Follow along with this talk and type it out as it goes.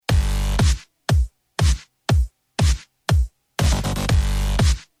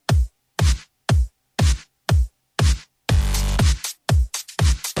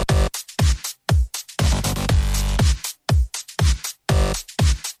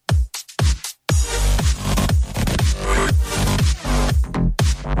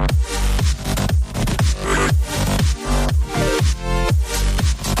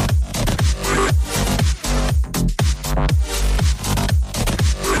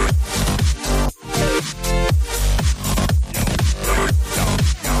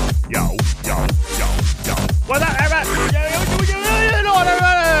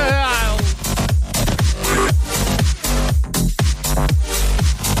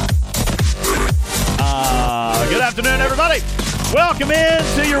everybody. Welcome in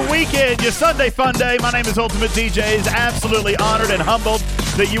to your weekend, your Sunday fun day. My name is Ultimate DJs. Absolutely honored and humbled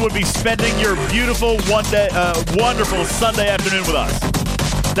that you would be spending your beautiful wonderful Sunday afternoon with us.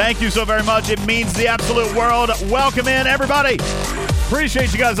 Thank you so very much. It means the absolute world. Welcome in, everybody.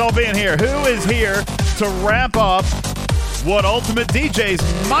 Appreciate you guys all being here. Who is here to wrap up what Ultimate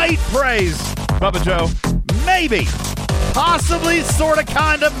DJs might praise, Bubba Joe? Maybe. Possibly, sort of,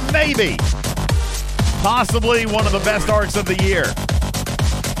 kind of, maybe. Possibly one of the best arcs of the year.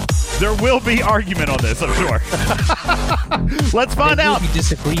 There will be argument on this, I'm sure. Let's find out. There may be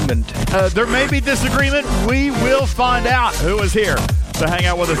disagreement. There may be disagreement. We will find out who is here to hang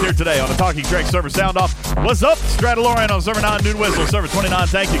out with us here today on the Talking Trek server sound off. What's up? Stradalorian on server 9, Noon Whistle, server 29.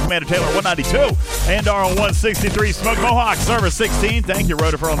 Thank you, Commander Taylor 192. Andar on 163, Smoke Mohawk, server 16. Thank you,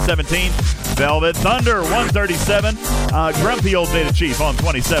 Rotifer on 17. Velvet Thunder 137. Grumpy Old Data Chief on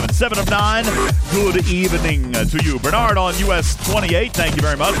 27. 7 of 9. Good evening to you. Bernard on US 28. Thank you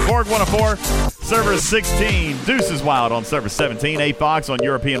very much. Borg 104, server 16. Deuces Wild on server 17. A Fox on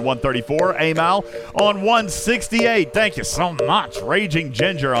European 134. Amal on 168. Thank you so much. Raging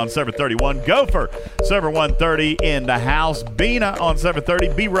Ginger on server 31. Gopher, server 130 in the house. Bina on server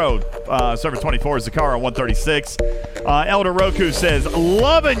 30. B-Road, server 24. Zakara on 136. Elder Roku says,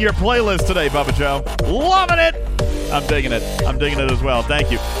 loving your playlist today, Bubba Joe. Loving it. I'm digging it. I'm digging it as well. Thank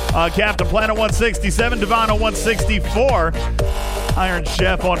you. Captain Planet 167. Divine on 164. Iron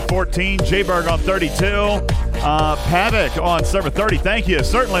Chef on 14. J-Berg on 32. Pavik on server 30. Thank you.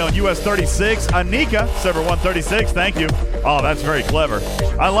 Certainly on US 36. Anika, server 136. Thank you. Oh, that's very clever.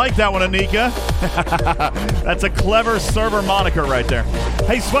 I like that one, Anika. That's a clever server moniker right there.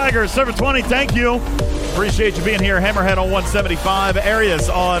 Hey, Swagger, server 20. Thank you. Appreciate you being here. Hammerhead on 175. Arias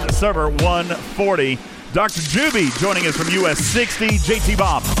on server 140. Dr. Juby joining us from US 60. JT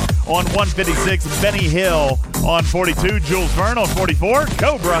Bob on 156. Benny Hill on 42. Jules Verne on 44.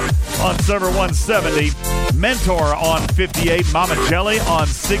 Cobra on server 170. Mentor on 58. Mama Jelly on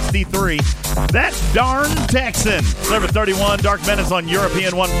 63. That darn Texan, server 31. Dark Menace on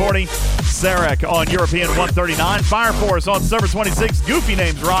European 140. Sarek on European 139. Fire Force on server 26. Goofy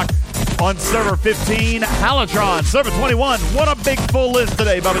Names Rock on server 15. Halotron, server 21. What a big full list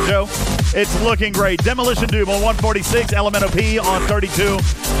today, Bubba Joe. It's looking great. Demolition Doom on 146. Elemento P on 32.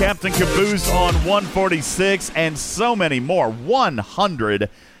 Captain Caboose on 146. And so many more.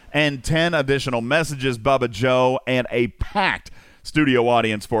 110 additional messages, Bubba Joe, and a packed studio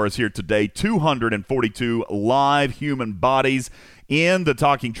audience for us here today. 242 live human bodies in the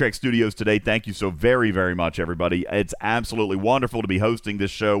Talking Trek studios today. Thank you so very, very much, everybody. It's absolutely wonderful to be hosting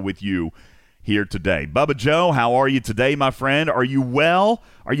this show with you here today. Bubba Joe, how are you today, my friend? Are you well?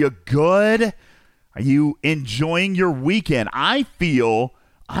 Are you good? Are you enjoying your weekend? I feel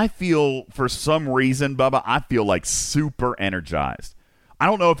for some reason, Bubba, I feel like super energized. I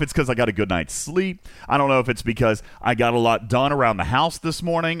don't know if it's because I got a good night's sleep. I don't know if it's because I got a lot done around the house this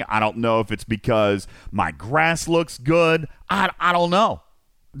morning. I don't know if it's because my grass looks good. I don't know.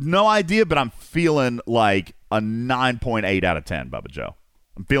 No idea, but I'm feeling like a 9.8 out of 10, Bubba Joe.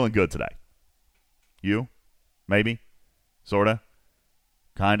 I'm feeling good today. You? Maybe? Sorta?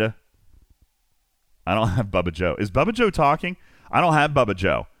 Kinda? I don't have Bubba Joe. Is Bubba Joe talking? I don't have Bubba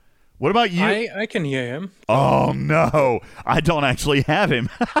Joe. What about you? I can hear him. Oh, no. I don't actually have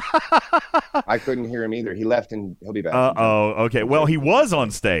him. I couldn't hear him either. He left and he'll be back. Okay. Well, he was on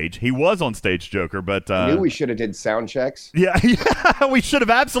stage. Joker, but... I knew we should have did sound checks. Yeah, we should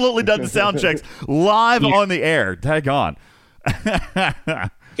have absolutely done the sound checks live on the air. Tag on.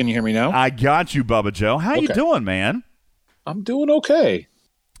 Can you hear me now? I got you, Bubba Joe. How you doing, man? I'm doing okay.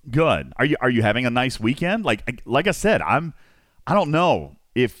 Good. Are you having a nice weekend? Like I said, I don't know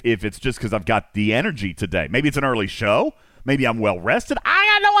if it's just because I've got the energy today. Maybe it's an early show. Maybe I'm well rested. I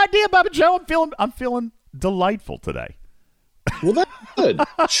got no idea, Bubba Joe. I'm feeling delightful today. Well, that's good.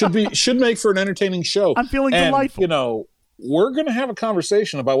 Should make for an entertaining show. I'm feeling delightful. You know, we're going to have a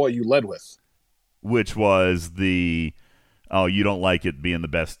conversation about what you led with, which was the you don't like it being the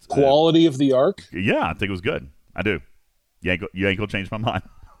best quality of the arc. Yeah, I think it was good. I do. You ain't gonna change my mind.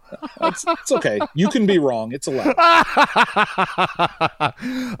 It's okay. You can be wrong. It's allowed.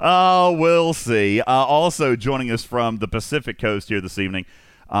 Oh, we'll see. Also joining us from the Pacific Coast here this evening,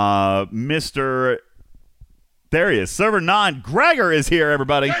 Mr. There he is. Server 9. Gregor is here,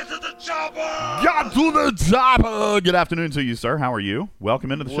 everybody. Get to the chopper! Got to the chopper! Good afternoon to you, sir. How are you?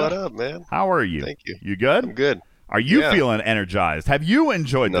 Welcome into the show. What up, man? How are you? Thank you. You good? I'm good. Are you feeling energized? Have you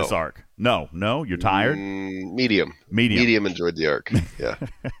enjoyed this arc? No. You're tired? Medium. Enjoyed the arc. Yeah.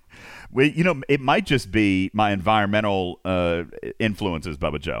 Well, it might just be my environmental influences,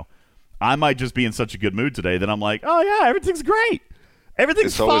 Bubba Joe. I might just be in such a good mood today that I'm like, oh, yeah, everything's great.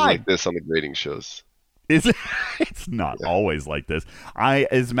 Everything's fine. It's always like this on the grading shows. It's not always like this.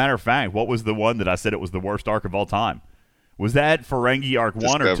 As a matter of fact, what was the one that I said it was the worst arc of all time? Was that Ferengi Arc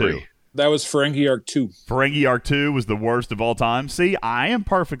 1 or 2? That was Ferengi Arc 2. Ferengi Arc 2 was the worst of all time. See, I am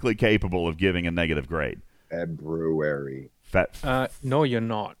perfectly capable of giving a negative grade. February. No, you're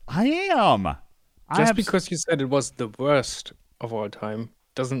not. I am. Just because you said it was the worst of all time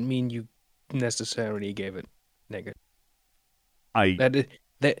doesn't mean you necessarily gave it negative.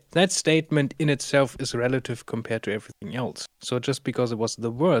 That statement in itself is relative compared to everything else. So just because it was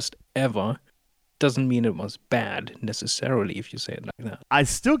the worst ever doesn't mean it was bad necessarily if you say it like that. I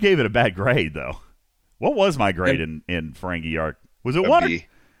still gave it a bad grade, though. What was my grade in Ferengi Arc? Was it 1?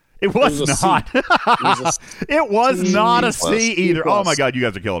 It was not. It was not a C either. Oh, my God, you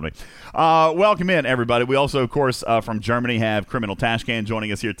guys are killing me. Welcome in, everybody. We also, of course, from Germany have Criminal Tashcan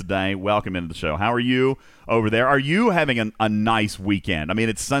joining us here today. Welcome into the show. How are you over there? Are you having a nice weekend? I mean,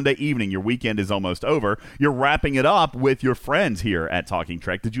 it's Sunday evening. Your weekend is almost over. You're wrapping it up with your friends here at Talking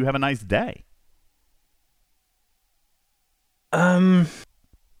Trek. Did you have a nice day?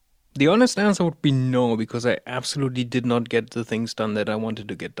 The honest answer would be no, because I absolutely did not get the things done that I wanted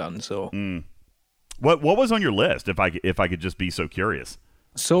to get done. So, what was on your list? If I could just be so curious.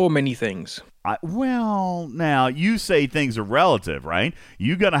 So many things. Well, now you say things are relative, right?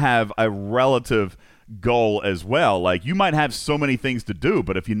 You gotta have a relative goal as well. Like you might have so many things to do,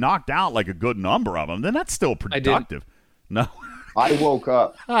 but if you knocked out like a good number of them, then that's still productive. No, I woke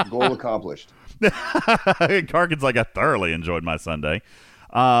up. Goal accomplished. Karkin's like, I thoroughly enjoyed my Sunday.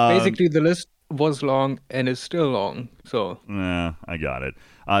 Basically, the list was long and is still long. So, yeah, I got it.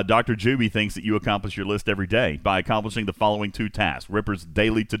 Dr. Juby thinks that you accomplish your list every day by accomplishing the following 2 tasks. Ripper's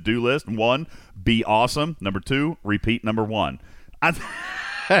daily to-do list. 1, be awesome. Number 2, repeat number 1. I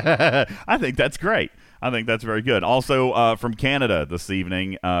think that's great. I think that's very good. Also, from Canada this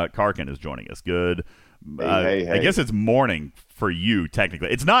evening, Karkin is joining us. Good. Hey. I guess it's morning for you, technically.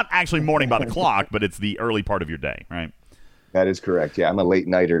 It's not actually morning by the clock, but it's the early part of your day, right? That is correct. Yeah, I'm a late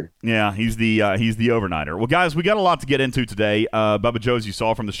nighter. Yeah, he's the overnighter. Well, guys, we got a lot to get into today. Bubba Joe, as you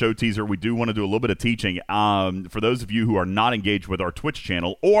saw from the show teaser, we do want to do a little bit of teaching. For those of you who are not engaged with our Twitch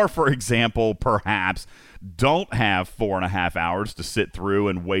channel, or, for example, perhaps don't have 4.5 hours to sit through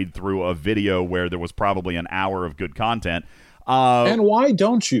and wade through a video where there was probably an hour of good content. And why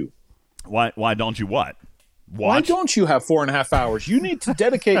don't you? Why don't you what? Why don't you have 4.5 hours? You need to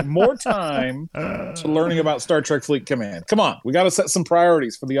dedicate more time to learning about Star Trek Fleet Command. Come on, we got to set some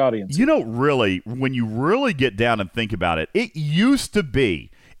priorities for the audience. You know, really, when you really get down and think about it, it used to be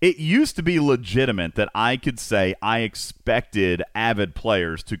legitimate that I could say I expected avid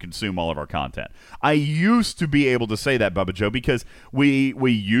players to consume all of our content. I used to be able to say that, Bubba Joe, because we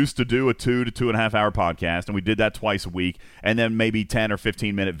used to do a 2 to 2.5 hour podcast, and we did that twice a week, and then maybe 10 or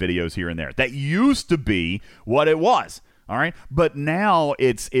 15-minute videos here and there. That used to be what it was. All right, but now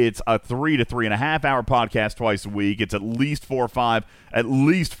it's a 3 to 3.5 hour podcast twice a week. It's at least 4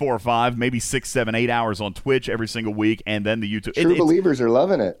 or 5, maybe 6, 7, 8 hours on Twitch every single week, and then the YouTube. True believers are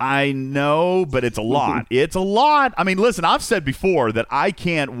loving it. I know, but it's a lot. It's a lot. I mean, listen, I've said before that I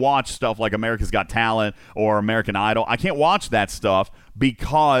can't watch stuff like America's Got Talent or American Idol. I can't watch that stuff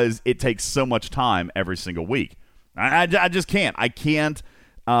because it takes so much time every single week. I just can't. I can't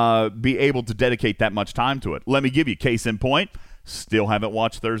be able to dedicate that much time to it. Let me give you case in point. Still haven't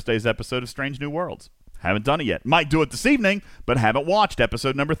watched Thursday's episode of Strange New Worlds. Haven't done it yet. Might do it this evening, but haven't watched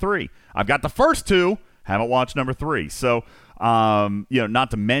episode number 3. I've got the first 2. Haven't watched number 3. So,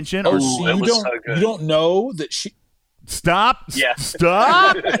 not to mention. You don't know that she. Stop. Yeah.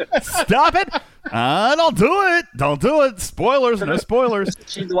 Stop. Stop it. Don't do it. Don't do it. Spoilers. No spoilers.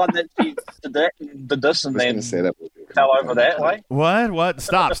 She's the one that she does and then fell over that way. What?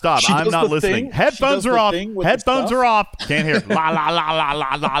 Stop. I'm not listening. Headphones are off. Headphones are off. Can't hear. La la la la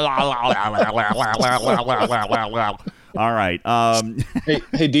la la la la. All right. Hey,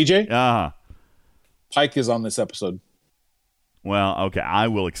 DJ. Uh-huh. Pike is on this episode. Well, okay, I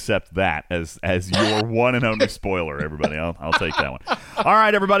will accept that as your one and only spoiler, everybody. I'll take that one. All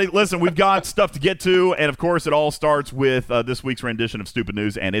right, everybody, listen, we've got stuff to get to, and, of course, it all starts with this week's rendition of Stupid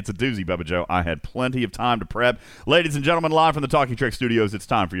News, and it's a doozy, Bubba Joe. I had plenty of time to prep. Ladies and gentlemen, live from the Talking Trek studios, it's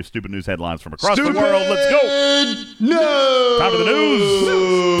time for your Stupid News headlines from across the world. Let's go! News! Time for the news!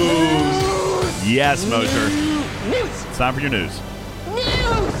 Yes, Mosher. It's time for your news.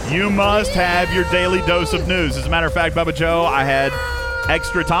 You must have your daily dose of news. As a matter of fact, Bubba Joe, I had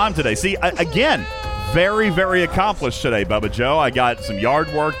extra time today. See, again, very, very accomplished today, Bubba Joe. I got some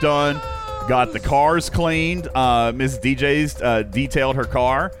yard work done. got the cars cleaned. Ms. DJ's detailed her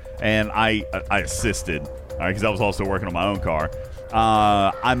car, and I assisted, because I was also working on my own car.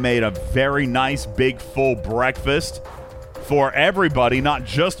 I made a very nice, big, full breakfast for everybody, not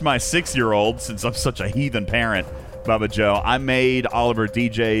just my 6-year-old, since I'm such a heathen parent, Bubba Joe. I made Oliver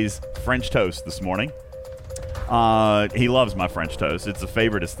DJ's French toast this morning. He loves my French toast. It's the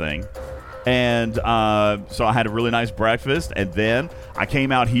favoriteest thing. And so I had a really nice breakfast, and then I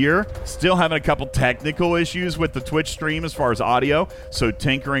came out here, still having a couple technical issues with the Twitch stream as far as audio, so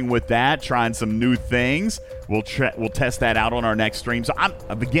tinkering with that, trying some new things. We'll test that out on our next stream. So I'm,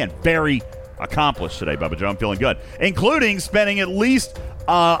 again, very accomplished today, Bubba Joe. I'm feeling good, including spending at least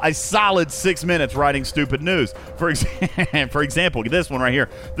a solid 6 minutes writing stupid news. For example, this one right here.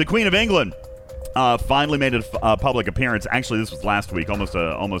 The Queen of England finally made a public appearance. Actually, this was last week, almost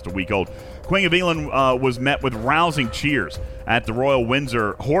a week old. Queen of England was met with rousing cheers at the Royal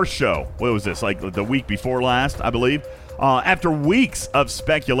Windsor Horse Show. What was this, like the week before last, I believe? After weeks of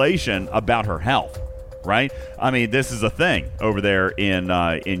speculation about her health. Right? I mean, this is a thing over there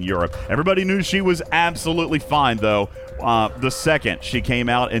in Europe. Everybody knew she was absolutely fine, though, the second she came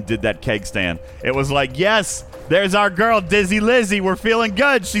out and did that keg stand. It was like, yes, there's our girl, Dizzy Lizzy. We're feeling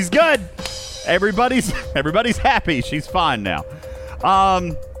good. She's good. Everybody's happy. She's fine now.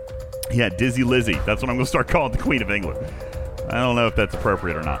 Yeah, Dizzy Lizzy. That's what I'm going to start calling the Queen of England. I don't know if that's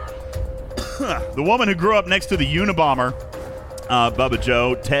appropriate or not. The woman who grew up next to the Unabomber, Bubba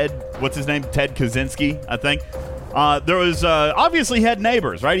Joe, Ted, what's his name? Ted Kaczynski, I think. There was, obviously had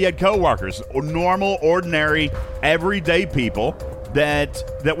neighbors, right? He had coworkers, normal, ordinary, everyday people that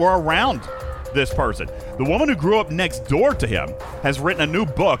were around this person. The woman who grew up next door to him has written a new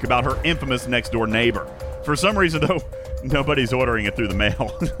book about her infamous next door neighbor. For some reason, though, nobody's ordering it through the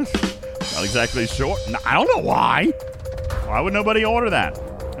mail. Not exactly sure. I don't know why. Why would nobody order that?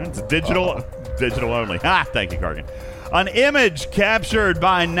 It's digital only. Thank you, Kargan. An image captured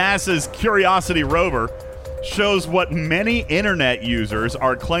by NASA's Curiosity rover shows what many internet users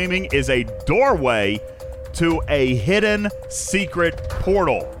are claiming is a doorway to a hidden secret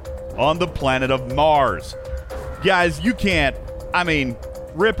portal on the planet of Mars. Guys, you can't. I mean,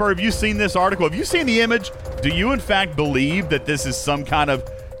 Ripper, have you seen this article? Have you seen the image? Do you, in fact, believe that this is some kind of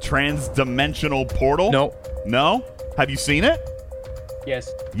trans-dimensional portal? No. No? Have you seen it? Yes.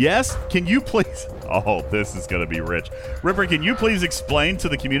 Yes? Can you please... Oh, this is going to be rich. Ripper, can you please explain to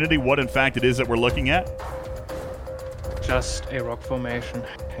the community what, in fact, it is that we're looking at? Just a rock formation.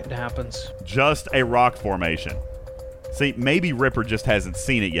 It happens. Just a rock formation. See, maybe Ripper just hasn't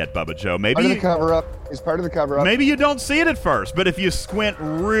seen it yet, Bubba Joe. Maybe part of the cover-up. It's part of the cover-up. Maybe you don't see it at first, but if you squint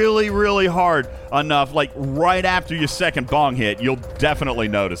really, really hard enough, like right after your second bong hit, you'll definitely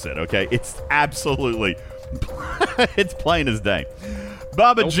notice it, okay? It's absolutely... it's plain as day.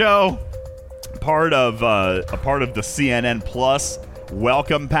 Bubba Joe, a part of the CNN Plus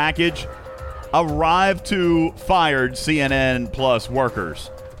welcome package, arrived to fired CNN Plus workers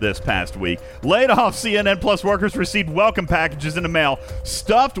this past week. Laid off CNN Plus workers received welcome packages in the mail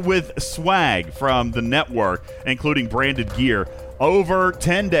stuffed with swag from the network, including branded gear, over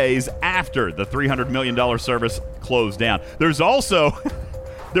 10 days after the $300 million service closed down. There was also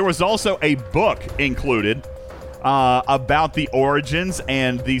a book included about the origins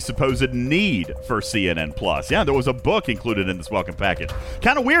and the supposed need for CNN Plus. Yeah, there was a book included in this welcome package.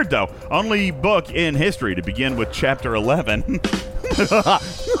 Kind of weird, though. Only book in history to begin with Chapter 11.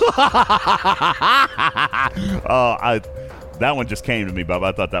 That one just came to me, Bubba.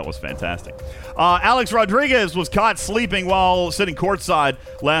 I thought that was fantastic. Alex Rodriguez was caught sleeping while sitting courtside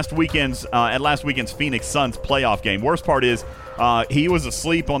at last weekend's Phoenix Suns playoff game. Worst part is he was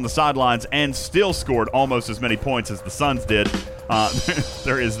asleep on the sidelines and still scored almost as many points as the Suns did.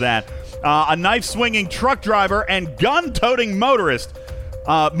 There is that. A knife-swinging truck driver and gun-toting motorcyclist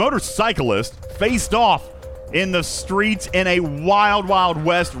faced off in the streets in a wild, wild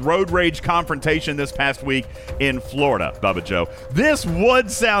west road rage confrontation this past week in Florida, Bubba Joe. This would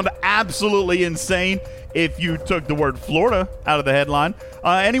sound absolutely insane if you took the word Florida out of the headline.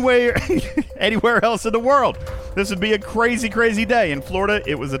 Anywhere else in the world, this would be a crazy, crazy day. In Florida,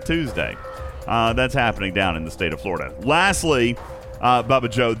 it was a Tuesday. That's happening down in the state of Florida. Lastly,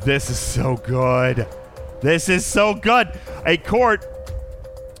 Bubba Joe, this is so good. This is so good. A court,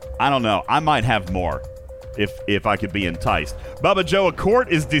 I don't know, I might have more if I could be enticed. Bubba Joe, a court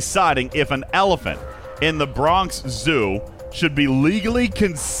is deciding if an elephant in the Bronx Zoo should be legally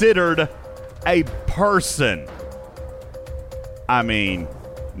considered a person. I mean,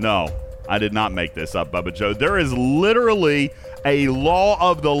 no, I did not make this up, Bubba Joe. There is literally a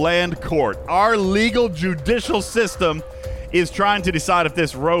law of the land court. Our legal judicial system is trying to decide if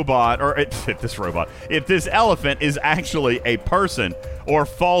this elephant is actually a person or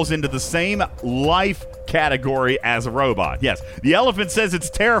falls into the same life category as a robot. Yes, the elephant says it's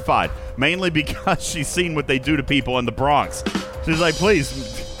terrified, mainly because she's seen what they do to people in the Bronx. She's like,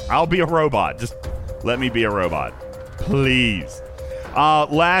 please, I'll be a robot. Just let me be a robot. Please.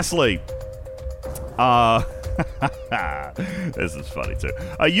 Lastly, this is funny too.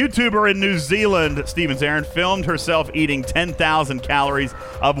 A YouTuber in New Zealand, Stevens Aaron, filmed herself eating 10,000 calories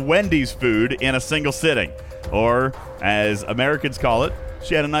of Wendy's food in a single sitting. Or, as Americans call it,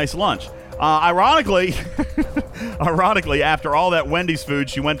 she had a nice lunch. Ironically, after all that Wendy's food,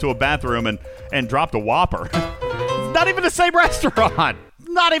 she went to a bathroom and dropped a Whopper. Not even the same restaurant.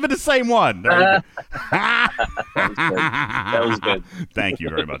 Not even the same one. That was good. Thank you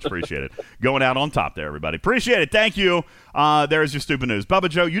very much. Appreciate it. Going out on top there, everybody. Appreciate it. Thank you. There's your stupid news. Bubba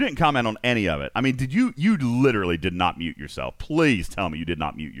Joe, you didn't comment on any of it. I mean, you literally did not mute yourself. Please tell me you did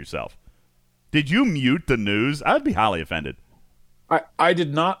not mute yourself. Did you mute the news? I'd be highly offended. I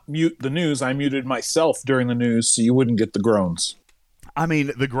did not mute the news. I muted myself during the news so you wouldn't get the groans. I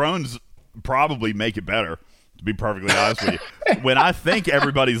mean, the groans probably make it better, to be perfectly honest with you. When I think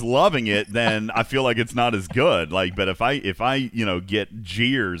everybody's loving it, then I feel like it's not as good. Like, but if I get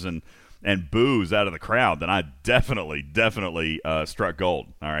jeers and boos out of the crowd, then I definitely struck gold.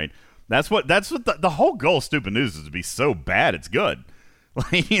 All right, that's what the whole goal of stupid news is, to be so bad it's good.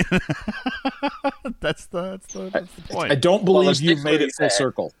 That's the point. I don't believe you've made it full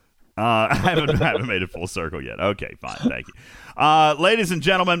circle. I haven't made it full circle yet. Okay, fine. Thank you. Ladies and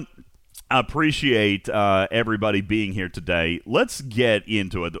gentlemen, I appreciate everybody being here today. Let's get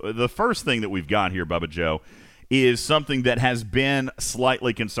into it. The first thing that we've got here, Bubba Joe, is something that has been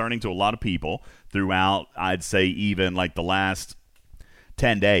slightly concerning to a lot of people throughout, I'd say, even like the last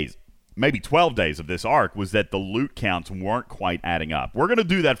 10 days. Maybe 12 days of this arc, was that the loot counts weren't quite adding up. We're going to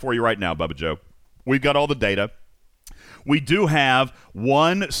do that for you right now, Bubba Joe. We've got all the data. We do have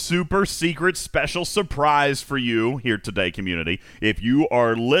one super secret special surprise for you here today, community. If you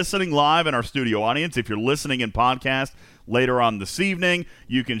are listening live in our studio audience, if you're listening in podcast later on this evening,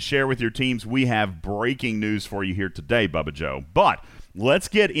 you can share with your teams. We have breaking news for you here today, Bubba Joe. But let's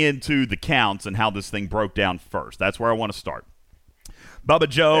get into the counts and how this thing broke down first. That's where I want to start. Bubba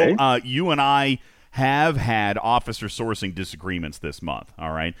Joe, you and I have had officer sourcing disagreements this month,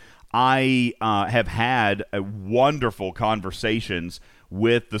 all right? I have had wonderful conversations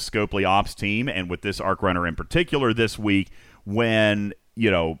with the Scopely Ops team and with this Arc Runner in particular this week when,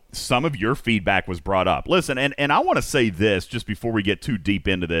 some of your feedback was brought up. Listen, and I want to say this just before we get too deep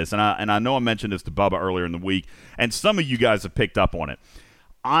into this, and I know I mentioned this to Bubba earlier in the week, and some of you guys have picked up on it.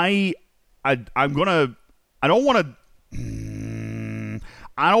 I don't want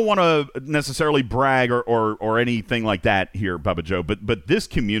to necessarily brag or anything like that here, Bubba Joe, but this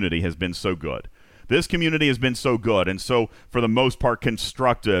community has been so good. This community has been so good and so, for the most part,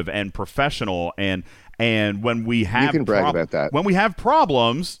 constructive and professional. And when we have you can brag about that. When we have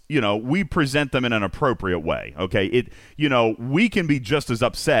problems, we present them in an appropriate way. Okay, we can be just as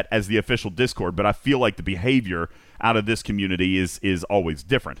upset as the official Discord, but I feel like the behavior out of this community is always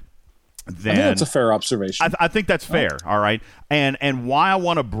different. I think that's a fair observation. I think that's fair, all right? And why I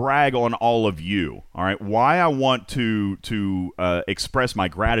want to brag on all of you, all right? Why I want to express my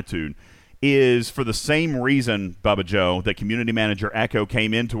gratitude is for the same reason, Bubba Joe, that Community Manager Echo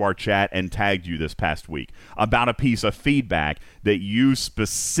came into our chat and tagged you this past week about a piece of feedback that you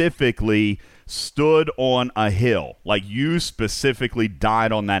specifically stood on a hill. Like, you specifically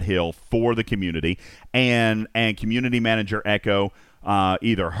died on that hill for the community, and Community Manager Echo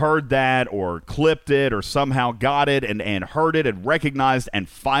either heard that or clipped it or somehow got it and heard it and recognized and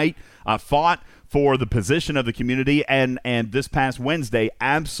fought for the position of the community. And this past Wednesday,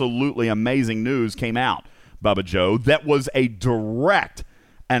 absolutely amazing news came out, Bubba Joe, that was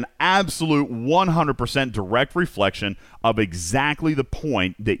an absolute 100% direct reflection of exactly the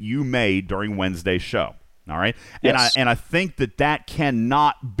point that you made during Wednesday's show. All right? Yes. And I think that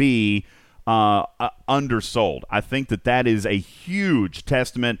cannot be undersold. I think that is a huge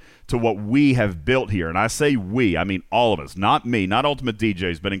testament to what we have built here. And I say we, I mean all of us, not me, not Ultimate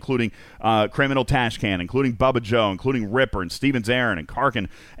DJs, but including Criminal Tashcan, including Bubba Joe, including Ripper and Stevens Aaron and Karkin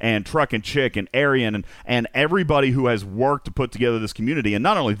and Truck and Chick and Arian and everybody who has worked to put together this community. And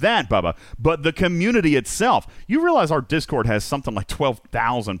not only that, Bubba, but the community itself. You realize our Discord has something like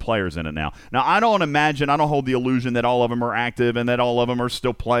 12,000 players in it now. Now, I don't hold the illusion that all of them are active and that all of them are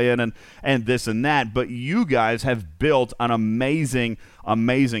still playing and this and that, but you guys have built an amazing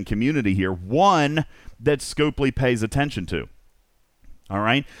community here, one that Scopely pays attention to. All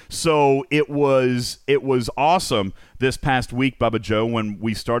right. So it was awesome this past week, Bubba Joe, when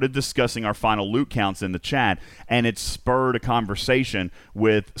we started discussing our final loot counts in the chat, and it spurred a conversation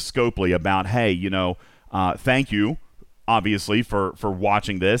with Scopely about, hey, thank you, obviously, for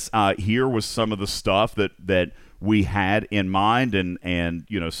watching this. Here was some of the stuff that we had in mind, and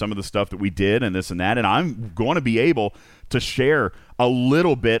some of the stuff that we did, and this and that, and I'm going to be able to share a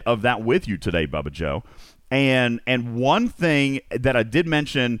little bit of that with you today, Bubba Joe. And one thing that I did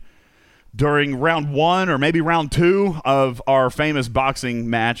mention during round 1 or maybe round 2 of our famous boxing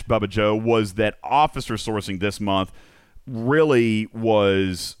match, Bubba Joe, was that officer sourcing this month really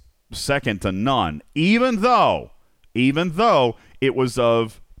was second to none, even though it was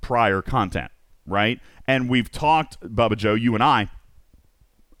of prior content, right? And we've talked, Bubba Joe, you and I,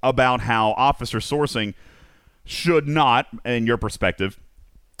 about how officer sourcing should not, in your perspective,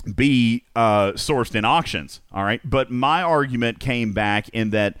 be sourced in auctions, all right? But my argument came back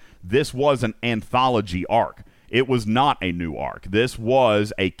in that this was an anthology arc. It was not a new arc. This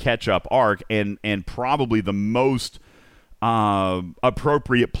was a catch-up arc, and probably the most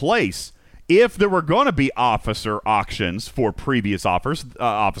appropriate place. If there were going to be officer auctions for previous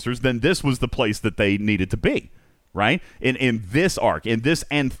officers, then this was the place that they needed to be, right? In this arc, in this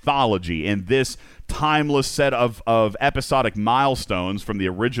anthology, in this timeless set of episodic milestones from the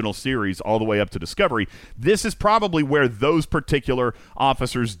original series all the way up to Discovery, this is probably where those particular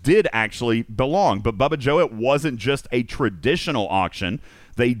officers did actually belong. But Bubba Joe, it wasn't just a traditional auction.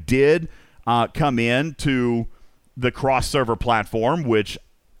 They did come in to the cross-server platform, which,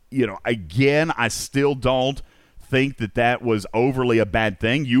 again, I still don't think that was overly a bad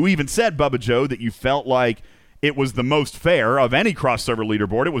thing. You even said, Bubba Joe, that you felt like it was the most fair of any cross-server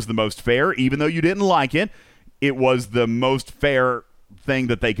leaderboard. It was the most fair, even though you didn't like it. It was the most fair thing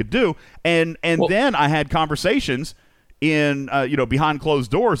that they could do. And then I had conversations in behind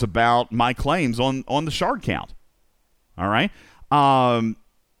closed doors about my claims on the shard count. All right, and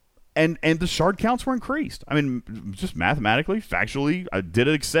the shard counts were increased. I mean, just mathematically, factually, I did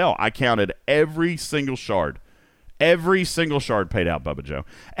it Excel. I counted every single shard paid out, Bubba Joe,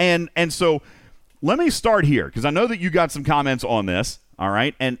 and so. Let me start here, because I know that you got some comments on this, all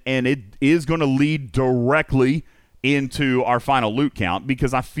right? And it is going to lead directly into our final loot count,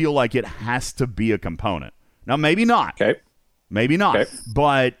 because I feel like it has to be a component. Now, maybe not. Okay. Maybe not. Okay.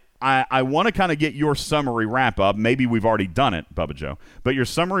 But I want to kind of get your summary wrap-up. Maybe we've already done it, Bubba Joe. But your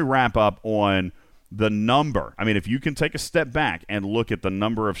summary wrap-up on the number. I mean, if you can take a step back and look at the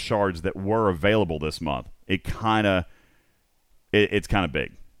number of shards that were available this month, it's kind of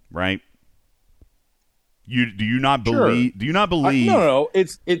big, right? Do you not believe? Sure. Do you not believe? No.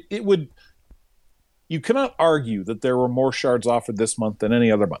 It would. You cannot argue that there were more shards offered this month than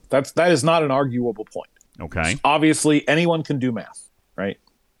any other month. That is not an arguable point. Okay. Obviously, anyone can do math, right?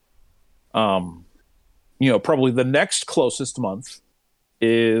 Probably the next closest month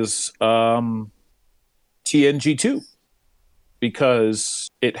is TNG2, because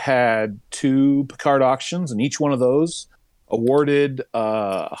it had 2 Picard auctions, and each one of those awarded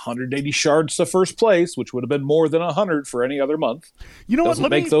 180 shards to first place, which would have been more than 100 for any other month. You know Doesn't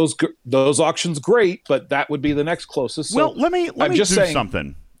what? Make those auctions great, but that would be the next closest. Well, so let me do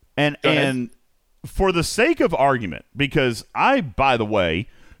something, and Go ahead. for the sake of argument, because I, by the way,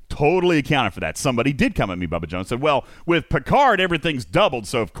 totally accounted for that. Somebody did come at me, Bubba Jones, said, "Well, with Picard, everything's doubled,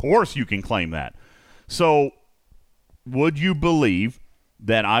 so of course you can claim that." So, would you believe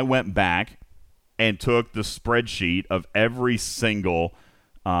that I went back and took the spreadsheet of every single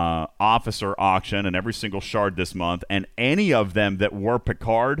officer auction and every single shard this month, and any of them that were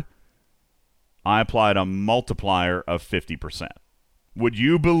Picard, I applied a multiplier of 50%. Would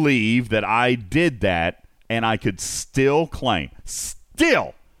you believe that I did that and I could still claim,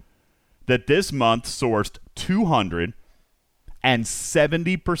 that this month sourced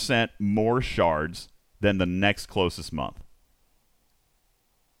 270% more shards than the next closest month?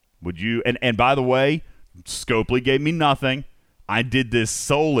 Would you? And by the way, Scopely gave me nothing. I did this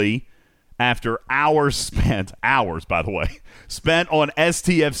solely after hours, by the way, spent on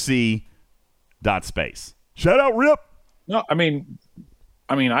STFC.space. Shout out, Rip. No, I mean,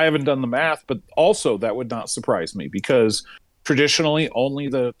 I haven't done the math, but also that would not surprise me, because traditionally only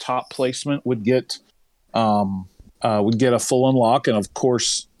the top placement would get a full unlock, and of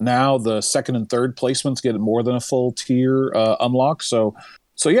course now the second and third placements get more than a full tier unlock. So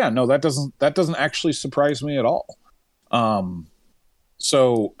yeah, no, that doesn't actually surprise me at all.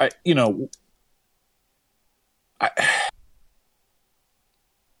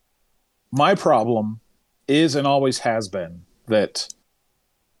 My problem is, and always has been, that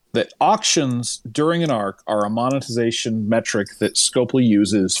that auctions during an arc are a monetization metric that Scopely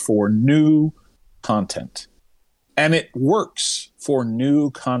uses for new content. And it works for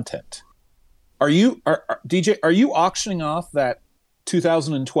new content. DJ, are you auctioning off that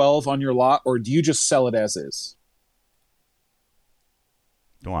 2012 on your lot, or do you just sell it as is?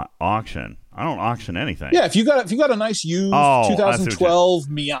 Do I auction? I don't auction anything. Yeah, if you got a nice used 2012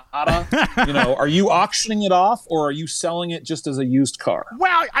 Miata, are you auctioning it off, or are you selling it just as a used car?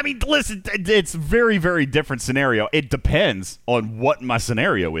 Well, I mean, listen, it's a very, very different scenario. It depends on what my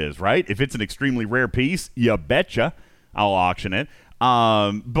scenario is, right? If it's an extremely rare piece, you betcha I'll auction it.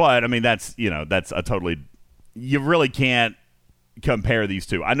 But I mean, that's a totally, you really can't compare these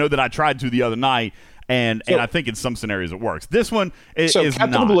two. I know that I tried to the other night. And I think in some scenarios it works. This one is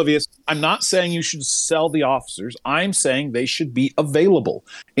Captain not. Oblivious, I'm not saying you should sell the officers. I'm saying they should be available.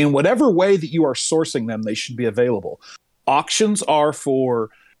 In whatever way that you are sourcing them, they should be available. Auctions are for,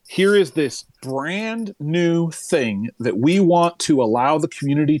 here is this brand new thing that we want to allow the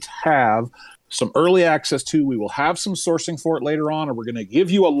community to have some early access to. We will have some sourcing for it later on, or we're going to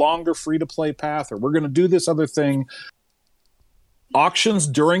give you a longer free-to-play path, or we're going to do this other thing. Auctions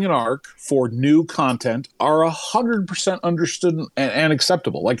during an arc for new content are 100% understood and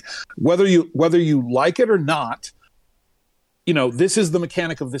acceptable. Like whether you like it or not, this is the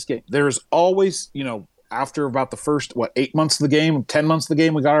mechanic of this game. There's always, after about the first 8 months of the game, 10 months of the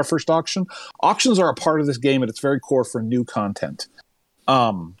game, we got our first auction. Auctions are a part of this game at its very core for new content.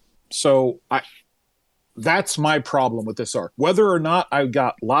 That's my problem with this arc. Whether or not I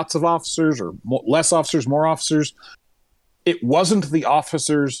got lots of officers or less officers, more officers, it wasn't the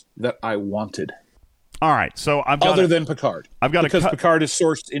officers that I wanted. All right, so I've got other than Picard. Because Picard is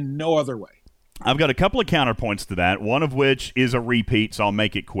sourced in no other way. I've got a couple of counterpoints to that. One of which is a repeat, so I'll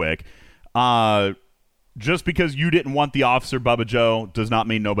make it quick. Just because you didn't want the officer, Bubba Joe, does not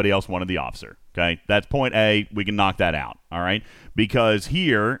mean nobody else wanted the officer. Okay, that's point A. We can knock that out. All right, because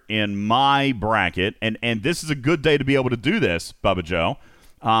here in my bracket, and this is a good day to be able to do this, Bubba Joe,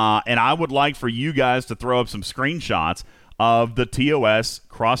 and I would like for you guys to throw up some screenshots of the TOS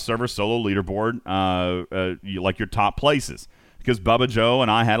cross-server solo leaderboard, like your top places, because Bubba Joe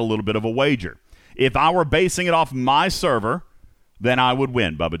and I had a little bit of a wager. If I were basing it off my server, then I would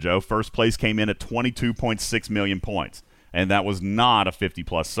win, Bubba Joe. First place came in at 22.6 million points, and that was not a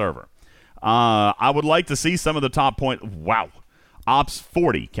 50-plus server. I would like to see some of the top point. Wow. Ops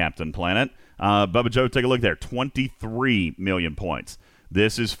 40, Captain Planet. Bubba Joe, take a look there. 23 million points.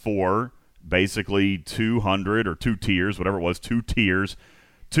 This is for basically 200 or 2 tiers, whatever it was, 2 tiers,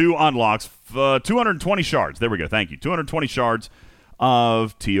 2 unlocks, 220 shards. There we go. Thank you. 220 shards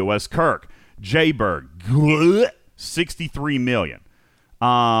of TOS Kirk. Jayberg, 63 million.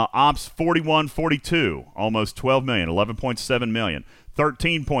 Ops 41, 42, almost 12 million, 11.7 million,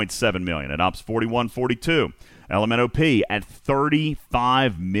 13.7 million at Ops 41, 42. Element OP at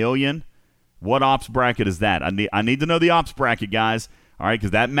 35 million. What ops bracket is that? I need to know the ops bracket, guys. All right,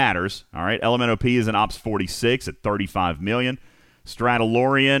 because that matters. All right, Element OP is in Ops 46 at 35 million.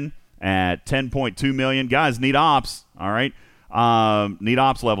 Stradalorian at 10.2 million. Guys, need ops. All right, need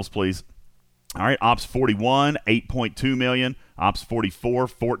ops levels, please. All right, Ops 41, 8.2 million. Ops 44,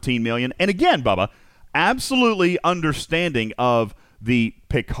 14 million. And again, Bubba, absolutely understanding of the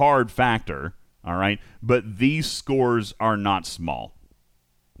Picard factor. All right, but these scores are not small.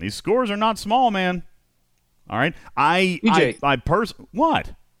 These scores are not small, man. All right,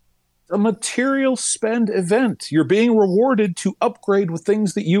 what? A material spend event. You're being rewarded to upgrade with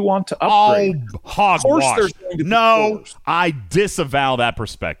things that you want to upgrade. Oh, hogwash. No, I disavow that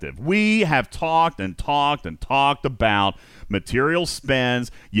perspective. We have talked about material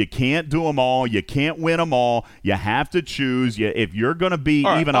spends. You can't do them all. You can't win them all. You have to choose. If you're going to be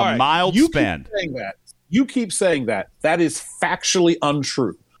a mild spend. You keep saying that. That is factually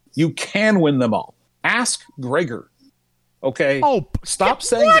untrue. You can win them all. Ask Gregor. Okay. Oh, stop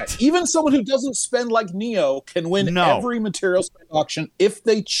saying that. Even someone who doesn't spend like Neo can win every material spend auction if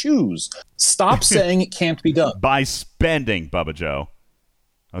they choose. Stop saying it can't be done. By spending, Bubba Joe.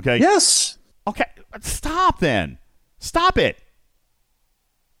 Okay? Yes. Okay. Stop then. Stop it.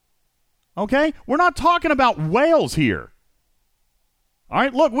 Okay? We're not talking about whales here. All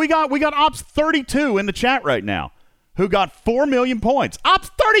right, look, we got Ops 32 in the chat right now who got 4 million points. Ops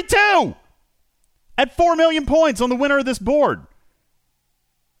 32! At 4 million points on the winner of this board.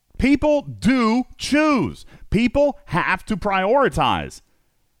 People do choose. People have to prioritize.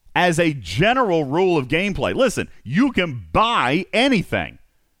 As a general rule of gameplay, listen, you can buy anything.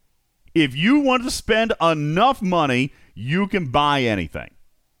 If you want to spend enough money, you can buy anything.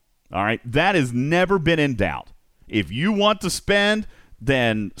 All right? That has never been in doubt. If you want to spend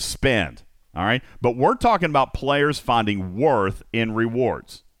then spend. All right. But we're talking about players finding worth in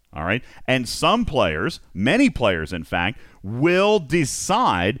rewards. All right. And some players, many players, in fact, will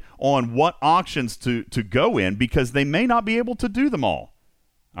decide on what auctions to go in because they may not be able to do them all.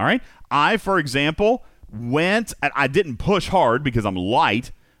 All right. I, for example, I didn't push hard because I'm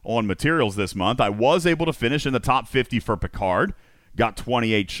light on materials this month. I was able to finish in the top 50 for Picard. Got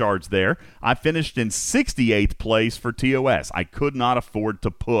 28 shards there. I finished in 68th place for TOS. I could not afford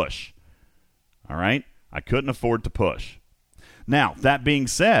to push. All right? I couldn't afford to push. Now, that being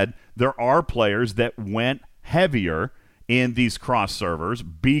said, there are players that went heavier in these cross servers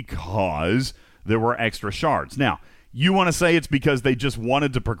because there were extra shards. Now, you want to say it's because they just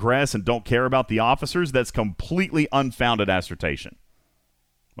wanted to progress and don't care about the officers? That's completely unfounded assertion.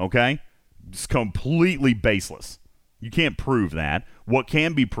 Okay? It's completely baseless. You can't prove that. What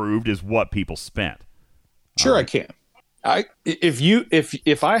can be proved is what people spent. Sure, I can.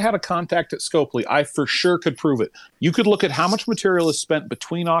 If I had a contact at Scopely, I for sure could prove it. You could look at how much material is spent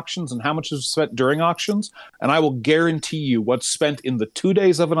between auctions and how much is spent during auctions, and I will guarantee you what's spent in the 2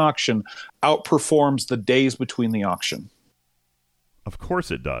 days of an auction outperforms the days between the auction. Of course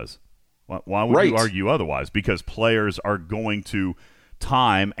it does. Why would you argue otherwise? Because players are going to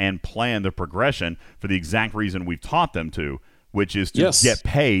time and plan the progression for the exact reason we've taught them to, which is to get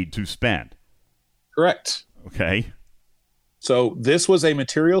paid to spend. Correct. Okay. So this was a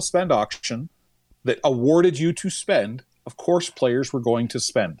material spend auction that awarded you to spend. Of course, players were going to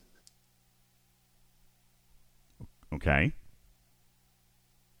spend. Okay.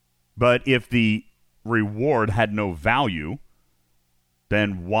 But if the reward had no value,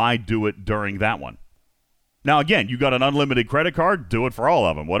 then why do it during that one? Now, again, you got an unlimited credit card, do it for all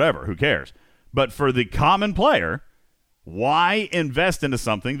of them, whatever, who cares? But for the common player, why invest into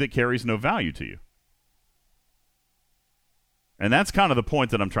something that carries no value to you? And that's kind of the point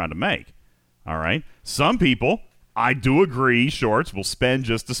that I'm trying to make, all right? Some people, I do agree, shorts will spend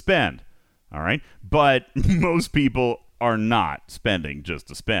just to spend, all right? But most people are not spending just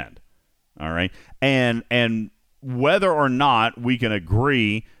to spend, all right? And whether or not we can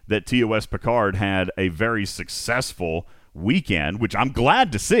agree that TOS Picard had a very successful weekend, which I'm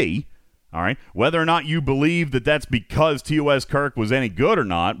glad to see, all right, whether or not you believe that that's because TOS Kirk was any good or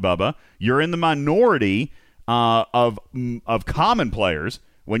not, Bubba, you're in the minority of common players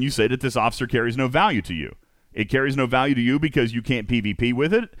when you say that this officer carries no value to you. It carries no value to you because you can't PvP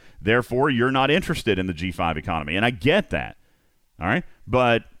with it. Therefore, you're not interested in the G5 economy. And I get that, all right?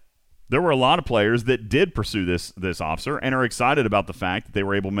 But there were a lot of players that did pursue this officer and are excited about the fact that they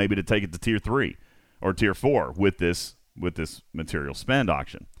were able maybe to take it to Tier 3 or Tier 4 with this material spend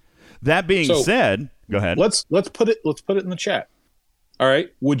auction. That being said, go ahead. Let's put it in the chat. All right.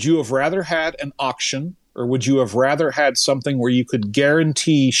 Would you have rather had an auction, or would you have rather had something where you could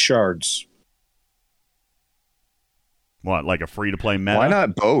guarantee shards? What, like a free-to-play meta? Why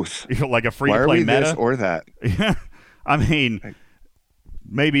not both? Like a free-to-play meta? This or that? I mean,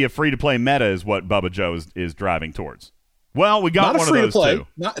 maybe a free-to-play meta is what Bubba Joe is driving towards. Well, we got one of those too.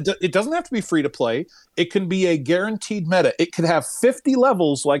 It doesn't have to be free-to-play. It can be a guaranteed meta. It could have 50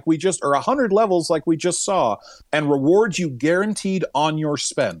 levels or 100 levels like we just saw, and rewards you guaranteed on your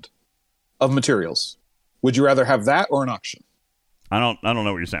spend of materials. Would you rather have that or an auction? I don't know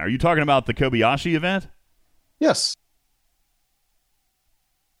what you're saying. Are you talking about the Kobayashi event? Yes.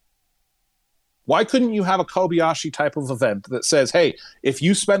 Why couldn't you have a Kobayashi type of event that says, hey, if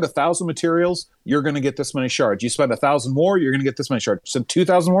you spend 1,000 materials, you're going to get this many shards. You spend 1,000 more, you're going to get this many shards. You spend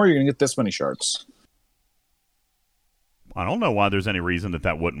 2,000 more, you're going to get this many shards. I don't know why there's any reason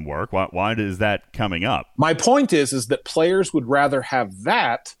that wouldn't work. Why is that coming up? My point is that players would rather have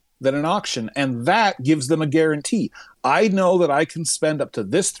that than an auction, and that gives them a guarantee. I know that I can spend up to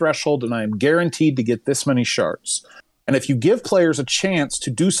this threshold, and I am guaranteed to get this many shards. And if you give players a chance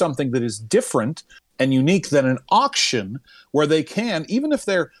to do something that is different and unique than an auction, where they can, even if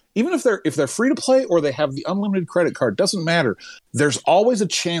they're free to play or they have the unlimited credit card, doesn't matter. There's always a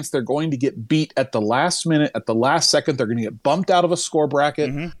chance they're going to get beat at the last minute, at the last second. They're going to get bumped out of a score bracket.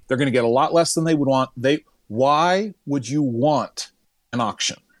 Mm-hmm. They're going to get a lot less than they would want. Why would you want an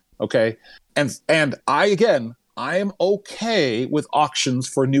auction? Okay, and I am okay with auctions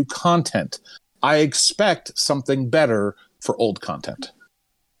for new content. I expect something better for old content.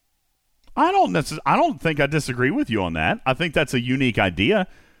 I don't think I disagree with you on that. I think that's a unique idea,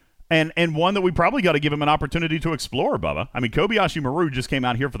 and one that we probably got to give him an opportunity to explore, Bubba. I mean, Kobayashi Maru just came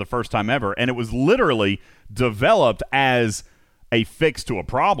out here for the first time ever, and it was literally developed as a fix to a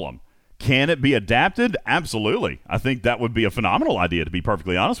problem. Can it be adapted? Absolutely. I think that would be a phenomenal idea, to be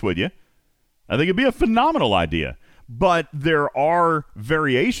perfectly honest with you. I think it'd be a phenomenal idea. But there are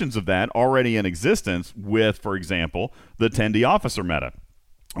variations of that already in existence with, for example, the 10D officer meta,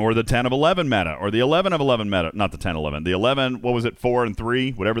 or the 10 of 11 meta, or the 11 of 11 meta. Not the 10 11. The 11, what was it, 4 and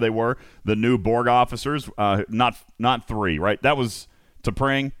 3, whatever they were. The new Borg officers, not 3, right? That was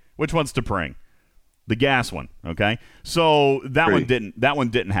T'Pring. Which one's T'Pring? The gas one, okay? So that one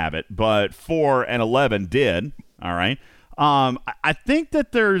didn't have it, but 4 and 11 did, all right? I think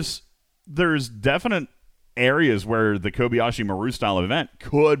that there's definite areas where the Kobayashi Maru style event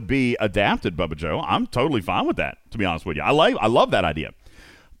could be adapted, Bubba Joe. I'm totally fine with that, to be honest with you. I love that idea.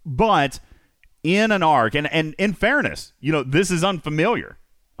 But in an arc, and in fairness, this is unfamiliar,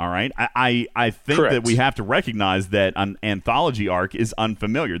 all right? I think Correct. that we have to recognize that an anthology arc is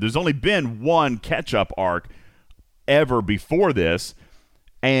unfamiliar. There's only been one catch-up arc ever before this,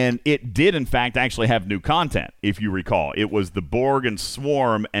 and it did, in fact, actually have new content, if you recall. It was the Borg and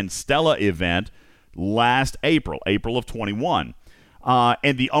Swarm and Stella event last April of 21.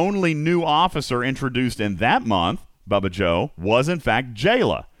 And the only new officer introduced in that month, Bubba Joe, was, in fact,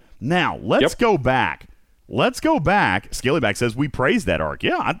 Jayla. Now, let's go back. Skillyback says we praised that arc.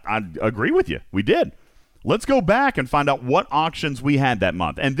 Yeah, I agree with you. We did. Let's go back and find out what auctions we had that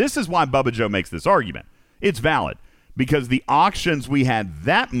month. And this is why Bubba Joe makes this argument. It's valid. Because the auctions we had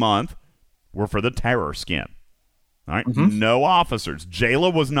that month were for the Terror skin. All right? Mm-hmm. No officers.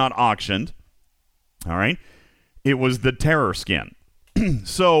 Jayla was not auctioned. All right? It was the Terror skin.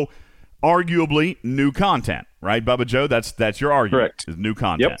 So, arguably, new content. Right, Bubba Joe? That's your argument. Correct. Is new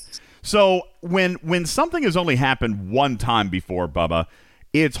content. Yep. So, when something has only happened one time before, Bubba,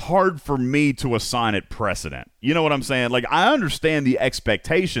 it's hard for me to assign it precedent. You know what I'm saying? Like, I understand the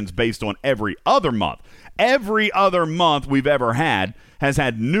expectations based on every other month. Every other month we've ever had has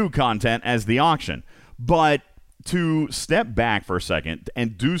had new content as the auction. But to step back for a second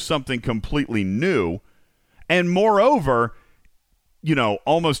and do something completely new, and moreover,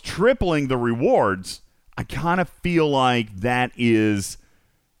 almost tripling the rewards, I kind of feel like that is...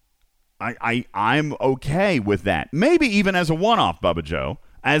 I'm okay with that. Maybe even as a one-off, Bubba Joe,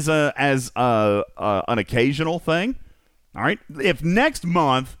 as an occasional thing. All right. If next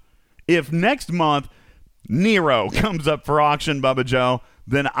month Nero comes up for auction, Bubba Joe,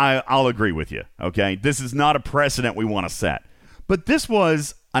 then I'll agree with you. Okay. This is not a precedent we want to set. But this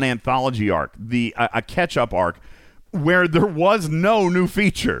was an anthology arc, a catch-up arc, where there was no new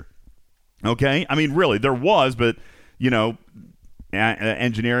feature. Okay. I mean, really, there was, but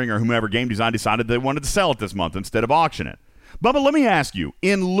engineering or whomever, game design, decided they wanted to sell it this month instead of auction it. Bubba, let me ask you,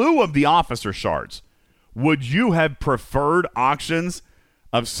 in lieu of the officer shards, would you have preferred auctions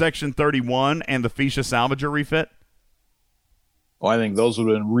of Section 31 and the Fisha Salvager refit? Well, I think those would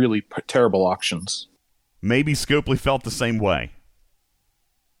have been really terrible auctions. Maybe Scopely felt the same way.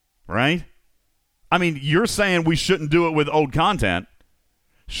 Right? I mean, you're saying we shouldn't do it with old content.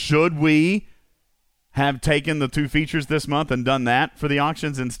 Should we have taken the two features this month and done that for the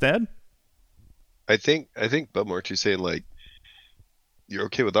auctions instead? I think Bub Mark, you're saying like you're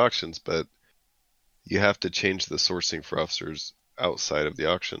okay with auctions, but you have to change the sourcing for officers outside of the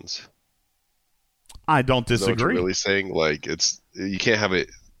auctions. I don't disagree. Is that what you're really saying? Like you can't have it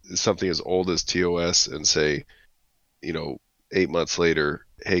something as old as TOS and say, 8 months later,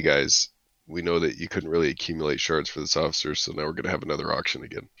 hey guys, we know that you couldn't really accumulate shards for this officer, so now we're going to have another auction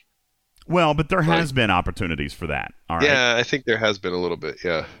again. Well, but there has been opportunities for that. All right. Yeah, I think there has been a little bit.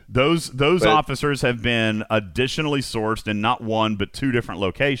 Yeah, those officers have been additionally sourced in not one but two different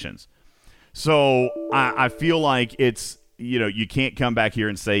locations. So I feel like it's you can't come back here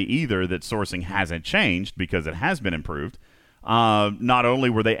and say either that sourcing hasn't changed, because it has been improved. Not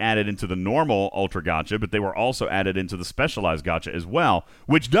only were they added into the normal Ultra Gacha, but they were also added into the specialized Gacha as well,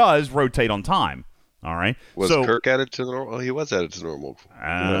 which does rotate on time. All right. Was Kirk added to the normal? Oh, he was added to normal.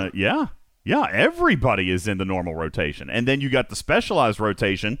 Yeah. Everybody is in the normal rotation. And then you got the specialized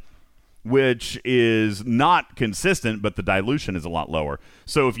rotation, which is not consistent, but the dilution is a lot lower.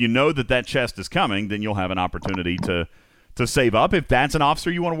 So if you know that chest is coming, then you'll have an opportunity to save up if that's an officer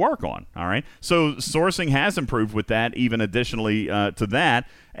you want to work on. All right. So sourcing has improved with that, even additionally to that.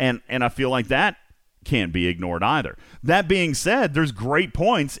 And I feel like that can't be ignored either. That being said, there's great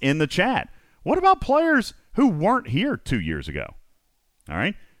points in the chat. What about players who weren't here 2 years ago? All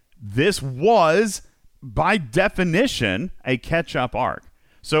right. This was, by definition, a catch-up arc.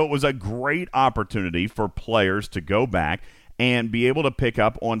 So it was a great opportunity for players to go back and be able to pick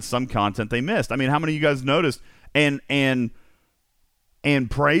up on some content they missed. I mean, how many of you guys noticed and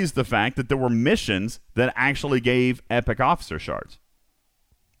praised the fact that there were missions that actually gave epic officer shards?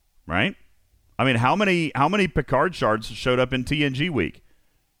 Right? I mean, how many Picard shards showed up in TNG week?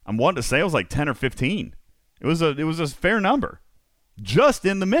 I'm wanting to say it was like 10 or 15. It was a fair number, just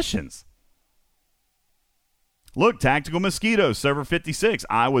in the missions. Look, Tactical Mosquito, server 56.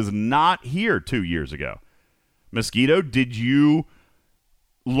 I was not here 2 years ago. Mosquito, did you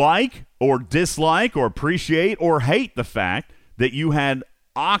like or dislike or appreciate or hate the fact that you had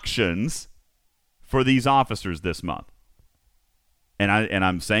auctions for these officers this month? And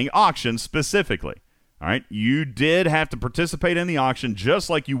I'm saying auctions specifically. All right, you did have to participate in the auction just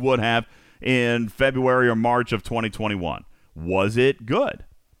like you would have in February or March of 2021. Was it good?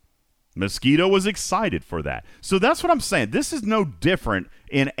 Mosquito was excited for that. So that's what I'm saying. This is no different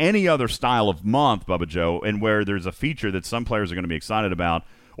in any other style of month, Bubba Joe, and where there's a feature that some players are going to be excited about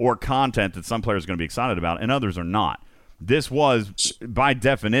or content that some players are going to be excited about and others are not. This was, by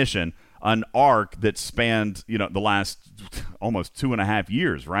definition, an arc that spanned, the last almost 2.5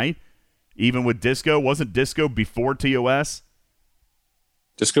 years, right? Even with Disco, wasn't Disco before TOS?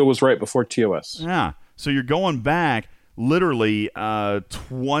 Disco was right before TOS. Yeah. So you're going back literally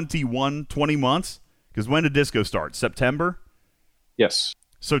 20 months. Because when did Disco start? September? Yes.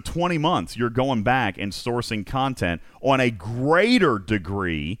 So 20 months, you're going back and sourcing content on a greater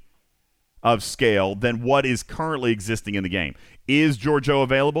degree of scale than what is currently existing in the game. Is Giorgio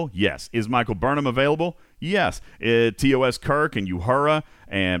available? Yes. Is Michael Burnham available? Yes. TOS Kirk and Uhura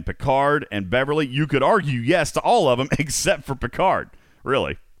and Picard and Beverly, you could argue yes to all of them except for Picard,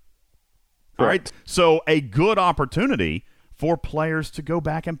 really. Correct. All right. So a good opportunity for players to go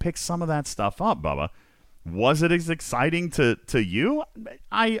back and pick some of that stuff up, Bubba. Was it as exciting to you?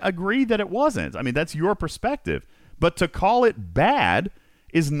 I agree that it wasn't. I mean, that's your perspective. But to call it bad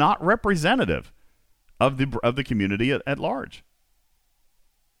is not representative of the community at large.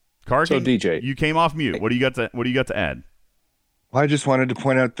 Karkin, so DJ, you came off mute. What do you got to add? Well, I just wanted to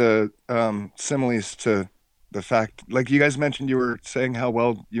point out the similes to the fact, like you guys mentioned, you were saying how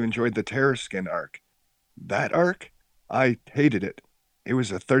well you enjoyed the Terror Skin arc. That arc, I hated it. It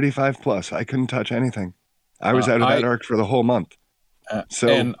was a 35 plus. I couldn't touch anything. I was out of that arc for the whole month.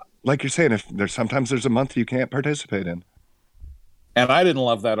 So, like you're saying, if sometimes there's a month you can't participate in. And I didn't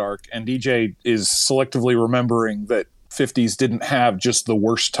love that arc. And DJ is selectively remembering that 50s didn't have just the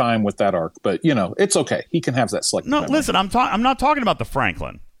worst time with that arc. But, it's okay. He can have that selective memory. Listen, I'm not talking about the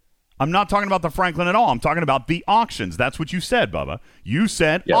Franklin. I'm not talking about the Franklin at all. I'm talking about the auctions. That's what you said, Bubba. You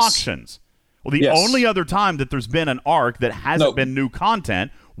said yes. Auctions. Well, the only other time that there's been an arc that hasn't been new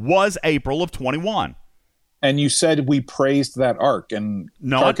content was April of 21. And you said we praised that arc, and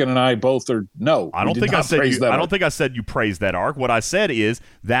Karkin and I both are I don't think I said you praised that arc. What I said is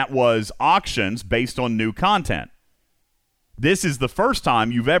that was auctions based on new content. This is the first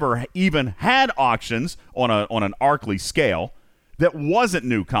time you've ever even had auctions on an arcly scale that wasn't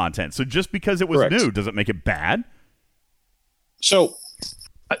new content. So just because it was new, does it make it bad? So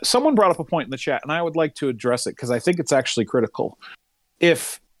someone brought up a point in the chat, and I would like to address it because I think it's actually critical.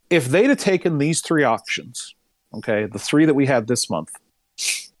 If they'd have taken these 3 auctions, okay, the 3 that we had this month,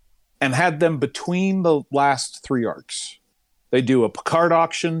 and had them between the last 3 arcs, they do a Picard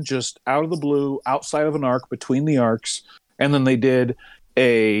auction just out of the blue, outside of an arc, between the arcs, and then they did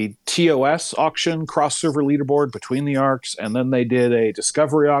a TOS auction, cross-server leaderboard between the arcs, and then they did a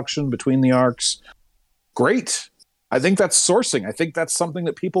Discovery auction between the arcs. Great. I think that's sourcing. I think that's something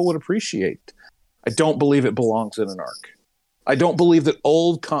that people would appreciate. I don't believe it belongs in an arc. I don't believe that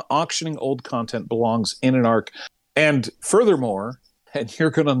auctioning old content belongs in an arc. And furthermore, and you're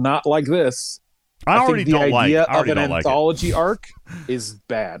going to not like this, I think the idea of an anthology arc is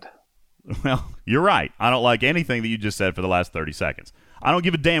bad. Well, you're right. I don't like anything that you just said for the last 30 seconds. I don't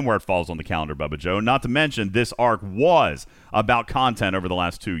give a damn where it falls on the calendar, Bubba Joe. Not to mention, this arc was about content over the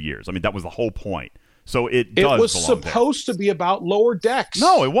last 2 years. I mean, that was the whole point. So it was supposed to be about Lower Decks.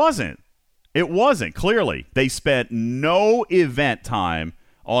 No, it wasn't. It wasn't. Clearly, they spent no event time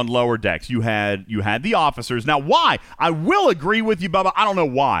on Lower Decks. You had the officers. Now, why? I will agree with you, Bubba. I don't know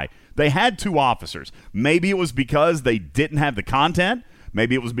why. They had 2 officers. Maybe it was because they didn't have the content.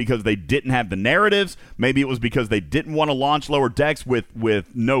 Maybe it was because they didn't have the narratives. Maybe it was because they didn't want to launch Lower Decks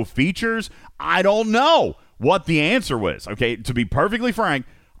with no features. I don't know what the answer was. Okay, to be perfectly frank,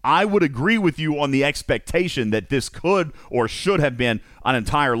 I would agree with you on the expectation that this could or should have been an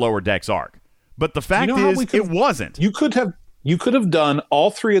entire Lower Decks arc. But the fact is, it wasn't. You could have done all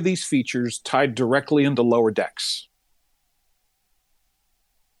 3 of these features tied directly into Lower Decks.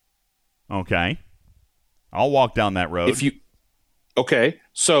 Okay, I'll walk down that road. Okay,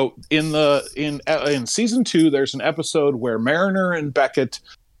 so in season 2, there's an episode where Mariner and Beckett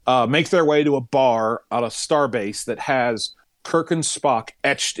make their way to a bar on a starbase that has Kirk and Spock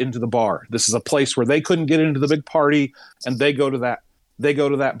etched into the bar. This is a place where they couldn't get into the big party, and they go to that. they go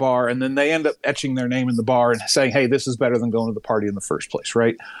to that bar, and then they end up etching their name in the bar and saying, hey, this is better than going to the party in the first place,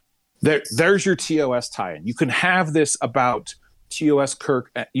 right? There's your TOS tie-in. You can have this about TOS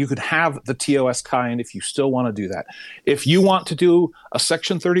Kirk. You could have the TOS tie-in if you still want to do that. If you want to do a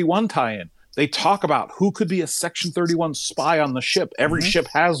Section 31 tie-in, they talk about who could be a Section 31 spy on the ship. Every ship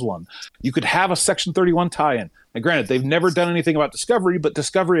has one. You could have a Section 31 tie-in. Now, granted, they've never done anything about Discovery, but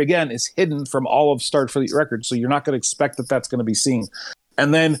Discovery, again, is hidden from all of Starfleet records, so you're not going to expect that that's going to be seen.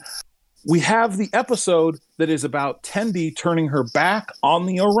 And then we have the episode that is about Tendi turning her back on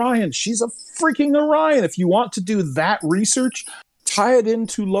the Orion. She's a freaking Orion. If you want to do that research, tie it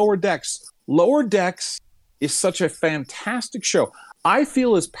into Lower Decks. Lower Decks is such a fantastic show. I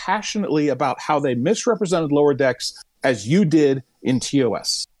feel as passionately about how they misrepresented Lower Decks as you did in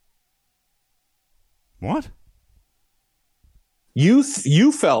TOS. What?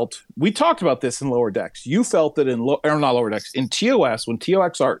 You felt, we talked about this in Lower Decks. You felt that in TOS, when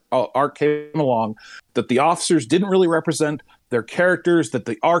TOS arc came along, that the officers didn't really represent their characters, that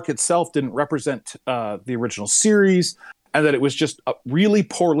the arc itself didn't represent the original series, and that it was just really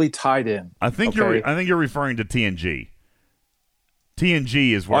poorly tied in. I think you're referring to TNG.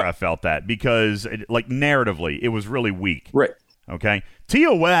 TNG is where I felt that because, narratively, it was really weak. Right. Okay.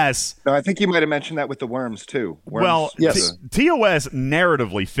 TOS. No, I think you might have mentioned that with the worms too. Yes. TOS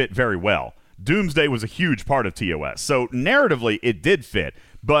narratively fit very well. Doomsday was a huge part of TOS, so narratively it did fit,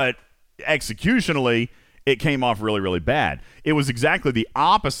 but executionally it came off really, really bad. It was exactly the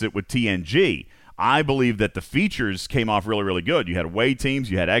opposite with TNG. I believe that the features came off really, really good. You had away teams,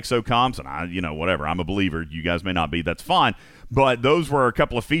 you had exocomps, and whatever. I'm a believer. You guys may not be. That's fine. But those were a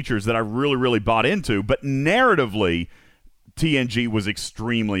couple of features that I really, really bought into. But narratively, TNG was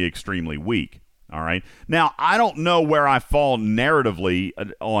extremely, extremely weak. All right. Now, I don't know where I fall narratively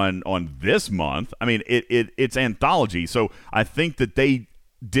on this month. I mean, it's anthology, so I think that they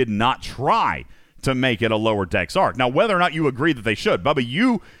did not try to make it a Lower Decks arc. Now, whether or not you agree that they should, Bubba,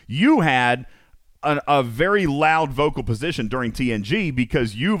 you had a very loud vocal position during TNG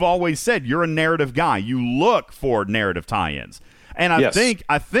because you've always said you're a narrative guy. You look for narrative tie-ins. And I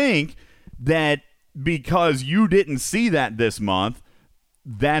think that because you didn't see that this month,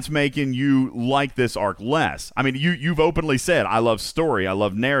 that's making you like this arc less. I mean, you've openly said, I love story, I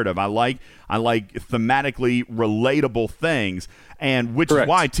love narrative, I like thematically relatable things, and which is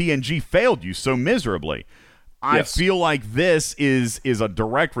why TNG failed you so miserably. I feel like this is a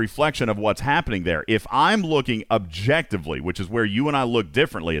direct reflection of what's happening there. If I'm looking objectively, which is where you and I look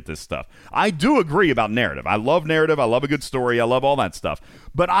differently at this stuff, I do agree about narrative. I love narrative. I love a good story. I love all that stuff.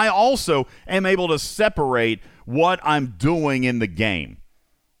 But I also am able to separate what I'm doing in the game.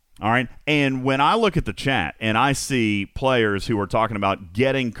 All right? And when I look at the chat and I see players who are talking about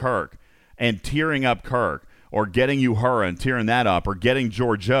getting Kirk and tearing up Kirk, or getting Uhura and tearing that up, or getting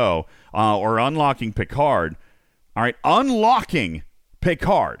Georgiou, or unlocking Picard. All right, unlocking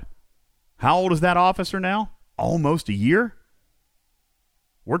Picard. How old is that officer now? Almost a year?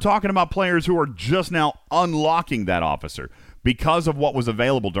 We're talking about players who are just now unlocking that officer because of what was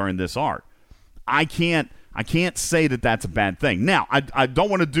available during this arc. I can't say that that's a bad thing. Now, I don't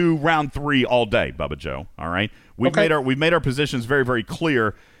want to do round 3 all day, Bubba Joe. All right, we've made our positions very, very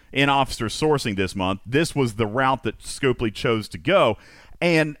clear in officer sourcing this month. This was the route that Scopely chose to go,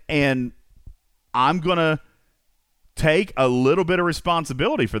 and I'm gonna take a little bit of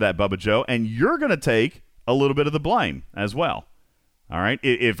responsibility for that, Bubba Joe, and you're going to take a little bit of the blame as well. All right?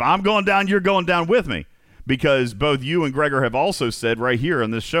 If I'm going down, you're going down with me, because both you and Gregor have also said right here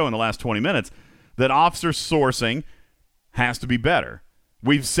on this show in the last 20 minutes that officer sourcing has to be better.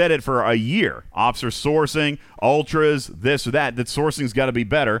 We've said it for a year. Officer sourcing, ultras, this or that sourcing's got to be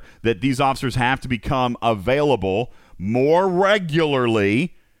better, that these officers have to become available more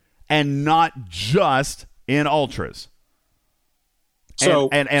regularly and not just in ultras. So,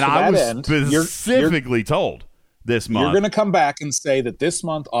 and I was specifically told this month. You're going to come back and say that this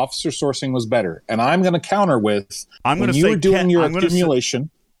month officer sourcing was better. And I'm going to counter with, when you were doing your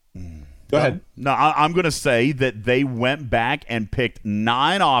accumulation. Go ahead. No, I'm going to say that they went back and picked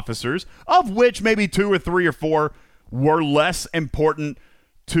 9 officers, of which maybe 2 or 3 or 4 were less important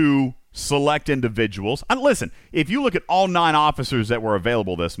to select individuals. And listen, if you look at all 9 officers that were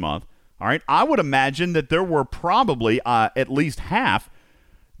available this month, all right, I would imagine that there were probably at least half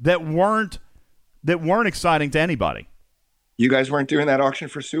that weren't exciting to anybody. You guys weren't doing that auction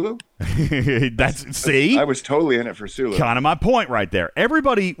for Sulu? See? I was totally in it for Sulu. Kind of my point right there.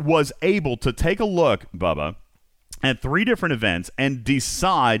 Everybody was able to take a look, Bubba, at 3 different events and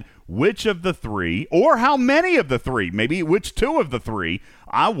decide which of the three, or how many of the three, maybe which two of the three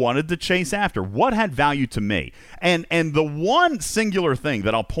I wanted to chase after. What had value to me? And the one singular thing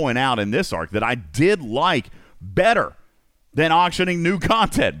that I'll point out in this arc that I did like better than auctioning new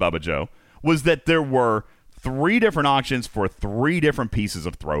content, Bubba Joe, was that there were 3 different auctions for 3 different pieces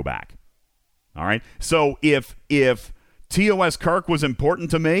of throwback. All right? So if TOS Kirk was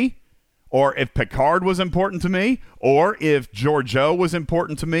important to me, or if Picard was important to me, or if Georgiou was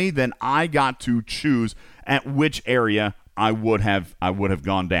important to me, then I got to choose at which area I would have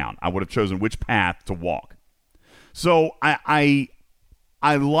gone down. I would have chosen which path to walk. So I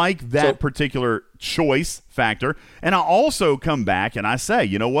like that particular choice factor, and I also come back and I say,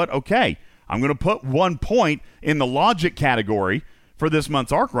 you know what? Okay, I'm going to put 1 point in the logic category for this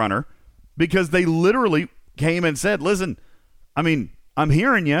month's Arc Runner because they literally came and said, listen, I mean, I'm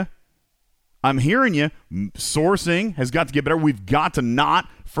hearing you. Sourcing has got to get better. We've got to not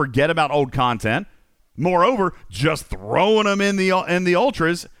forget about old content. Moreover, just throwing them in the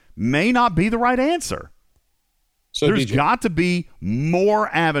ultras may not be the right answer. So there's got to be more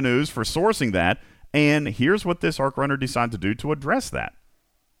avenues for sourcing that, and here's what this Arc Runner decided to do to address that.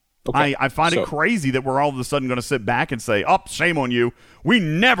 Okay. I find it crazy that we're all of a sudden going to sit back and say, oh, shame on you. We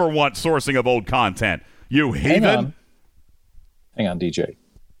never want sourcing of old content. You heathen. Hang on, DJ.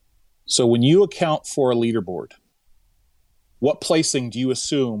 So when you account for a leaderboard, what placing do you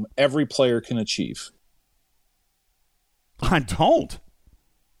assume every player can achieve? I don't.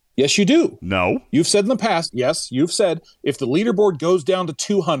 Yes, you do. No. You've said in the past, yes, you've said, if the leaderboard goes down to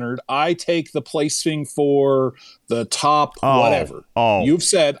 200, I take the placing for the top whatever. You've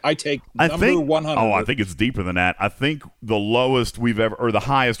said, I take number 100. Oh, I think it's deeper than that. I think the lowest we've ever, or the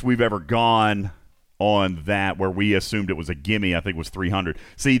highest we've ever gone on that, where we assumed it was a gimme, I think was 300.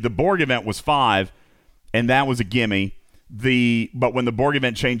 See, the Borg event was 5, and that was a gimme. But when the Borg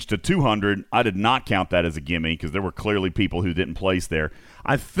event changed to 200, I did not count that as a gimme because there were clearly people who didn't place there.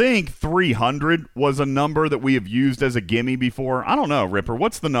 I think 300 was a number that we have used as a gimme before. I don't know, Ripper.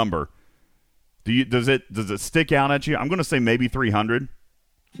 What's the number? Does it stick out at you? I'm going to say maybe 300.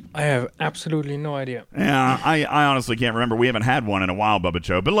 I have absolutely no idea. Yeah, I honestly can't remember. We haven't had one in a while, Bubba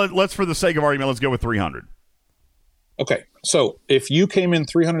Joe. But let's, for the sake of argument, let's go with 300. Okay, so if you came in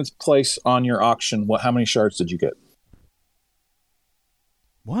 300th place on your auction, how many shards did you get?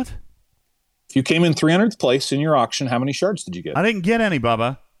 What? If you came in 300th place in your auction, how many shards did you get? I didn't get any,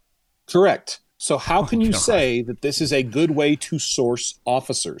 Bubba. Correct. So how can you say that this is a good way to source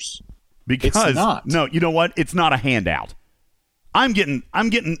officers? Because it's not. No, you know what? It's not a handout. I'm getting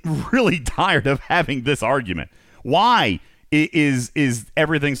really tired of having this argument. Why is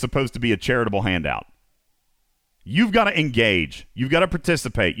everything supposed to be a charitable handout? You've got to engage. You've got to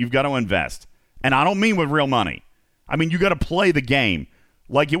participate. You've got to invest. And I don't mean with real money. I mean, you got to play the game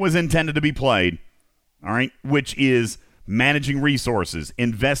like it was intended to be played, all right, which is managing resources,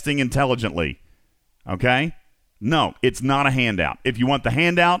 investing intelligently, okay? No, it's not a handout. If you want the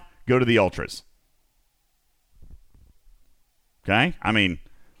handout, go to the Ultras. Okay? I mean,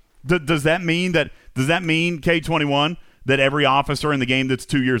 does that mean K21 that every officer in the game that's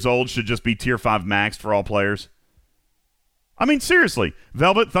 2 years old should just be tier 5 maxed for all players? I mean, seriously,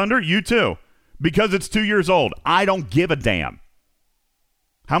 Velvet Thunder, you too. Because it's 2 years old. I don't give a damn.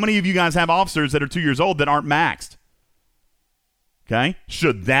 How many of you guys have officers that are 2 years old that aren't maxed? Okay?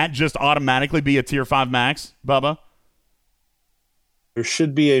 Should that just automatically be a tier 5 max, Bubba? There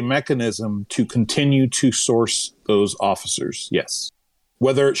should be a mechanism to continue to source those officers, yes.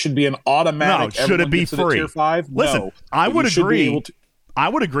 Whether it should be an automatic... No, should it be free? Tier 5? Listen, no. I would agree. I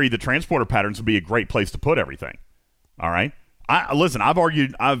would agree that transporter patterns would be a great place to put everything. All right? Listen, I've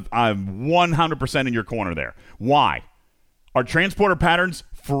argued... I'm 100% in your corner there. Why? Are transporter patterns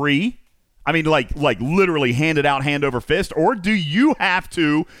free? I mean, like literally handed out hand over fist? Or do you have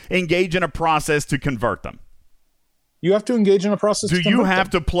to engage in a process to convert them? You have to engage in a process. Do you have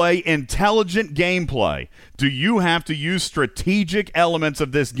to play intelligent gameplay? Do you have to use strategic elements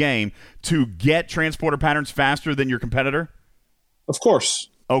of this game to get transporter patterns faster than your competitor? Of course.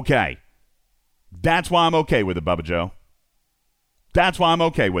 Okay. That's why I'm okay with it, Bubba Joe. That's why I'm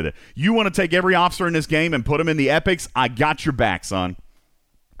okay with it. You want to take every officer in this game and put them in the epics? I got your back, son.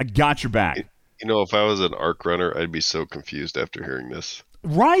 I got your back. You know, if I was an Arc Runner, I'd be so confused after hearing this.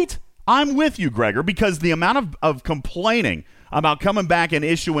 Right? I'm with you, Gregor, because the amount of complaining about coming back and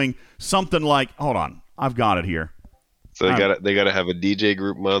issuing something like, hold on, I've got it here. So they got to have a DJ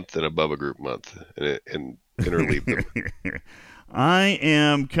group month and a Bubba group month and interleave them. I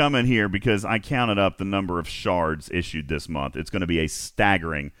am coming here because I counted up the number of shards issued this month. It's going to be a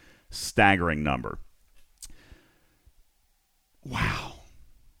staggering number. Wow.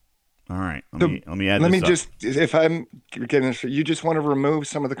 Let me add Let this me up. just, if I'm getting this, you just want to remove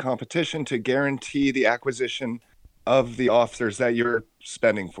some of the competition to guarantee the acquisition of the officers that you're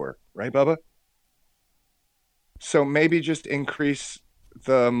spending for, right, Bubba? So maybe just increase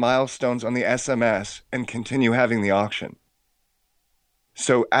the milestones on the SMS and continue having the auction.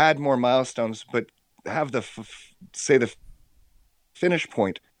 So add more milestones, but have the finish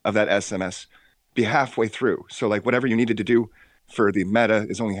point of that SMS be halfway through. So like whatever you needed to do for the meta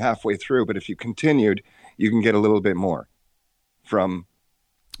is only halfway through, but if you continued, you can get a little bit more from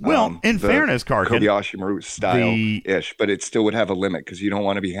in fairness, Karkin, Kobayashi Maru style-ish, but it still would have a limit because you don't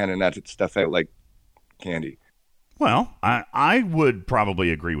want to be handing that stuff out like candy. Well, I would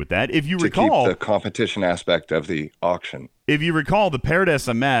probably agree with that. If you to recall, keep the competition aspect of the auction. If you recall, the paired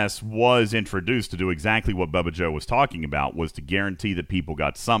SMS was introduced to do exactly what Bubba Joe was talking about, was to guarantee that people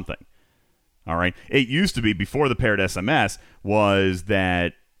got something. All right? It used to be, before the paired SMS, was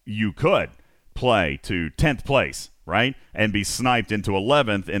that you could play to 10th place, right, and be sniped into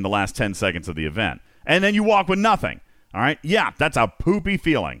 11th in the last 10 seconds of the event. And then you walk with nothing. All right? Yeah, that's a poopy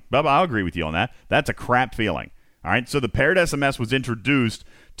feeling. Bubba, I'll agree with you on that. That's a crap feeling. All right, so the paired SMS was introduced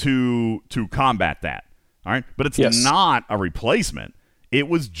to combat that. All right, but it's not a replacement. It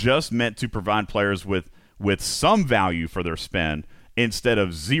was just meant to provide players with some value for their spend instead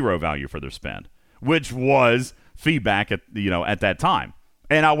of zero value for their spend, which was feedback at that time.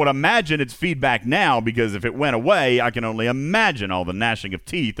 And I would imagine it's feedback now, because if it went away, I can only imagine all the gnashing of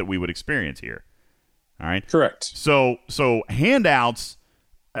teeth that we would experience here. All right, correct. So handouts,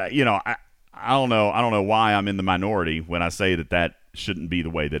 I don't know why I'm in the minority when I say that shouldn't be the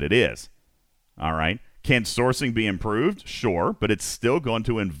way that it is. All right. Can sourcing be improved? Sure, but it's still going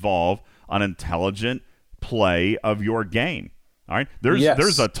to involve an intelligent play of your game. All right.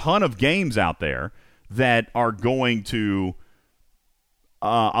 There's a ton of games out there that are going to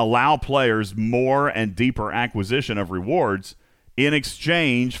allow players more and deeper acquisition of rewards in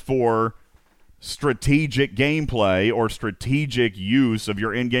exchange for strategic gameplay or strategic use of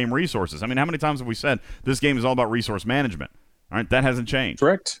your in-game resources. I mean, how many times have we said this game is all about resource management? All right, that hasn't changed.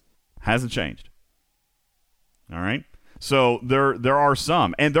 Correct. Hasn't changed. All right. So there are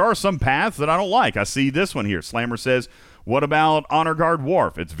some, and there are some paths that I don't like. I see this one here. Slammer says, "What about Honor Guard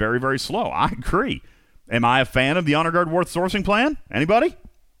Wharf? It's very, very slow." I agree. Am I a fan of the Honor Guard Wharf sourcing plan? Anybody?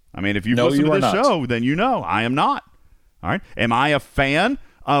 I mean, if you've listened to this show, then you know I am not. All right. Am I a fan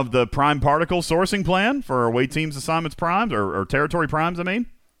of the Prime Particle sourcing plan for away teams assignments primes or territory primes? I mean,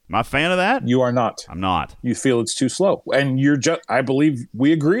 am I a fan of that? You are not. I'm not. You feel it's too slow, and I believe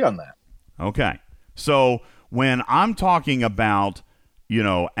we agree on that. Okay. So when I'm talking about,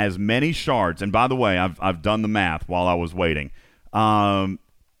 as many shards, and by the way, I've done the math while I was waiting. Where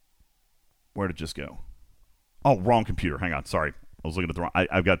did it just go? Oh, wrong computer. Hang on. Sorry. I was looking at the wrong.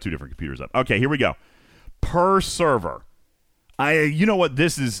 I've got two different computers up. Okay, here we go. Per server. You know what?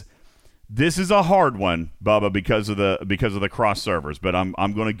 This is a hard one, Bubba, because of the cross servers. But I'm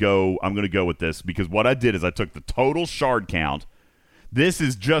gonna go with this, because what I did is I took the total shard count. This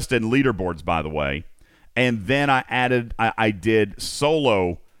is just in leaderboards, by the way, and then I did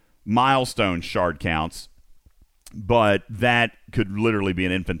solo milestone shard counts, but that could literally be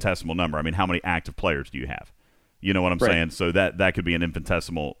an infinitesimal number. I mean, how many active players do you have? You know what I'm saying? So that could be an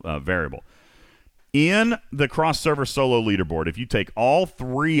infinitesimal variable. In the cross-server solo leaderboard, if you take all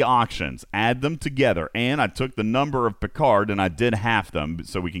three auctions, add them together, and I took the number of Picard and I did half them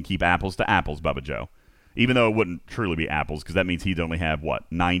so we can keep apples to apples, Bubba Joe. Even though it wouldn't truly be apples, because that means he'd only have,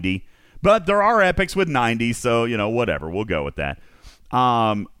 90? But there are epics with 90, so, whatever. We'll go with that.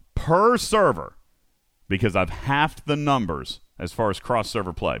 Per server, because I've halved the numbers as far as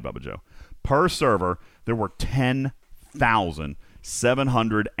cross-server play, Bubba Joe. Per server, there were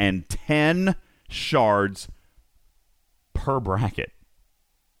 10,710 shards per bracket.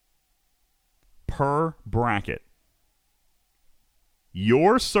 Per bracket.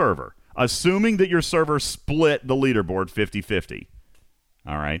 Your server, assuming that your server split the leaderboard 50-50,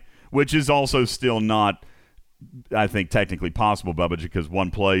 all right, which is also still not, I think, technically possible, Bubba, because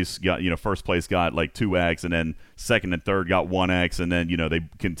one place got, first place got like 2x, and then second and third got 1x, and then, they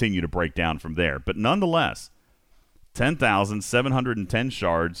continue to break down from there. But nonetheless, 10,710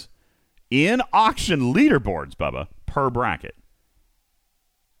 shards in auction leaderboards, Bubba, per bracket.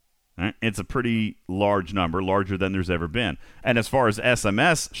 All right? It's a pretty large number, larger than there's ever been. And as far as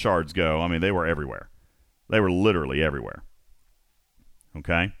SMS shards go, I mean, they were everywhere. They were literally everywhere.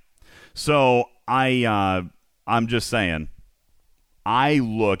 Okay? So I'm just saying, I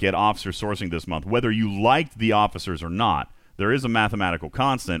look at officer sourcing this month, whether you liked the officers or not, there is a mathematical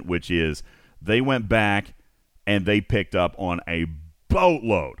constant, which is they went back and they picked up on a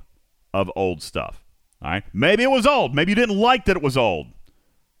boatload of old stuff. All right? Maybe it was old. Maybe you didn't like that it was old.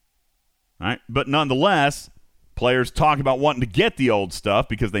 All right? But nonetheless, players talk about wanting to get the old stuff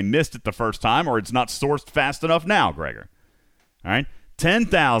because they missed it the first time or it's not sourced fast enough now, Gregor. All right?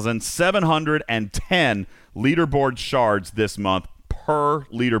 10,710 leaderboard shards this month per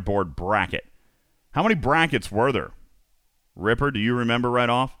leaderboard bracket. How many brackets were there? Ripper, do you remember right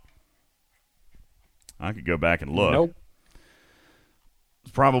off? I could go back and look. Nope.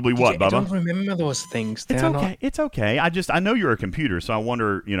 It's probably what, Bubba? I don't remember those things. It's okay. It's okay. I know you're a computer, so I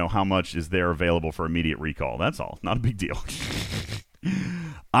wonder, how much is there available for immediate recall. That's all. Not a big deal.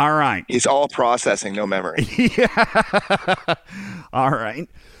 All right. It's all processing, no memory. Yeah. All right.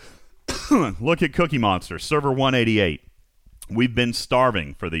 Look at Cookie Monster, server 188. We've been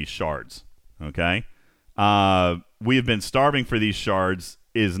starving for these shards, okay? We have been starving for these shards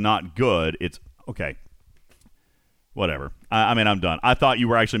is not good. It's, okay. Whatever. I mean, I'm done. I thought you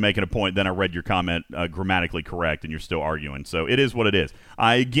were actually making a point. Then I read your comment grammatically correct, and you're still arguing. So it is what it is.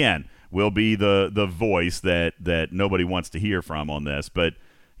 I, again, will be the voice that nobody wants to hear from on this. But,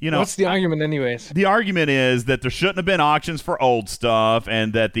 what's the argument anyways? The argument is that there shouldn't have been auctions for old stuff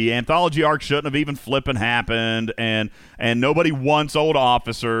and that the anthology arc shouldn't have even flipping happened and nobody wants old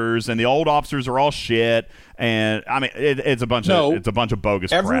officers and the old officers are all shit. And, I mean, it's a bunch of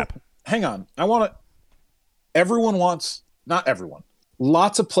bogus crap. Hang on. Everyone wants, not everyone,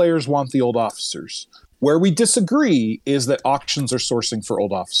 lots of players want the old officers. Where we disagree is that auctions are sourcing for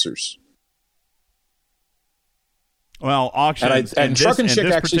old officers. Well, auctions and Truck and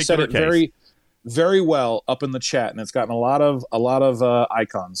Chick actually said it very, very well up in the chat, and it's gotten a lot of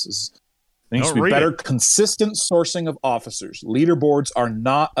icons. There needs to be better consistent sourcing of officers. Leaderboards are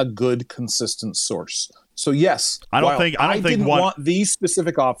not a good consistent source. So yes, I didn't want these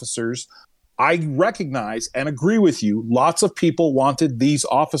specific officers. I recognize and agree with you. Lots of people wanted these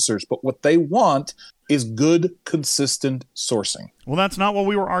officers, but what they want is good, consistent sourcing. Well, that's not what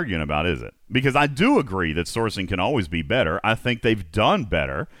we were arguing about, is it? Because I do agree that sourcing can always be better. I think they've done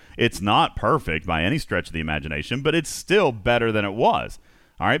better. It's not perfect by any stretch of the imagination, but it's still better than it was.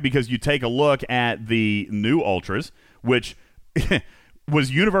 All right, because you take a look at the new Ultras, which was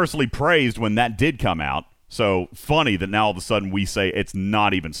universally praised when that did come out. So funny that now all of a sudden we say it's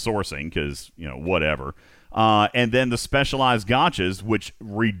not even sourcing because, whatever. And then the specialized gotchas, which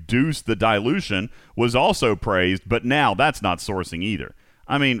reduced the dilution, was also praised, but now that's not sourcing either.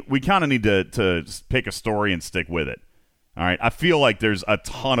 I mean, we kind of need to pick a story and stick with it. All right, I feel like there's a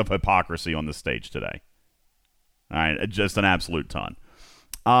ton of hypocrisy on the stage today. All right, just an absolute ton.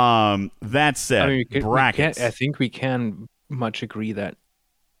 That said, brackets. I think we can much agree that,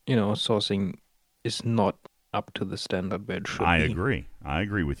 sourcing is not up to the standard where it should be. I agree. I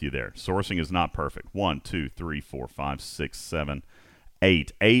agree with you there. Sourcing is not perfect. 1, 2, 3, 4, 5, 6, 7,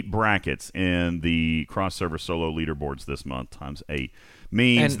 8. 8 brackets in the cross-server solo leaderboards this month times 8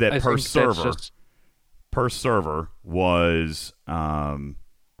 means that per server was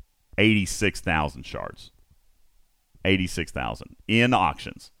 86,000 shards. 86,000 in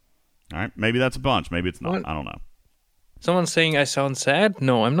auctions. All right, maybe that's a bunch. Maybe it's not. What? I don't know. Someone's saying I sound sad?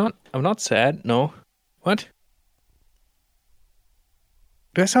 No, I'm not. I'm not sad. No. What?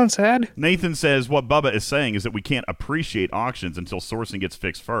 Do I sound sad? Nathan says what Bubba is saying is that we can't appreciate auctions until sourcing gets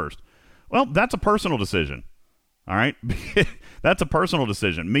fixed first. Well, that's a personal decision. All right? That's a personal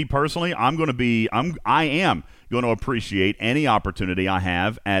decision. Me personally, I am going to appreciate any opportunity I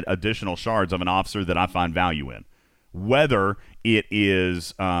have at additional shards of an officer that I find value in. Whether it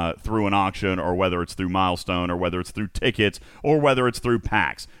is through an auction or whether it's through Milestone or whether it's through tickets or whether it's through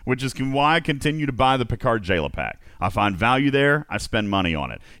packs, which is why I continue to buy the Picard Jayla pack. I find value there, I spend money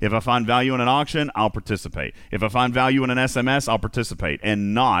on it. If I find value in an auction, I'll participate. If I find value in an SMS, I'll participate,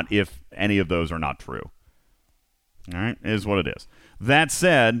 and not if any of those are not true. All right, it is what it is. That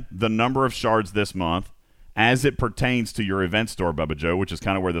said, the number of shards this month, as it pertains to your event store, Bubba Joe, which is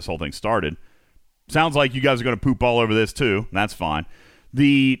kind of where this whole thing started, sounds like you guys are going to poop all over this too. That's fine.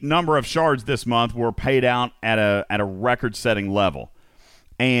 The number of shards this month were paid out at a record-setting level.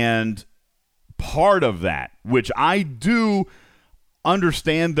 And part of that, which I do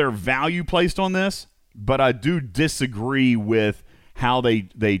understand their value placed on this, but I do disagree with how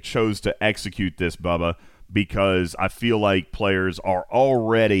they chose to execute this, Bubba, because I feel like players are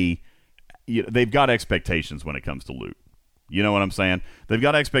already, they've got expectations when it comes to loot. You know what I'm saying? They've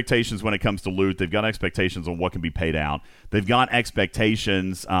got expectations when it comes to loot. They've got expectations on what can be paid out. They've got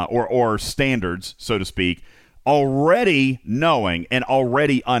expectations or standards, so to speak, already knowing and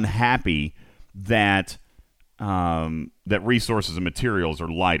already unhappy that that resources and materials are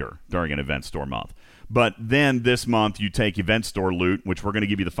lighter during an event store month. But then this month you take event store loot, which we're going to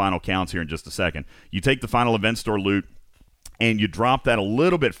give you the final counts here in just a second. You take the final event store loot and you drop that a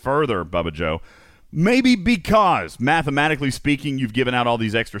little bit further, Bubba Joe. Maybe because, mathematically speaking, you've given out all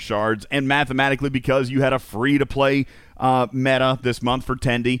these extra shards, and mathematically because you had a free-to-play meta this month for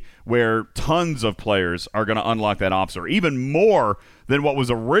Tendy, where tons of players are going to unlock that officer, even more than what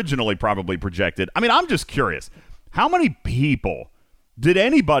was originally probably projected. I mean, I'm just curious. How many people did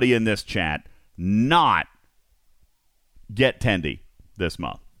anybody in this chat not get Tendy this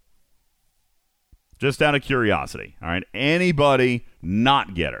month? Just out of curiosity, all right? Anybody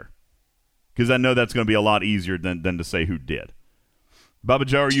not get her? Because I know that's going to be a lot easier than to say who did. Bubba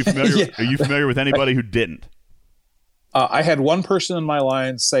Joe, are you familiar? Yeah. Are you familiar with anybody who didn't? I had one person in my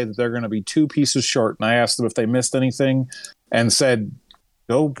line say that they're going to be 2 pieces short, and I asked them if they missed anything, and said,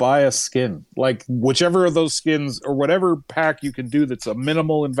 "Go buy a skin, like whichever of those skins or whatever pack you can do that's a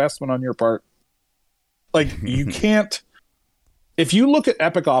minimal investment on your part." Like you can't. If you look at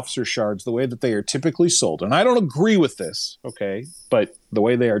Epic Officer Shards, the way that they are typically sold, and I don't agree with this, okay, but the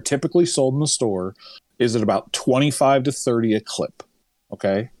way they are typically sold in the store is at about 25 to 30 a clip,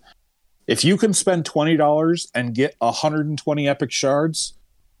 okay? If you can spend $20 and get 120 Epic Shards,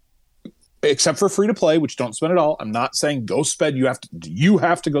 except for free to play, which don't spend at all, I'm not saying go spend. You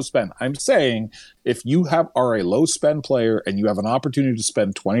have to go spend. I'm saying if you are a low spend player and you have an opportunity to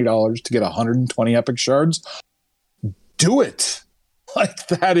spend $20 to get 120 Epic Shards, do it. Like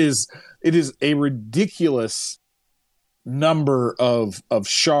it is a ridiculous number of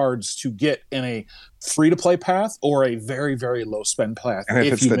shards to get in a free to play path or a very, very low spend path. And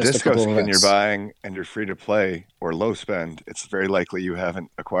if it's the disco skin you're buying and you're free to play or low spend, it's very likely you haven't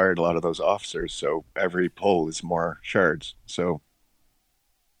acquired a lot of those officers. So every pull is more shards. So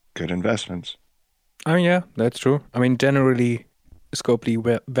good investments. Oh yeah, that's true. I mean, generally,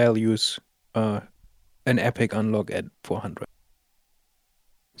 Scopely values an epic unlock at 400.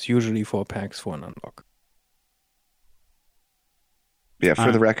 It's usually 4 packs for an unlock. Yeah,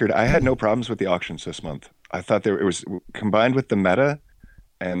 for the record, I had no problems with the auctions this month. I thought it was combined with the meta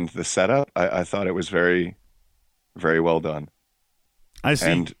and the setup. I thought it was very, very well done. I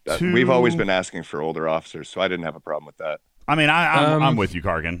see. And we've always been asking for older officers, so I didn't have a problem with that. I mean, I'm with you,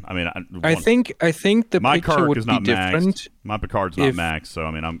 Kargan. I mean, I think the my picture Karg would is be not different. maxed. My Picard's not maxed, so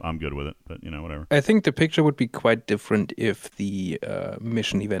I mean, I'm good with it. But whatever. I think the picture would be quite different if the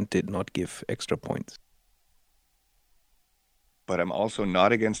mission event did not give extra points. But I'm also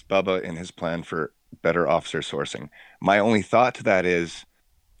not against Bubba in his plan for better officer sourcing. My only thought to that is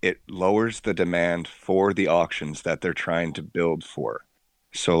it lowers the demand for the auctions that they're trying to build for.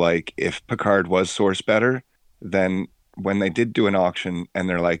 So, like, if Picard was sourced better, then when they did do an auction and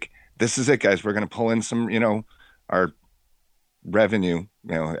they're like, this is it, guys, we're going to pull in some, our revenue,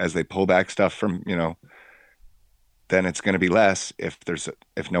 as they pull back stuff from, then it's going to be less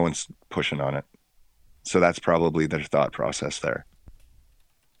if no one's pushing on it. So that's probably their thought process there.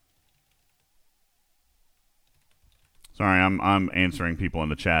 Sorry, I'm answering people in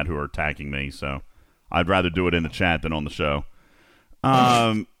the chat who are attacking me, so I'd rather do it in the chat than on the show.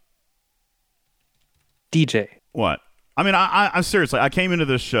 DJ. What? I mean, I seriously, I came into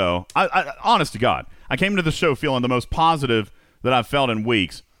this show, I honest to God, I came into the show feeling the most positive that I've felt in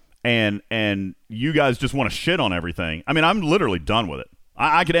weeks, and you guys just want to shit on everything. I mean, I'm literally done with it.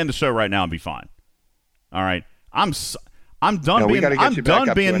 I could end the show right now and be fine. All right, I'm done being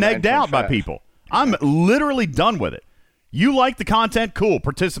negged out by people. I'm literally done with it. You like the content, cool,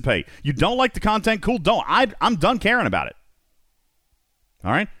 participate. You don't like the content, cool, don't. I'm done caring about it.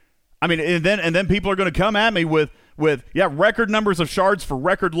 All right, I mean, and then people are going to come at me with record numbers of shards for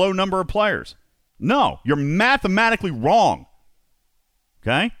record low number of players. No, you're mathematically wrong.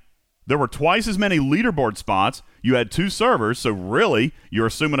 Okay. There were twice as many leaderboard spots. You had 2 servers, so really, you're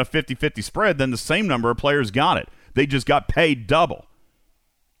assuming a 50-50 spread, then the same number of players got it. They just got paid double.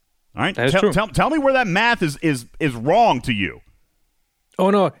 All right? Tell me where that math is wrong to you.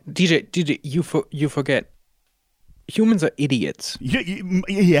 Oh, no. DJ, you forget. Humans are idiots.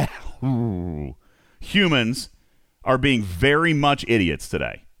 Yeah. Ooh. Humans are being very much idiots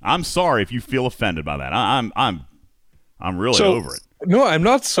today. I'm sorry if you feel offended by that. I'm really over it. No, I'm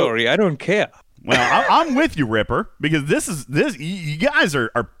not sorry. I don't care. Well, I'm with you, Ripper, because this. You guys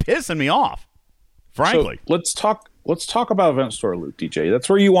are pissing me off. Frankly, so let's talk about event store loot, DJ. That's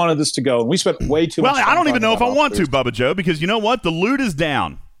where you wanted this to go, and we spent way too much time. Well, I don't even know if I want to, Bubba Joe, because you know what? The loot is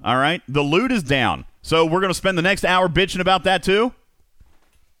down. All right, the loot is down. So we're going to spend the next hour bitching about that too.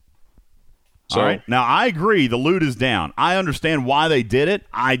 All right. Now, I agree the loot is down. I understand why they did it.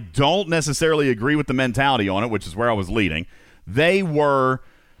 I don't necessarily agree with the mentality on it, which is where I was leading. They were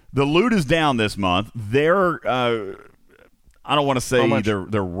The loot is down this month. Their I don't want to say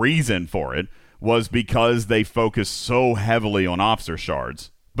their reason for it was because they focused so heavily on officer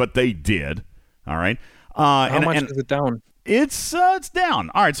shards, but they did. All right. How much is it down? It's down.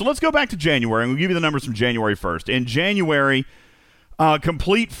 All right, so let's go back to January, and we'll give you the numbers from January 1st. In January,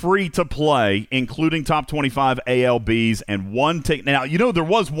 complete free-to-play, including top 25 ALBs and one ticket. Now, there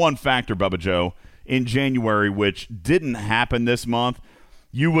was one factor, Bubba Joe, in January which didn't happen this month.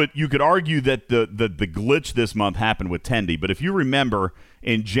 You could argue that the glitch this month happened with Tendy, but if you remember,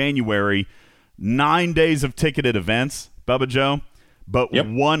 in January, 9 days of ticketed events, Bubba Joe, but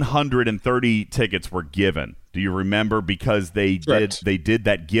 130 tickets were given. Do you remember? Because they did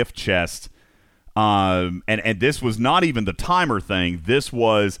that gift chest, and this was not even the timer thing. This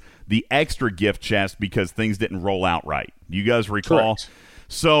was the extra gift chest because things didn't roll out right. Do you guys recall? Correct.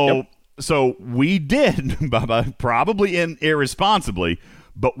 So we did, Bubba, probably irresponsibly,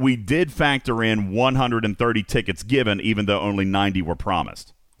 but we did factor in 130 tickets given, even though only 90 were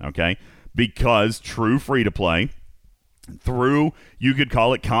promised. Okay, because true free to play. Through, you could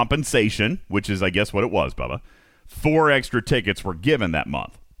call it compensation, which is, I guess, what it was, Bubba. 4 extra tickets were given that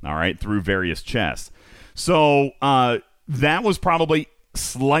month, all right, through various chests. So that was probably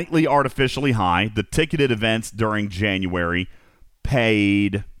slightly artificially high. The ticketed events during January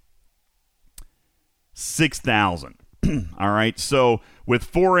paid $6,000. All right, so with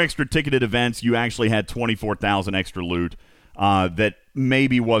 4 extra ticketed events, you actually had $24,000 extra loot that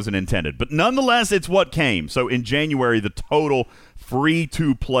maybe wasn't intended. But nonetheless, it's what came. So in January, the total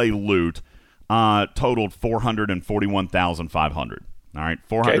free-to-play loot totaled 441,500. All right,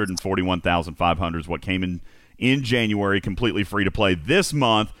 441,500 is what came in January, completely free-to-play. This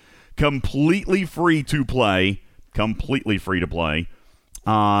month, completely free-to-play,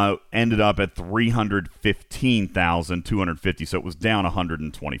 ended up at 315,250, so it was down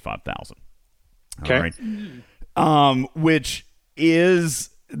 125,000. Okay. All right.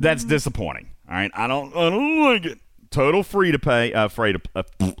 That's disappointing. All right. I don't like it. Total free to play,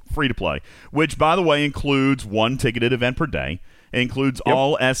 which, by the way, includes 1 ticketed event per day. It includes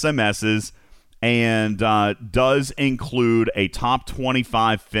all SMSs and does include a top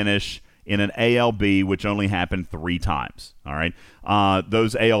 25 finish in an ALB, which only happened 3 times. All right.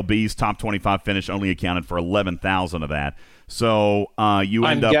 Those ALBs, top 25 finish, only accounted for 11,000 of that. So you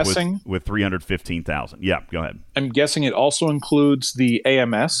end up with 315,000. Yeah, go ahead. I'm guessing it also includes the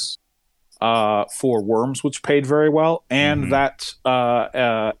AMS for Worms, which paid very well, and that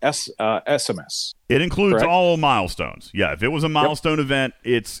SMS. It includes correct? All milestones. Yeah, if it was a milestone event,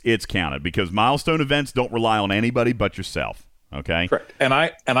 it's counted because milestone events don't rely on anybody but yourself. Okay, correct. And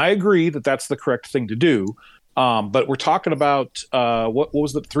I agree that that's the correct thing to do. But we're talking about what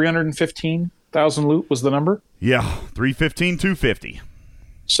was the 315,000 loot was the number? Yeah, 315,250.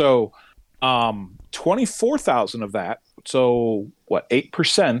 So 24,000 of that. So what?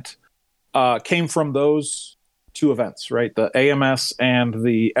 8% came from those 2 events, right? The AMS and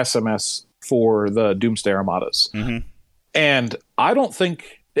the SMS for the Doomsday Armadas. Mm-hmm. And I don't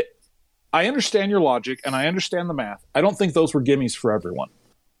think. I understand your logic and I understand the math. I don't think those were gimmies for everyone.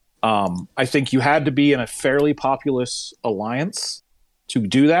 I think you had to be in a fairly populous alliance to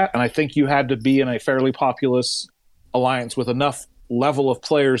do that, and I think you had to be in a fairly populous alliance with enough level of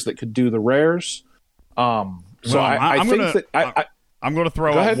players that could do the rares. I'm going to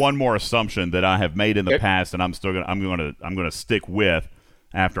throw out one more assumption that I have made in the past, and I'm going to stick with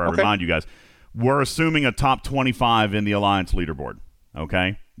after I remind you guys. We're assuming a top 25 in the alliance leaderboard.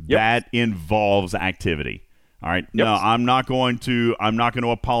 Okay, that involves activity. All right. Yep. No, I'm not going to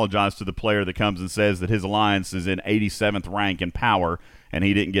apologize to the player that comes and says that his alliance is in 87th rank in power and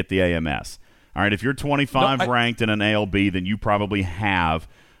he didn't get the AMS. All right. If you're 25 ranked in an ALB, then you probably have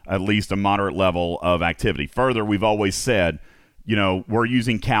at least a moderate level of activity. Further, we've always said, we're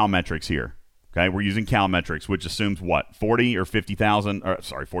using Cal metrics here. Okay, we're using Cal metrics, which assumes what 40 or 50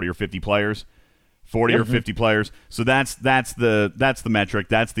 players. 40 or 50 players. So that's the metric.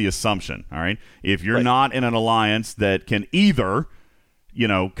 That's the assumption. All right. If you're not in an alliance that can either,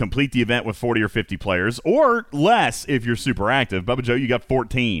 complete the event with 40 or 50 players or less if you're super active. Bubba Joe, you got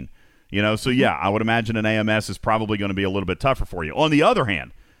 14. So yeah, I would imagine an AMS is probably going to be a little bit tougher for you. On the other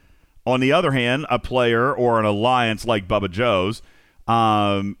hand, a player or an alliance like Bubba Joe's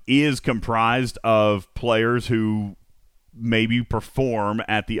is comprised of players who maybe perform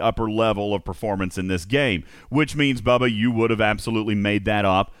at the upper level of performance in this game, which means, Bubba, you would have absolutely made that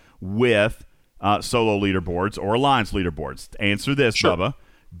up with solo leaderboards or alliance leaderboards. Answer this, sure. Bubba.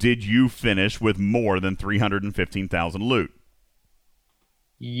 Did you finish with more than 315,000 loot?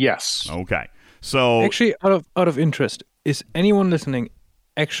 Yes. Okay. So actually, out of interest, is anyone listening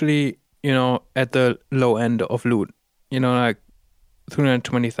actually, at the low end of loot. Like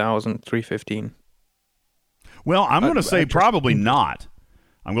 320,000, 315. Well, I'm going to say probably not.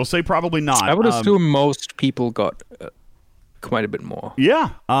 I'm going to say probably not. I would assume most people got quite a bit more.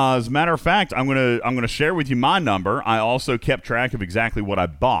 Yeah. As a matter of fact, I'm gonna share with you my number. I also kept track of exactly what I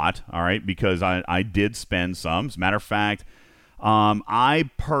bought. All right, because I did spend some. As a matter of fact, I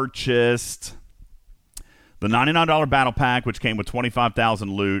purchased the $99 battle pack, which came with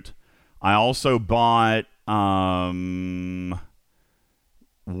 25,000 loot. I also bought one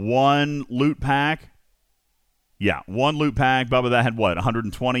loot pack. Yeah, one loot pack, Bubba, that had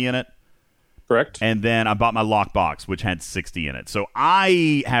 120 in it? Correct. And then I bought my lockbox, which had 60 in it. So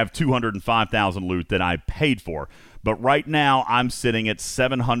I have 205,000 loot that I paid for. But right now, I'm sitting at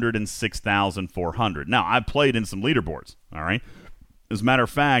 706,400. Now, I played in some leaderboards, all right? As a matter of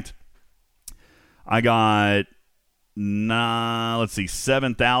fact, I got,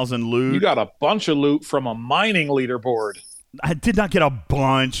 7,000 loot. You got a bunch of loot from a mining leaderboard. I did not get a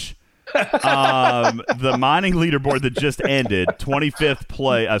bunch. The mining leaderboard that just ended,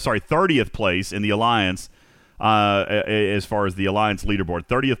 30th place in the Alliance, as far as the Alliance leaderboard.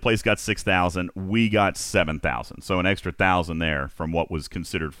 30th place got 6,000. We got 7,000. So an extra 1,000 there from what was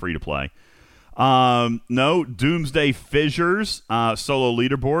considered free to play. No, Doomsday Fissures solo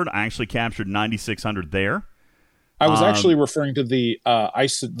leaderboard. I actually captured 9,600 there. I was actually referring to the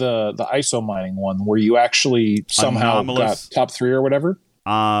ISO mining one where you actually somehow got top 3 or whatever.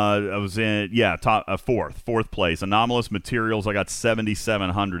 I was in fourth place. Anomalous Materials, I got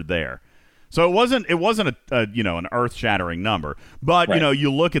 7,700 there. So it wasn't an earth-shattering number, but right.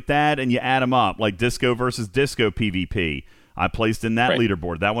 You look at that and you add them up, like Disco versus Disco PvP. I placed in that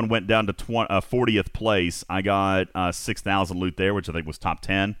leaderboard. That one went down to 40th place. I got 6,000 loot there, which I think was top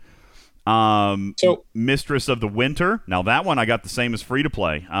 10. So Mistress of the Winter. Now that one I got the same as free to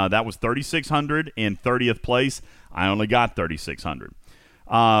play. That was 3,600 in 30th place. I only got 3,600.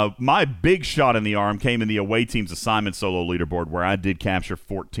 My big shot in the arm came in the away team's assignment solo leaderboard, where I did capture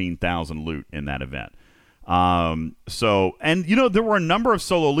 14,000 loot in that event. There were a number of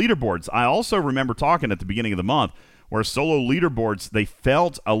solo leaderboards. I also remember talking at the beginning of the month where solo leaderboards, they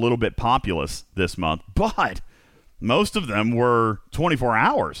felt a little bit populous this month, but most of them were 24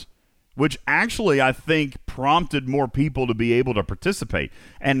 hours, which actually I think prompted more people to be able to participate.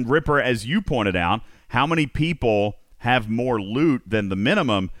 And Ripper, as you pointed out, how many people have more loot than the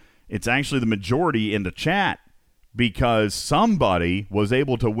minimum? It's actually the majority in the chat, because somebody was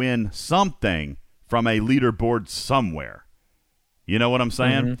able to win something from a leaderboard somewhere. You know what I'm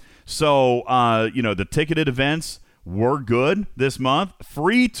saying? Mm-hmm. So, the ticketed events were good this month.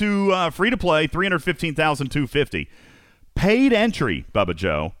 Free to play, 315,250. Paid entry, Bubba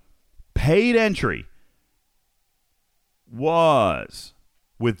Joe. Paid entry was,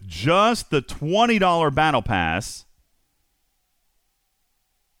 with just the $20 battle pass,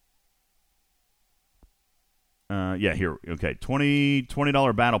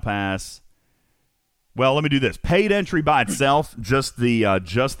 $20 battle pass. Well, let me do this. Paid entry by itself, just the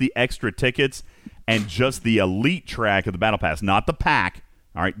extra tickets and just the elite track of the battle pass, not the pack.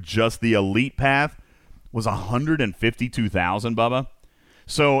 All right, just the elite path was 152,000, Bubba.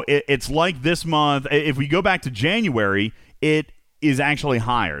 So it's like this month. If we go back to January, it is actually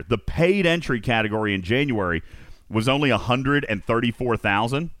higher. The paid entry category in January was only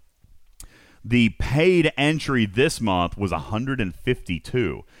 134,000. The paid entry this month was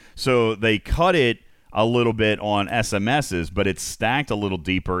 152. So they cut it a little bit on SMSs, but it's stacked a little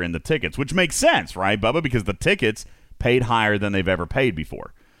deeper in the tickets, which makes sense, right, Bubba? Because the tickets paid higher than they've ever paid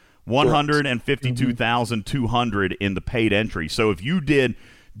before. 152,200 in the paid entry. So if you did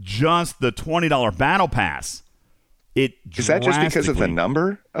just the $20 battle pass, it is that just because of the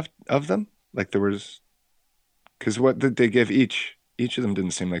number of them? Like there was, because what did they give each? Each of them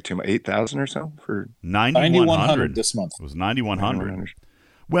didn't seem like too much. 8,000 or so for 9,100 this month. It was 9,100.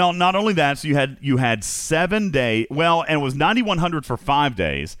 Well, not only that, so you had 7 days. Well, and it was 9,100 for 5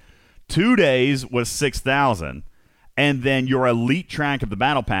 days. 2 days was 6,000. And then your elite track of the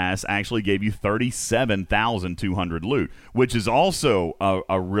battle pass actually gave you 37,200 loot, which is also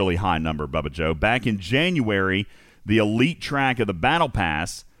a really high number, Bubba Joe. Back in January, the elite track of the battle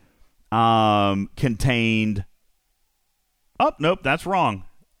pass contained... Oh, nope, that's wrong.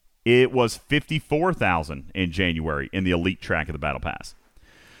 It was 54,000 in January in the elite track of the battle pass.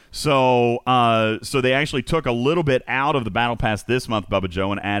 So they actually took a little bit out of the battle pass this month, Bubba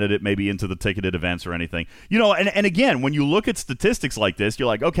Joe, and added it maybe into the ticketed events or anything. And again, when you look at statistics like this, you're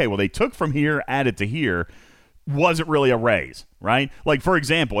like, okay, well, they took from here, added to here. wasn't really a raise, right? Like, for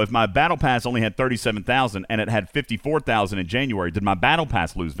example, if my Battle Pass only had 37,000 and it had 54,000 in January, did my Battle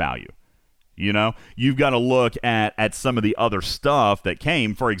Pass lose value? You know, you've got to look at some of the other stuff that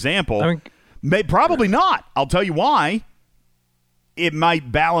came. For example, probably not. I'll tell you why. It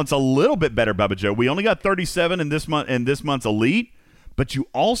might balance a little bit better, Bubba Joe. We only got 37 in this month's Elite, but you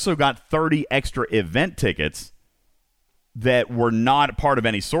also got 30 extra event tickets that were not part of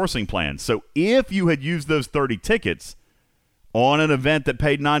any sourcing plan. So if you had used those 30 tickets on an event that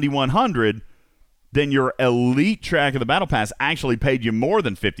paid $9,100, then your Elite track of the Battle Pass actually paid you more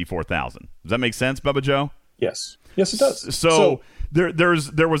than $54,000. Does that make sense, Bubba Joe? Yes, it does. So there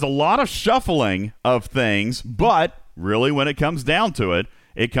was a lot of shuffling of things, but really when it comes down to it,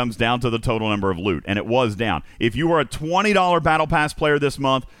 it comes down to the total number of loot, and it was down. If you were a $20 Battle Pass player this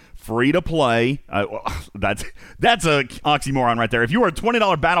month, free to play, that's a oxymoron right there. If you were a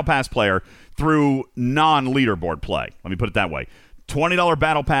 $20 Battle Pass player through non-leaderboard play, let me put it that way, $20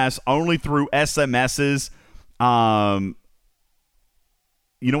 Battle Pass only through SMSs.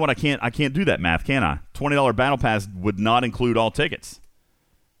 You know what? I can't do that math, can I? $20 Battle Pass would not include all tickets.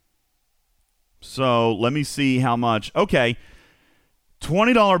 So let me see how much. Okay.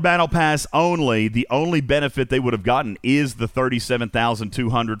 $20 Battle Pass only. The only benefit they would have gotten is the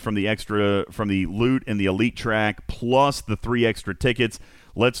 $37,200 from the loot and the Elite track, plus the 3 extra tickets.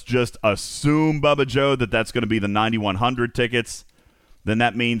 Let's just assume, Bubba Joe, that's going to be the 9,100 tickets. Then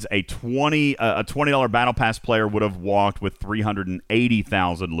that means a $20 Battle Pass player would have walked with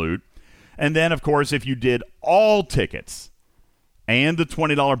 380,000 loot. And then, of course, if you did all tickets and the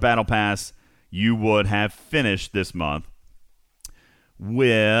 $20 Battle Pass, you would have finished this month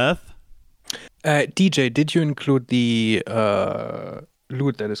with... DJ, did you include the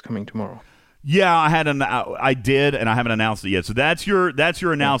loot that is coming tomorrow? Yeah, I did, and I haven't announced it yet. So that's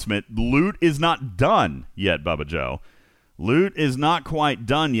your announcement. Loot is not done yet, Bubba Joe. Loot is not quite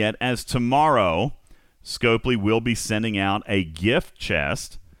done yet, as tomorrow Scopely will be sending out a gift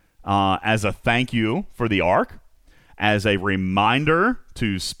chest as a thank you for the Ark, as a reminder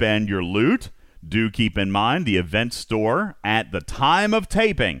to spend your loot. Do keep in mind the event store at the time of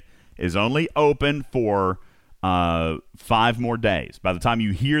taping is only open for 5 more days. By the time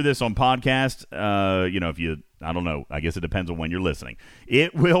you hear this on podcast, I don't know, I guess it depends on when you're listening.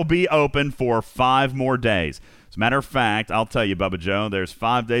 It will be open for 5 more days. As a matter of fact, I'll tell you, Bubba Joe, there's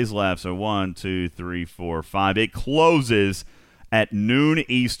 5 days left. So 1, 2, 3, 4, 5. It closes at noon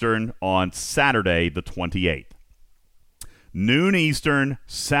Eastern on Saturday the 28th. Noon Eastern,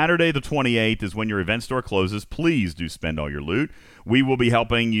 Saturday the 28th is when your event store closes. Please do spend all your loot. We will be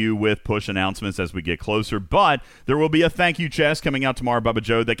helping you with push announcements as we get closer, but there will be a thank you chest coming out tomorrow, Bubba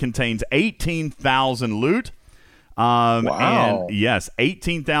Joe, that contains 18,000 loot. Wow. And yes,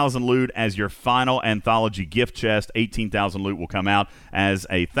 18,000 loot as your final anthology gift chest. 18,000 loot will come out as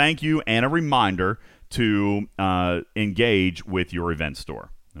a thank you and a reminder to engage with your event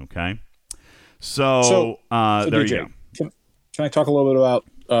store. Okay? So there DJ, you go. Can I talk a little bit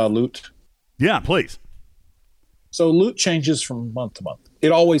about loot? Yeah, please. So loot changes from month to month.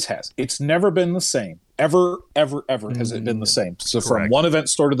 It always has. It's never been the same. Ever has it been the same. So Correct. From one event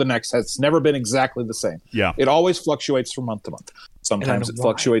store to the next, it's never been exactly the same. Yeah. It always fluctuates from month to month. Sometimes it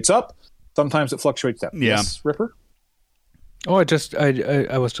fluctuates up. Sometimes it fluctuates down. Yeah. Yes, Ripper? Oh,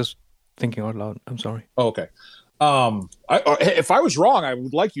 I was just thinking out loud. I'm sorry. Oh, okay. If I was wrong, I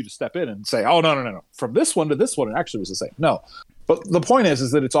would like you to step in and say, oh, no. From this one to this one, it actually was the same. No. But the point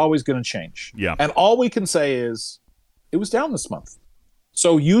is that it's always going to change. Yeah. And all we can say is it was down this month.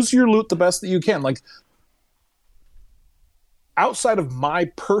 So use your loot the best that you can. Like, outside of my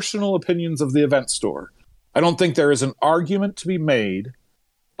personal opinions of the event store, I don't think there is an argument to be made,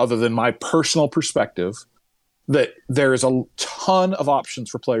 other than my personal perspective, that there is a ton of options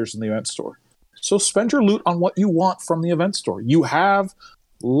for players in the event store. So spend your loot on what you want from the event store. You have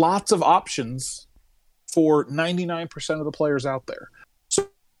lots of options for 99% of the players out there.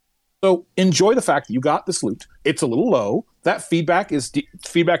 So enjoy the fact that you got this loot. It's a little low. That feedback is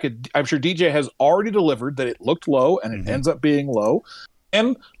feedback. I'm sure DJ has already delivered that it looked low and it ends up being low.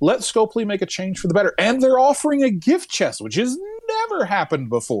 And let Scopely make a change for the better. And they're offering a gift chest, which has never happened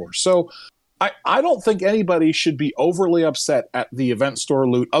before. So I don't think anybody should be overly upset at the event store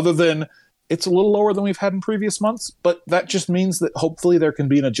loot, other than it's a little lower than we've had in previous months, but that just means that hopefully there can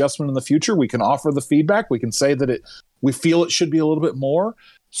be an adjustment in the future. We can offer the feedback. We can say that we feel it should be a little bit more.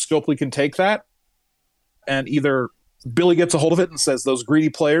 Scopely can take that, and either Billy gets a hold of it and says those greedy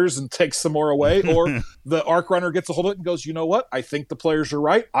players and takes some more away, or the Arc Runner gets a hold of it and goes, you know what? I think the players are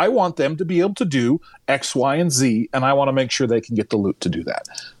right. I want them to be able to do X, Y, and Z, and I want to make sure they can get the loot to do that.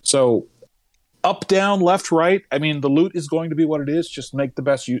 So up, down, left, right. I mean, the loot is going to be what it is. Just make the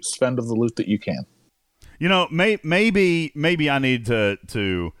best spend of the loot that you can. You know, maybe I need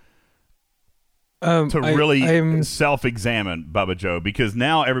to really self-examine Bubba Joe, because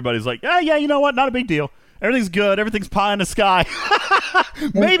now everybody's like, yeah, you know what? Not a big deal. Everything's good. Everything's pie in the sky.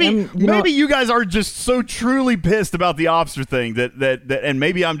 maybe you guys are just so truly pissed about the officer thing that and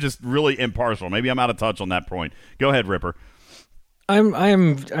maybe I'm just really impartial. Maybe I'm out of touch on that point. Go ahead, Ripper.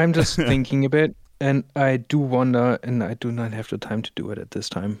 I'm just thinking a bit, and I do wonder, and I do not have the time to do it at this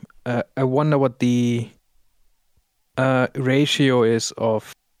time. I wonder what the ratio is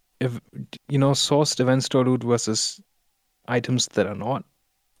of, if sourced event store loot versus items that are not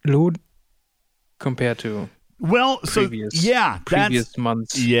loot compared to previous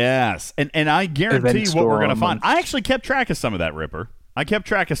months. Yes, and I guarantee what we're going to find. I actually kept track of some of that, Ripper. I kept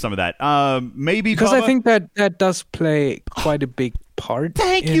track of some of that. Maybe because Bubba, I think that does play quite a big part.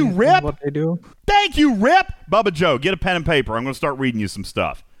 Thank you, Rip. In what they do. Thank you, Rip. Bubba Joe, get a pen and paper. I'm going to start reading you some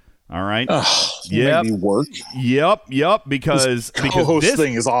stuff. All right. Yep. Make me work. Yep. Because this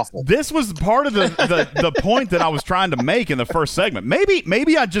thing is awful. This was part of the point that I was trying to make in the first segment.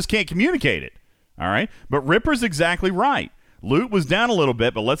 Maybe I just can't communicate it. All right. But Ripper's exactly right. Loot was down a little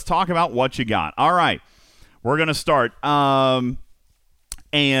bit, but let's talk about what you got. All right. We're going to start.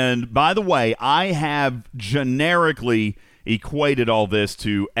 And by the way, I have generically equated all this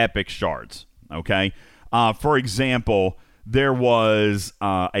to epic shards. Okay. For example, there was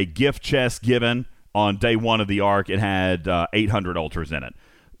a gift chest given on day one of the arc. It had 800 ultras in it.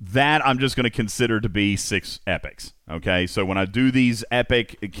 That I'm just going to consider to be 6 epics. Okay, so when I do these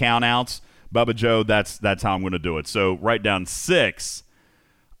epic countouts, Bubba Joe, that's how I'm going to do it. So write down 6,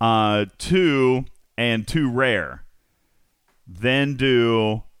 2, and 2 rare. Then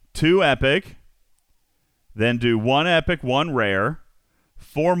do 2 epic. Then do 1 epic, 1 rare.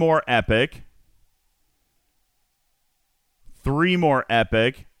 4 more epic. 3 more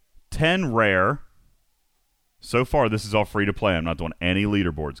epic, 10 rare. So far, this is all free to play. I'm not doing any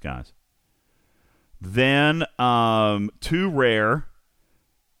leaderboards, guys. Then 2 rare,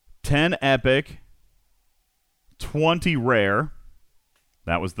 10 epic, 20 rare.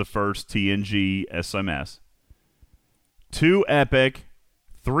 That was the first TNG SMS. 2 epic,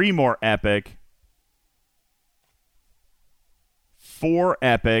 3 more epic, 4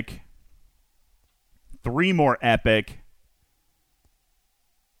 epic, 3 more epic,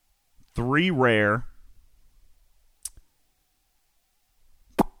 3 rare,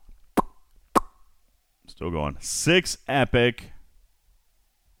 still going, 6 epic,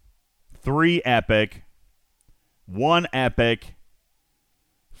 3 epic, 1 epic,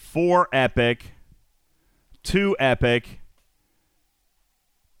 4 epic, 2 epic,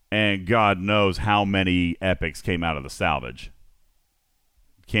 and God knows how many epics came out of the salvage.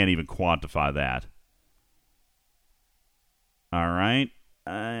 Can't even quantify that. All right.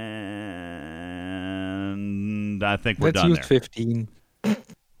 And I think we're done there. Let's use 15.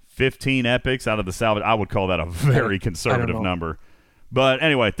 15 epics out of the salvage. I would call that a very conservative number. But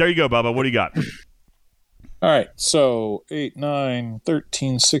anyway, there you go, Bubba. What do you got? All right. So 8, 9,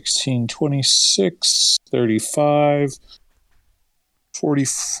 13, 16, 26, 35,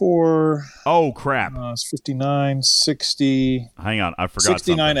 44. Oh, crap. It's 59, 60. Hang on. I forgot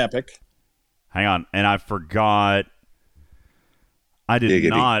 69 something. epic. Hang on. And I forgot. I did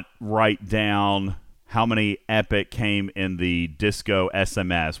not write down how many epic came in the Disco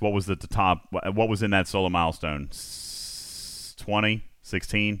SMS. What was at the top? What was in that solo milestone? 20?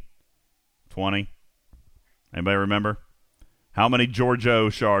 16? 20? Anybody remember? How many Giorgio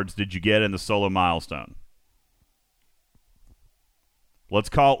shards did you get in the solo milestone? Let's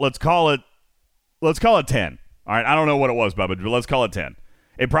call it 10. All right, I don't know what it was, Bubba, but let's call it 10.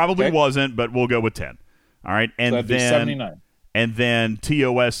 It probably wasn't, but we'll go with 10. All right, and so that'd be 79. And then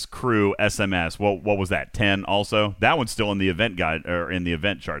TOS crew SMS. Well, what was that? 10 also? That one's still in the event guide or in the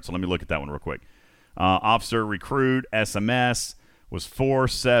event chart. So let me look at that one real quick. Officer recruit SMS was 4,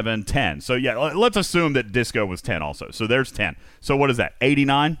 7, 10. So yeah, let's assume that Disco was 10 also. So there's 10. So what is that?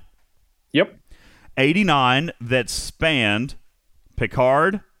 89? Yep. 89 that spanned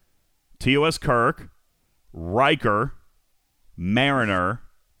Picard, TOS Kirk, Riker, Mariner,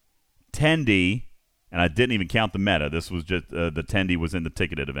 Tendi, and I didn't even count the meta. This was just the Tendi was in the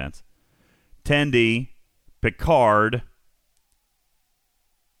ticketed events. Tendi, Picard,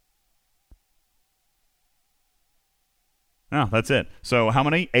 no, that's it. So how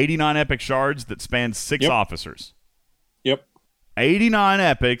many? 89 epic shards that spanned 6 officers. Yep. 89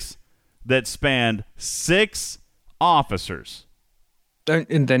 epics that spanned 6 officers.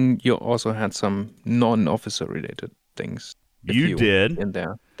 And then you also had some non-officer related things. You did in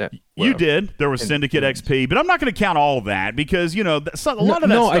there that You were- did. There was Syndicate XP, but I'm not going to count all that because, a lot of that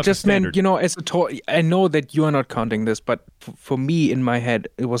stuff I is just standard. meant, as a I know that you are not counting this, but for me in my head,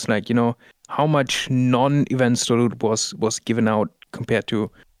 it was like, how much non-event store loot was given out compared to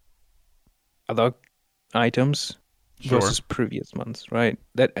other items versus previous months, right?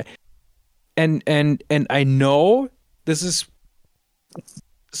 That and I know this is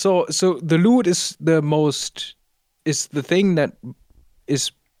so the loot is the thing that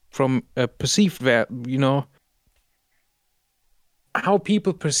is from a perceived how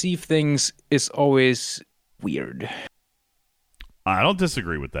people perceive things is always weird. I don't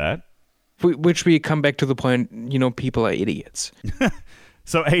disagree with that. Which we come back to the point, people are idiots.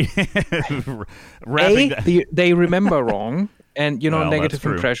 So, hey, they remember wrong, and Well, that's negative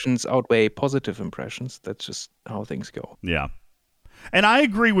true. impressions outweigh positive impressions. That's just how things go. Yeah. And I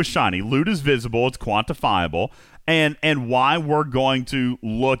agree with Shiny. Loot is visible, it's quantifiable, and why we're going to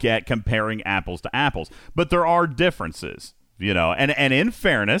look at comparing apples to apples. But there are differences, and in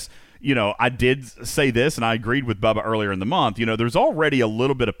fairness, I did say this, and I agreed with Bubba earlier in the month, there's already a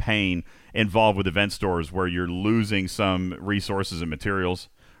little bit of pain involved with event stores where you're losing some resources and materials,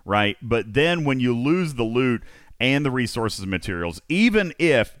 right? But then when you lose the loot and the resources and materials, even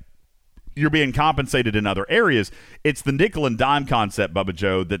if you're being compensated in other areas, it's the nickel and dime concept, Bubba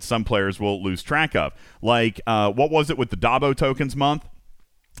Joe, that some players will lose track of. Like, what was it with the Dabo tokens month?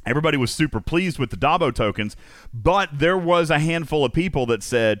 Everybody was super pleased with the Dabo tokens, but there was a handful of people that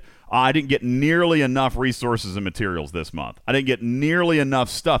said, I didn't get nearly enough resources and materials this month. I didn't get nearly enough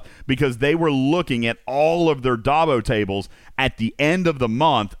stuff because they were looking at all of their Dabo tables at the end of the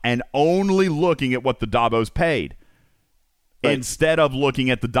month and only looking at what the Dabos paid. Right. Instead of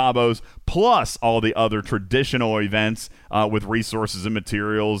looking at the Dabos plus all the other traditional events with resources and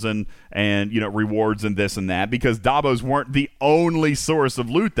materials and rewards and this and that, because Dabos weren't the only source of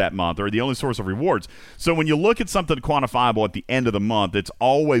loot that month or the only source of rewards. So when you look at something quantifiable at the end of the month, it's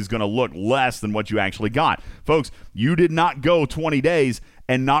always going to look less than what you actually got. Folks, you did not go 20 days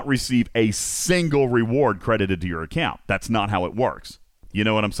and not receive a single reward credited to your account. That's not how it works. You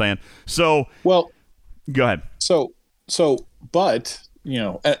know what I'm saying? So, well, go ahead. But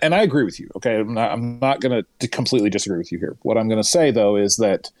and I agree with you. Okay, I'm not going to completely disagree with you here. What I'm going to say though is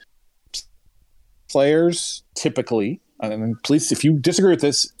that players typically, and please, if you disagree with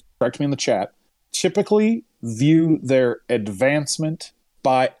this, correct me in the chat. Typically, view their advancement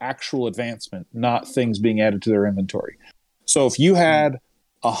by actual advancement, not things being added to their inventory. So if you had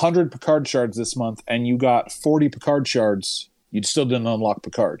 100 Picard shards this month and you got 40 Picard shards, you still didn't unlock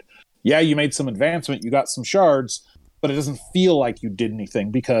Picard. Yeah, you made some advancement, you got some shards, but it doesn't feel like you did anything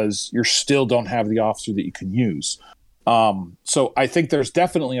because you still don't have the officer that you can use. So I think there's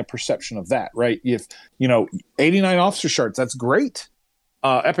definitely a perception of that, right? If 89 officer shards, that's great.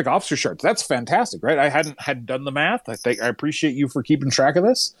 Epic officer shards, that's fantastic, right? I hadn't done the math. I appreciate you for keeping track of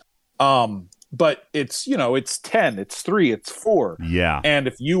this. But it's it's 10, it's 3, it's 4. Yeah. And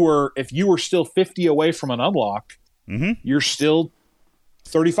if you were still 50 away from an unlock, you're still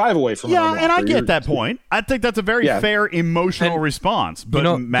 35 away from an unlock. Yeah, and I get that point. I think that's a very fair emotional response.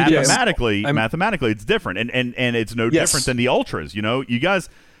 But mathematically, it's different, and it's no different than the ultras. You guys,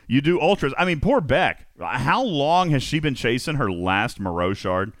 you do ultras. I mean, poor Beck. How long has she been chasing her last Moreau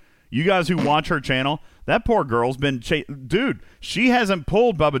shard? You guys who watch her channel, that poor girl's been dude. She hasn't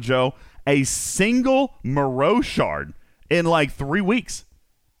pulled, Bubba Joe, a single Moreau shard in like 3 weeks.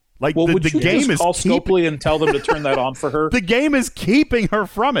 Like, well, the would you game just is call Scopely and tell them to turn that on for her? The game is keeping her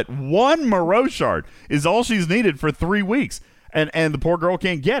from it. One Moreau shard is all she's needed for 3 weeks, and the poor girl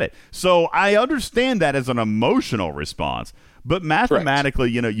can't get it. So I understand that as an emotional response, but mathematically,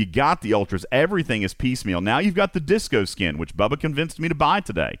 you got the ultras. Everything is piecemeal. Now you've got the disco skin, which Bubba convinced me to buy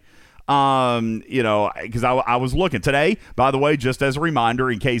today. Because I was looking today, by the way, just as a reminder,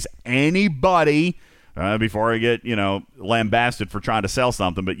 in case anybody... before I get, lambasted for trying to sell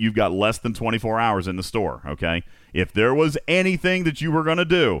something, but you've got less than 24 hours in the store, okay? If there was anything that you were going to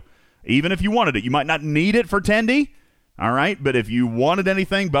do, even if you wanted it, you might not need it for Tendy, all right? But if you wanted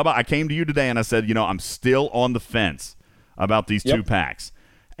anything, Bubba, I came to you today and I said, I'm still on the fence about these 2 packs.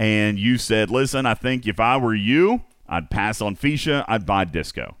 And you said, listen, I think if I were you, I'd pass on Fisha, I'd buy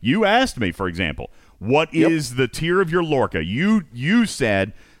Disco. You asked me, for example, what is the tier of your Lorca? You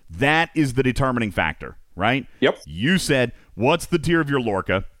said... that is the determining factor, right? Yep. You said, what's the tier of your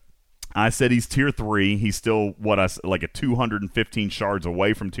Lorca? I said he's tier 3. He's still, like a 215 shards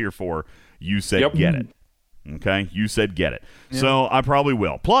away from tier 4. You said get it. Okay? You said get it. Yeah. So I probably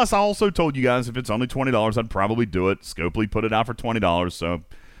will. Plus, I also told you guys if it's only $20, I'd probably do it. Scopely put it out for $20, so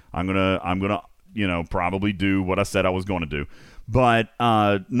I'm gonna probably do what I said I was going to do. But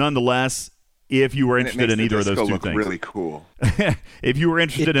nonetheless, if you were interested in either of those two things, really cool. If you were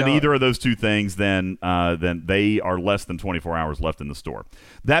interested in either of those two things, then they are less than 24 hours left in the store.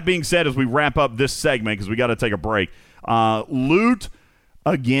 That being said, as we wrap up this segment, because we got to take a break, loot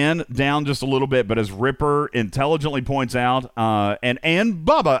again down just a little bit, but as Ripper intelligently points out, and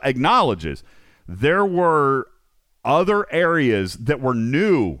Bubba acknowledges, there were other areas that were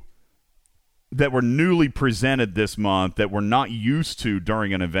newly presented this month that we're not used to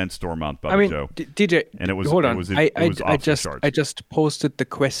during an event store month, Bubba Joe. DJ, and it was hold on. It was I just posted the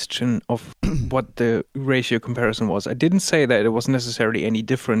question of what the ratio comparison was. I didn't say that it was necessarily any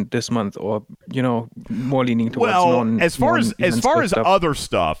different this month, or more leaning towards as far as other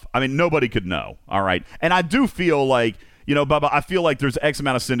stuff. I mean, nobody could know. All right, and I do feel like. Bubba, I feel like there's X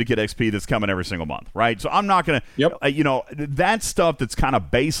amount of Syndicate XP that's coming every single month, right? So I'm not going to, that stuff that's kind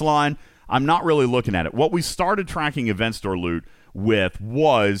of baseline, I'm not really looking at it. What we started tracking event store loot with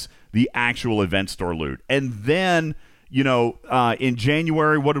was the actual event store loot. And then, in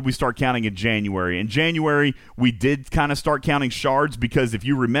January, what did we start counting in January? In January, we did kind of start counting shards because if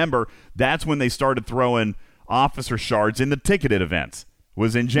you remember, that's when they started throwing officer shards in the ticketed events,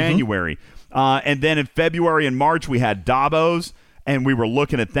 was in January. And then in February and March, we had Davos, and we were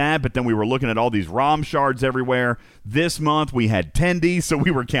looking at that, but then we were looking at all these ROM shards everywhere. This month, we had Tendy, so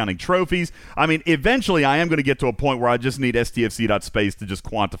we were counting trophies. I mean, eventually, I am going to get to a point where I just need STFC.space to just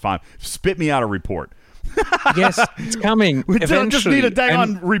quantify. Spit me out a report. Yes, it's coming. We just need a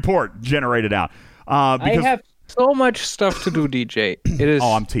dang-on report generated out. Because I have so much stuff to do, DJ. It is.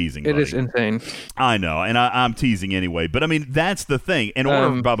 I'm teasing. It is insane. I know, and I'm teasing anyway. But I mean, that's the thing. In order,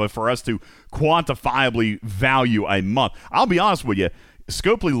 Bubba, for us to quantifiably value a month, I'll be honest with you.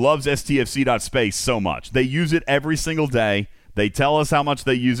 Scopely loves STFC.space so much. They use it every single day. They tell us how much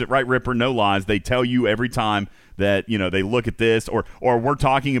they use it, right, Ripper? No lies. They tell you every time that they look at this, or we're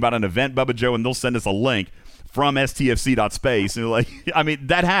talking about an event, Bubba Joe, and they'll send us a link from STFC.space, and like, I mean,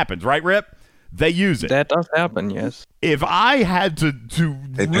 that happens, right, Rip? They use it. That does happen, yes. If I had to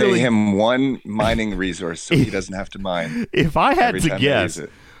they pay him one mining resource so he doesn't have to mine. If I had to guess,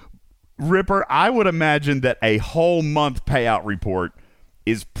 Ripper, I would imagine that a whole month payout report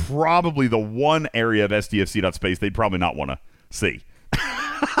is probably the one area of STFC.space they'd probably not want to see.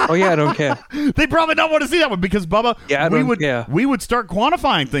 Oh, yeah, I don't care. They probably don't want to see that one because, Bubba, we would start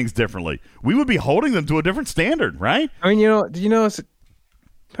quantifying things differently. We would be holding them to a different standard, right? I mean,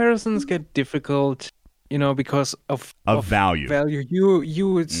 comparisons get difficult, because of value.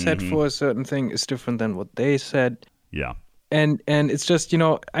 You would set for a certain thing is different than what they said. Yeah. And it's just,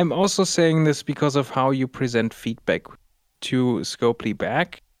 I'm also saying this because of how you present feedback to Scopely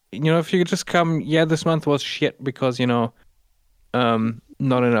back. If you just come, this month was shit because,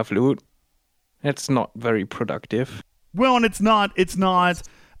 not enough loot. It's not very productive. Well, and it's not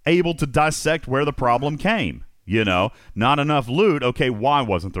able to dissect where the problem came. Not enough loot. Okay, why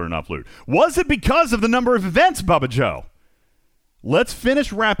wasn't there enough loot? Was it because of the number of events, Bubba Joe? Let's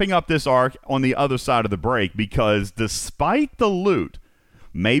finish wrapping up this arc on the other side of the break because despite the loot,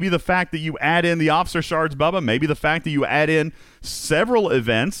 maybe the fact that you add in the officer shards, Bubba, maybe the fact that you add in several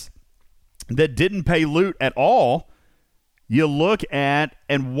events that didn't pay loot at all, you look at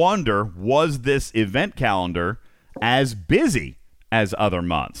and wonder, was this event calendar as busy as other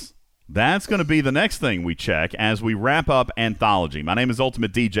months? That's going to be the next thing we check as we wrap up Anthology. My name is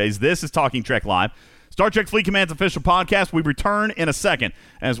Ultimate DJs. This is Talking Trek Live, Star Trek Fleet Command's official podcast. We return in a second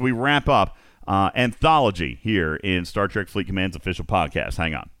as we wrap up Anthology here in Star Trek Fleet Command's official podcast.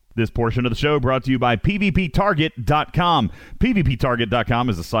 Hang on. This portion of the show brought to you by PvPTarget.com. PvPTarget.com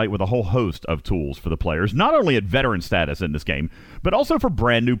is a site with a whole host of tools for the players, not only at veteran status in this game, but also for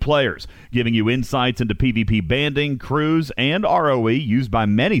brand new players, giving you insights into PvP banding, crews, and ROE used by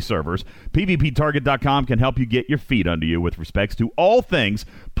many servers. PvPTarget.com can help you get your feet under you with respects to all things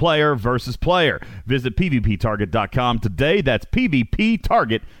player versus player. Visit PvPTarget.com today. That's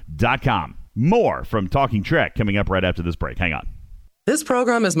PvPTarget.com. More from Talking Trek coming up right after this break. Hang on. This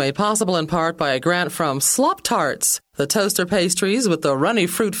program is made possible in part by a grant from Slop Tarts, the toaster pastries with the runny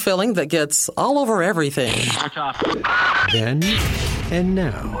fruit filling that gets all over everything. Then and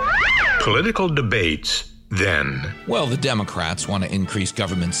now. Political debates then. Well, the Democrats want to increase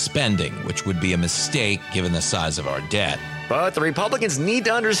government spending, which would be a mistake given the size of our debt. But the Republicans need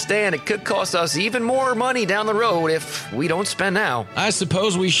to understand it could cost us even more money down the road if we don't spend now. I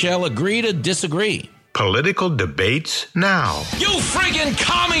suppose we shall agree to disagree. Political debates now. You friggin'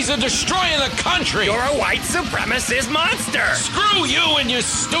 commies are destroying the country! You're a white supremacist monster! Screw you and your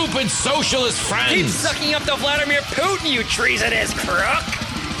stupid socialist friends! Keep sucking up to Vladimir Putin, you treasonous crook!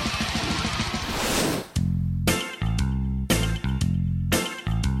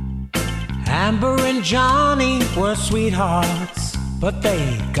 Amber and Johnny were sweethearts, but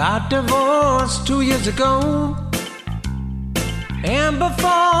they got divorced 2 years ago. Amber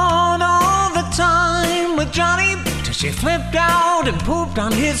fought all the time with Johnny till she flipped out and pooped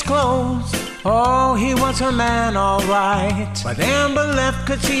on his clothes. Oh, he was her man, alright, but Amber left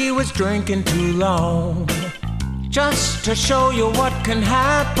 'cause he was drinking too long. Just to show you what can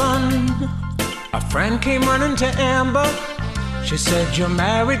happen, a friend came running to Amber. She said, you're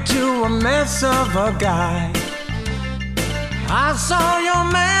married to a mess of a guy. I saw your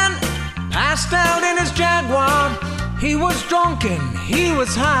man passed out in his Jaguar. He was drunken, he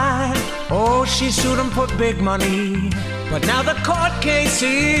was high. Oh, she sued him for big money, but now the court case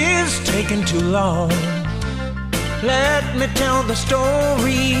is taking too long. Let me tell the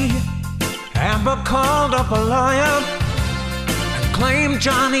story. Amber called up a lawyer and claimed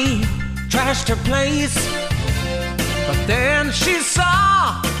Johnny trashed her place. But then she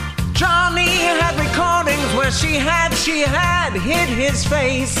saw Johnny had recordings where she had hit his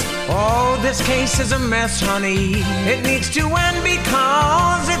face. Oh, this case is a mess, honey. It needs to end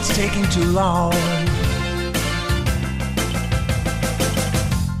because it's taking too long.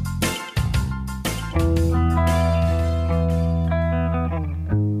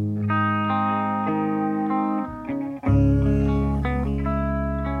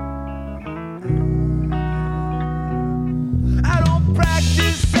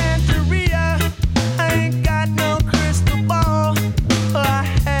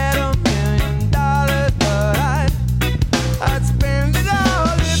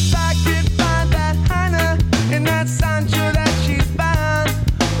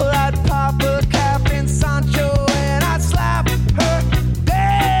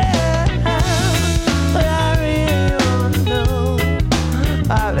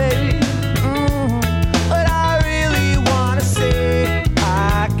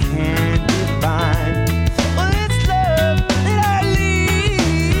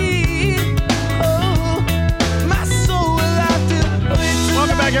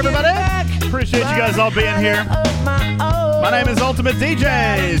 Being here. My name is Ultimate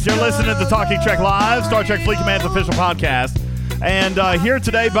DJs. You're listening to Talking Trek Live, Star Trek Fleet Command's official podcast. And here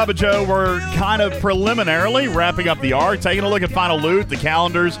today, Bubba Joe, we're kind of preliminarily wrapping up the arc, taking a look at final loot, the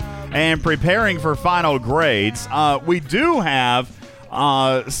calendars, and preparing for final grades. We do have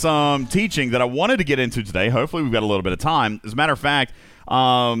some teaching that I wanted to get into today. Hopefully we've got a little bit of time. As a matter of fact,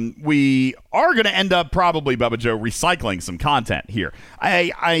 we are going to end up probably, Bubba Joe, recycling some content here.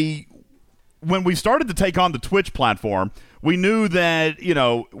 When we started to take on the Twitch platform, we knew that, you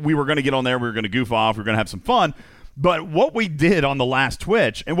know, we were going to get on there, we were going to goof off, we were going to have some fun. But what we did on the last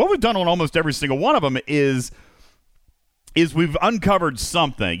Twitch, and what we've done on almost every single one of them, is we've uncovered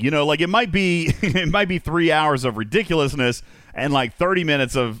something. You know, like it might be 3 hours of ridiculousness and like 30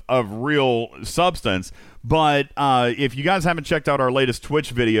 minutes of real substance. But if you guys haven't checked out our latest Twitch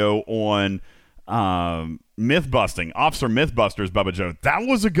video on myth-busting, Officer Mythbusters, Bubba Joe, that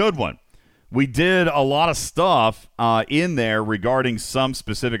was a good one. We did a lot of stuff in there regarding some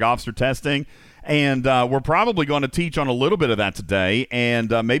specific officer testing, and we're probably going to teach on a little bit of that today,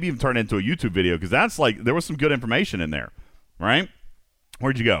 and maybe even turn it into a YouTube video, because that's like, there was some good information in there, right?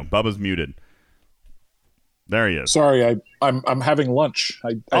 Where'd you go? Bubba's muted. There he is. Sorry, I'm having lunch.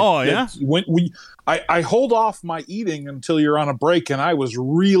 Yeah? I hold off my eating until you're on a break, and I was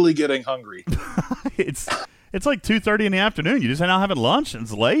really getting hungry. It's like 2:30 in the afternoon. You just now having lunch?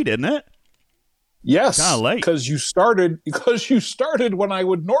 It's late, isn't it? Yes, kind of late because you started when I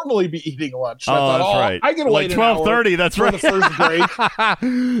would normally be eating lunch. I thought, that's right. I can like wait 12:30. That's for right. The first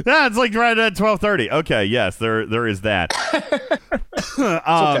break. Yeah, it's like right at 12:30. Okay, yes, there is that. It's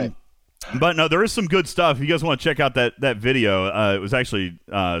okay. But no, there is some good stuff. If you guys want to check out that video, it was actually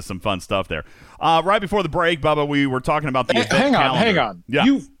some fun stuff there. Right before the break, Bubba, we were talking about the event calendar. Hang on.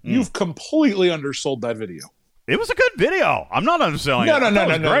 Yeah. You've completely undersold that video. It was a good video. I'm not underselling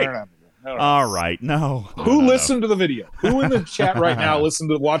it. No. All right, no. Who listened to the video? Who in the chat right now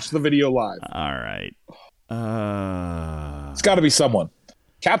watch the video live? All right. It's got to be someone.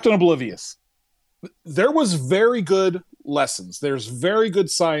 Captain Oblivious. There was very good lessons. There's very good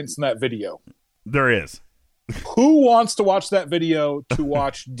science in that video. There is. Who wants to watch that video to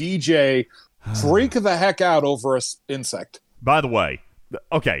watch DJ freak the heck out over an insect? By the way,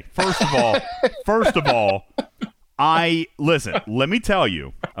 okay, first of all, listen, let me tell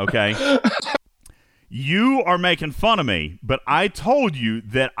you, okay? You are making fun of me, but I told you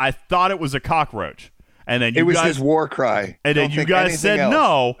that I thought it was a cockroach. And then it was his war cry. And then you guys said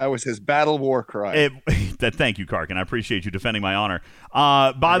no. That was his battle war cry. Thank you, Karkin. I appreciate you defending my honor.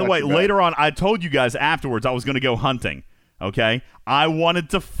 By the way, later on, I told you guys afterwards I was going to go hunting. Okay? I wanted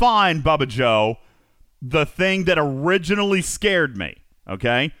to find, Bubba Joe, the thing that originally scared me.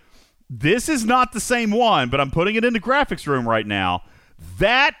 Okay? This is not the same one, but I'm putting it in the graphics room right now.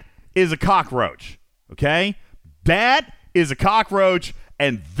 That is a cockroach. Okay? That is a cockroach,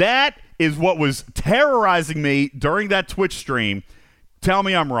 and that is what was terrorizing me during that Twitch stream. Tell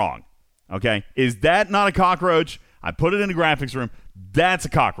me I'm wrong. Okay? Is that not a cockroach? I put it in the graphics room. That's a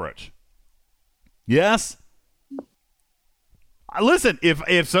cockroach. Yes? Listen,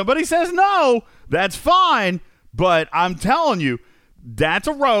 if somebody says no, that's fine, but I'm telling you, that's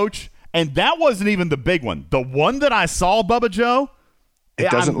a roach, and that wasn't even the big one. The one that I saw, Bubba Joe,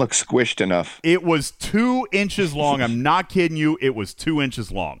 it doesn't look squished enough. It was 2 inches long. I'm not kidding you. It was 2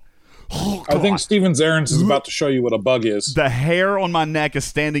 inches long. Oh, I think Steven Zarens is about to show you what a bug is. The hair on my neck is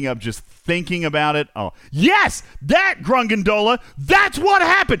standing up just thinking about it. Oh, yes, that Grungandola. That's what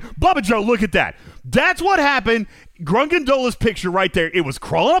happened. Bubba Joe, look at that. That's what happened. Grungandola's picture right there. It was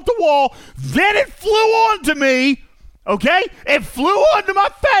crawling up the wall. Then it flew onto me. Okay? It flew onto my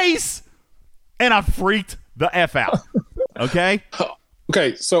face. And I freaked the F out. Okay?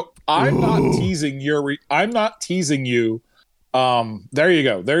 Okay, so I'm not teasing I'm not teasing you. There you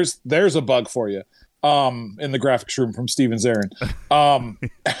go. There's a bug for you. In the graphics room from Steven Zaren. I'm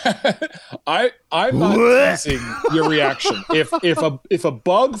not teasing your reaction. If a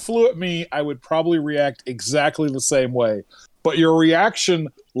bug flew at me, I would probably react exactly the same way. But your reaction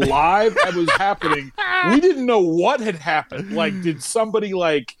live as was happening, we didn't know what had happened. Like, did somebody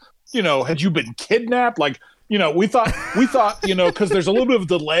had you been kidnapped? Like, we thought, because there's a little bit of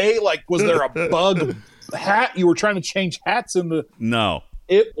delay. Like, was there a bug hat? You were trying to change hats in the. No.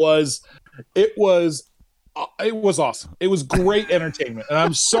 It was awesome. It was great entertainment, and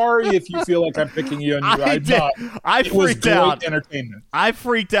I'm sorry if you feel like I'm picking you on you. I'm not. It was great entertainment. I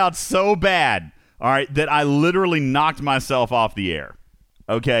freaked out so bad, all right, that I literally knocked myself off the air.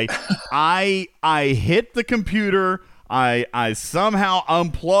 Okay, I hit the computer. I somehow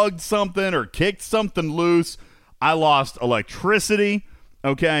unplugged something or kicked something loose. I lost electricity.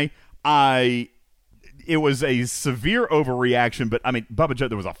 Okay, It was a severe overreaction, but I mean, Bubba Joe,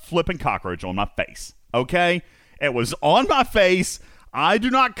 there was a flipping cockroach on my face. Okay? It was on my face. I do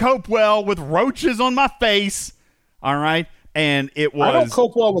not cope well with roaches on my face. All right? And it was. I don't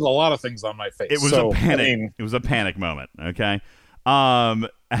cope well with a lot of things on my face. It was a panic. It was a panic moment. Okay?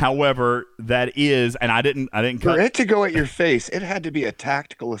 However, that is, and I didn't For it to go at your face, it had to be a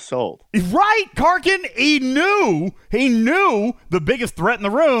tactical assault. Right, Karkin. He knew the biggest threat in the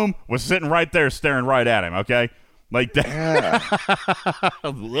room was sitting right there staring right at him, okay? Like that.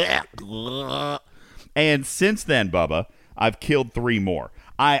 Yeah. And since then, Bubba, I've killed 3 more.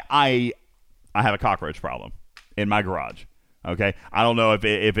 I have a cockroach problem in my garage. Okay, I don't know if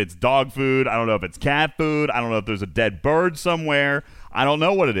it's dog food. I don't know if it's cat food. I don't know if there's a dead bird somewhere. I don't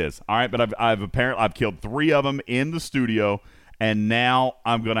know what it is. All right, but I've killed 3 of them in the studio, and now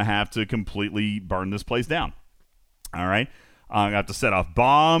I'm gonna have to completely burn this place down. All right, I'm gonna have to set off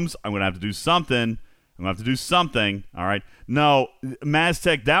bombs. I'm gonna have to do something. All right. No,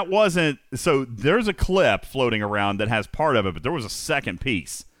 Maztec, that wasn't. So there's a clip floating around that has part of it, but there was a second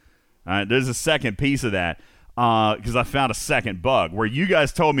piece. All right, there's a second piece of that. Because I found a second bug where you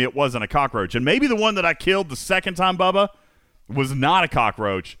guys told me it wasn't a cockroach. And maybe the one that I killed the second time, Bubba, was not a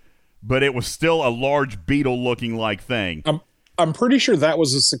cockroach, but it was still a large beetle-looking like thing. I'm pretty sure that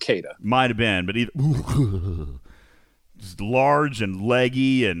was a cicada. Might have been, but either just large and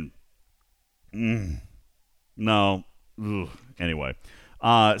leggy and no. Anyway,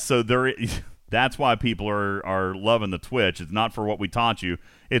 so there. That's why people are loving the Twitch. It's not for what we taught you.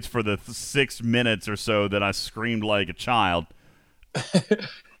 It's for the 6 minutes or so that I screamed like a child.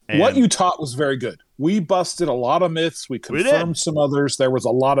 What you taught was very good. We busted a lot of myths. We confirmed some others. There was a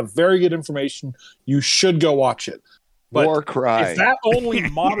lot of very good information. You should go watch it. But Warcry. If that only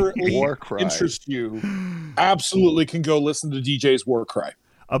moderately interests you, absolutely can go listen to DJ's Warcry.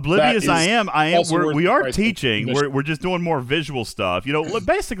 Oblivious I am. We are teaching. We're just doing more visual stuff.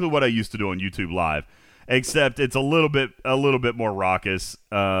 Basically what I used to do on YouTube Live, except it's a little bit more raucous,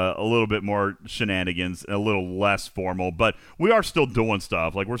 a little bit more shenanigans, a little less formal. But we are still doing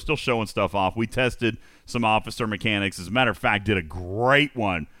stuff. Like, we're still showing stuff off. We tested some officer mechanics. As a matter of fact, did a great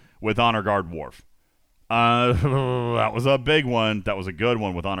one with Honor Guard Worf. That was a big one. That was a good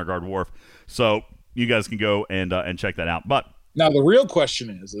one with Honor Guard Worf. So you guys can go and check that out. But now the real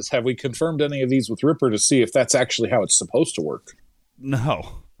question is have we confirmed any of these with Ripper to see if that's actually how it's supposed to work?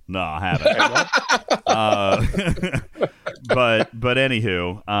 No, I haven't. But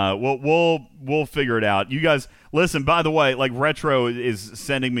anywho, we'll figure it out. You guys listen. By the way, like Retro is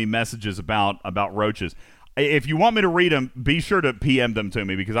sending me messages about roaches. If you want me to read them, be sure to PM them to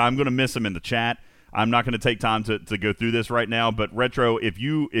me because I'm going to miss them in the chat. I'm not going to take time to go through this right now. But Retro, if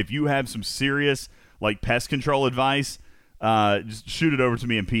you have some serious like pest control advice, just shoot it over to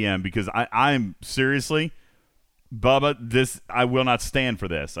me in PM because I'm seriously, Bubba, I will not stand for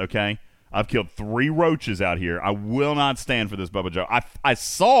this. Okay, I've killed 3 roaches out here. I will not stand for this, Bubba Joe. I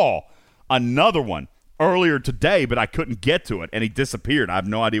saw another one earlier today, but I couldn't get to it, and he disappeared. I have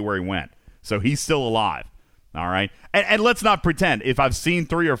no idea where he went. So he's still alive. All right? And let's not pretend. If I've seen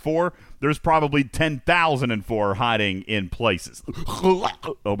 3 or 4, there's probably 10,004 hiding in places.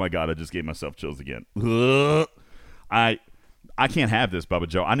 Oh, my God. I just gave myself chills again. I can't have this, Bubba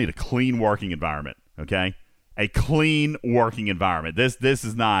Joe. I need a clean working environment, okay? A clean working environment. This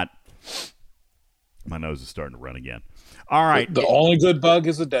is not – my nose is starting to run again. All right. The only good bug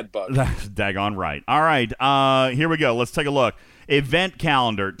is a dead bug. That's daggone right. All right. Here we go. Let's take a look. Event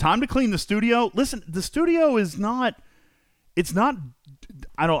calendar. Time to clean the studio. Listen, the studio is not – it's not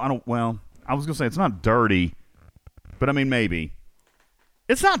 – well, I was going to say it's not dirty, but I mean maybe.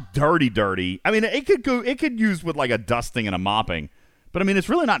 It's not dirty. I mean, it could use with like a dusting and a mopping, but I mean, it's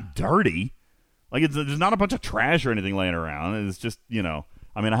really not dirty. Like there's not a bunch of trash or anything laying around. It's just, I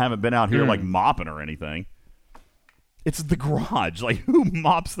mean, I haven't been out here like mopping or anything. It's the garage. Like, who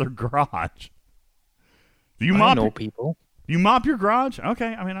mops their garage? Do you mop? I know people. You mop your garage?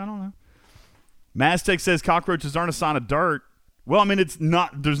 Okay. I mean, I don't know. Maztec says cockroaches aren't a sign of dirt. Well, I mean, it's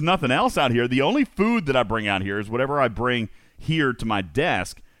not. There's nothing else out here. The only food that I bring out here is whatever I bring here to my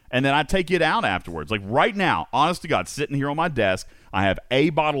desk, and then I take it out afterwards. Like right now, honest to God, sitting here on my desk, I have a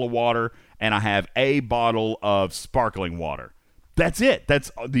bottle of water and I have a bottle of sparkling water. That's it.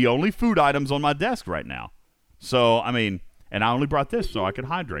 That's the only food items on my desk right now. So, I mean, and I only brought this so I could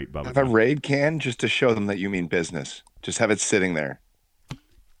hydrate, Bubba. Have a Raid can just to show them that you mean business. Just have it sitting there.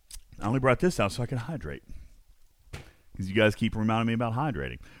 I only brought this out so I could hydrate. Because you guys keep reminding me about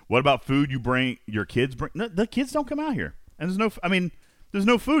hydrating. What about food you bring, your kids bring? No, the kids don't come out here. And there's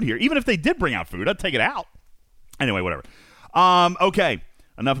no food here. Even if they did bring out food, I'd take it out. Anyway, whatever. Okay.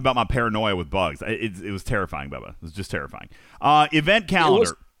 Enough about my paranoia with bugs. It was terrifying, Bubba. It was just terrifying. Event calendar. It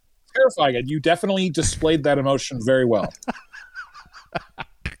was terrifying, and you definitely displayed that emotion very well.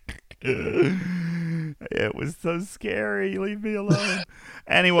 It was so scary. Leave me alone.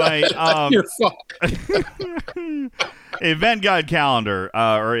 Anyway, You're fucked. event guide calendar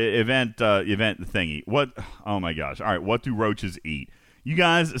or event thingy. What? Oh my gosh! All right, what do roaches eat? You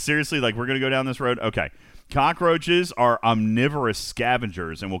guys, seriously, like we're gonna go down this road? Okay. Cockroaches are omnivorous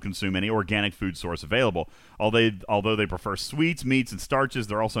scavengers and will consume any organic food source available. Although they prefer sweets, meats, and starches,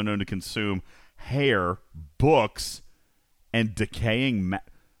 they're also known to consume hair, books, and decaying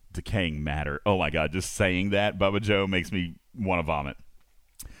matter. Oh my God, just saying that, Bubba Joe, makes me want to vomit.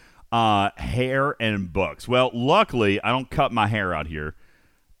 Hair and books. Well, luckily, I don't cut my hair out here.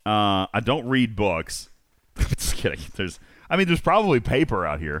 I don't read books. Just kidding. There's probably paper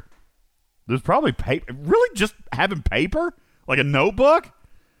out here. There's probably paper. Really, just having paper? Like a notebook?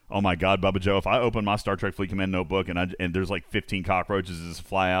 Oh my God, Bubba Joe, if I open my Star Trek Fleet Command notebook and there's like 15 cockroaches that just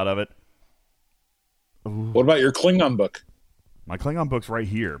fly out of it. Ooh. What about your Klingon book? My Klingon book's right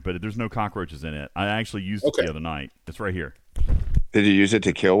here, but there's no cockroaches in it. I actually used it the other night. It's right here. Did you use it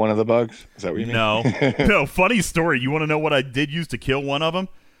to kill one of the bugs? Is that what you mean? No. No, funny story. You want to know what I did use to kill one of them?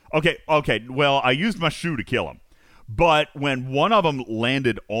 Okay. Well, I used my shoe to kill him. But when one of them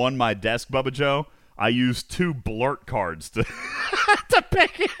landed on my desk, Bubba Joe, I used 2 blurt cards to to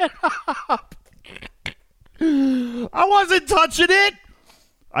pick it up. I wasn't touching it.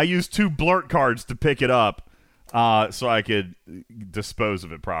 I used 2 blurt cards to pick it up so I could dispose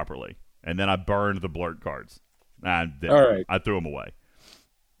of it properly. And then I burned the blurt cards. All right. I threw them away.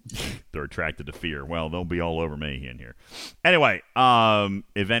 They're attracted to fear. Well, they'll be all over me in here. Anyway,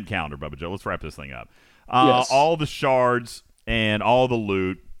 event calendar, Bubba Joe. Let's wrap this thing up. Yes. All the shards and all the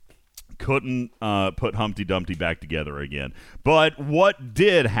loot couldn't put Humpty Dumpty back together again. But what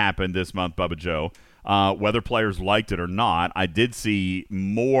did happen this month, Bubba Joe, whether players liked it or not, I did see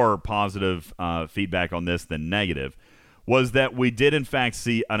more positive feedback on this than negative, was that we did in fact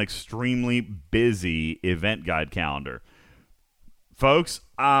see an extremely busy event guide calendar. Folks,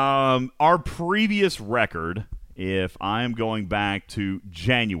 our previous record, if I am going back to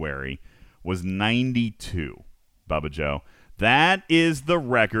January, was 92, Bubba Joe. That is the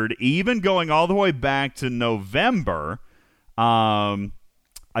record. Even going all the way back to November, I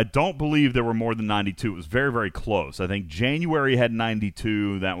don't believe there were more than 92. It was very, very close. I think January had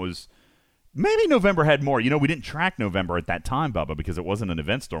 92. That was maybe November had more. We didn't track November at that time, Bubba, because it wasn't an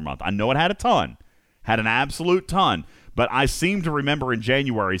event store month. I know it had a ton. had an absolute ton. But I seem to remember in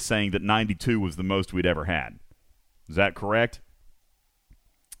January saying that 92 was the most we'd ever had. Is that correct?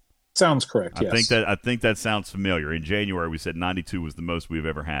 Sounds correct. Yes. I think that sounds familiar. In January, we said 92 was the most we've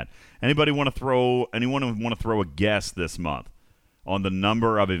ever had. Anyone want to throw a guess this month on the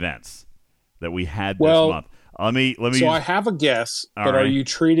number of events that we had this month? Let me. So I have a guess, but right. Are you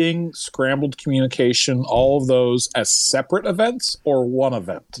treating Scrambled Communication, all of those, as separate events or one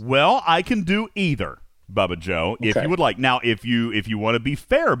event? Well, I can do either, Bubba Joe, if you would like. Now, if you want to be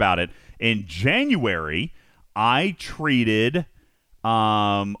fair about it, in January, I treated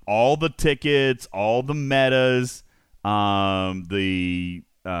all the tickets, all the metas. There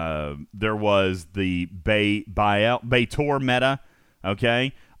was the Bay Tour meta.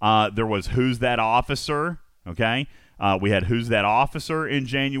 Okay, there was Who's That Officer. Okay, we had Who's That Officer in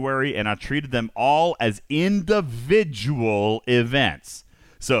January, and I treated them all as individual events.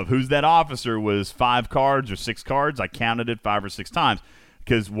 So if Who's That Officer was 5 cards or 6 cards, I counted it 5 or 6 times.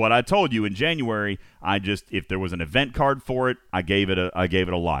 Because what I told you in January, if there was an event card for it, I gave it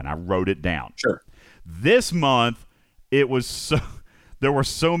a line. I wrote it down. Sure. This month, there were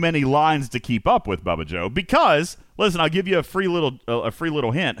so many lines to keep up with, Bubba Joe. Because listen, I'll give you a free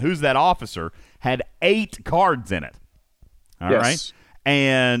little hint. Who's That Officer had 8 cards in it. All right,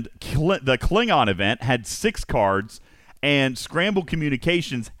 and the Klingon event had 6 cards, and Scrambled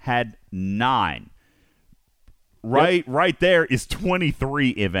Communications had 9. Right there is 23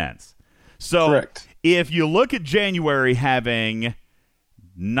 events. So correct. If you look at January having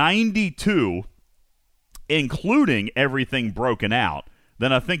 92, including everything broken out,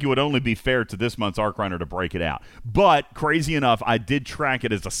 then I think it would only be fair to this month's Arc Runner to break it out. But crazy enough, I did track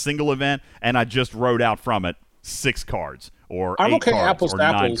it as a single event, and I just wrote out from it 6 cards or I'm 8 okay, cards apples or to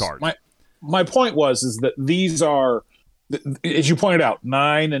 9 apples. cards. My point is that these are, as you pointed out,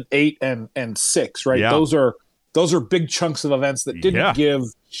 9 and 8 and 6, right? Yeah. Those are big chunks of events that didn't give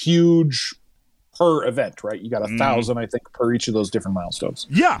huge per event, right? You got 1,000, I think, per each of those different milestones.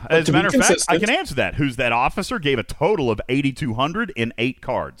 Yeah, But as a to be matter of fact, I consistent- can answer that. Who's That Officer gave a total of 8,200 in 8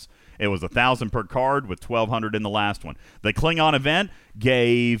 cards. It was 1,000 per card with 1,200 in the last one. The Klingon event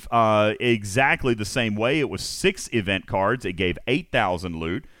gave exactly the same way. It was 6 event cards. It gave 8,000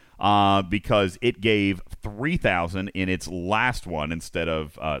 loot because it gave 3,000 in its last one instead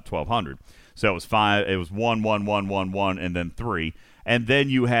of 1,200. So it was 5. It was 1, 1, 1, 1, 1, and then 3. And then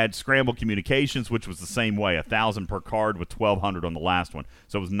you had Scrambled Communications, which was the same way, 1,000 per card with 1,200 on the last one.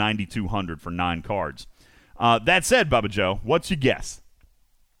 So it was 9,200 for 9 cards. That said, Bubba Joe, what's your guess?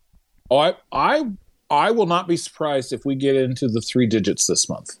 Oh, I will not be surprised if we get into the 3 digits this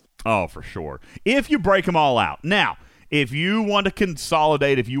month. Oh, for sure. If you break them all out. Now, if you want to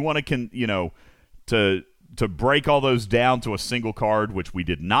consolidate, if you want to to break all those down to a single card, which we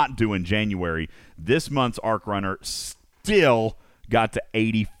did not do in January, this month's Arc Runner still got to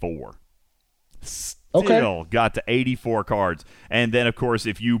 84. Still got to 84 cards. And then, of course,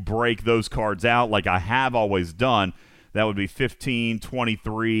 if you break those cards out like I have always done, that would be 15,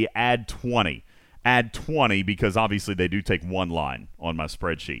 23, add 20. Add 20 because obviously they do take 1 line on my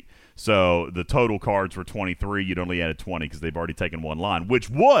spreadsheet. So the total cards were 23. You'd only added 20 because they've already taken 1 line, which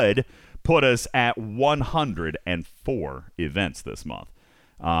would put us at 104 events this month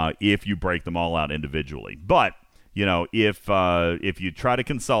if you break them all out individually. But if you try to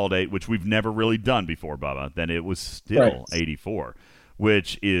consolidate, which we've never really done before, Bubba, then it was still 84,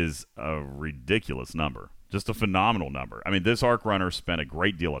 which is a ridiculous number. Just a phenomenal number. I mean, this Arc Runner spent a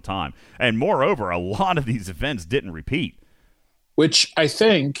great deal of time. And moreover, a lot of these events didn't repeat. Which I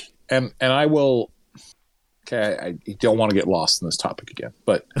think, and I will, I don't want to get lost in this topic again,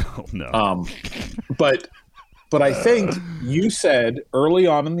 but oh, no. But I think you said early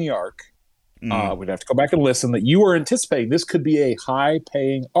on in the arc, we'd have to go back and listen, that you were anticipating this could be a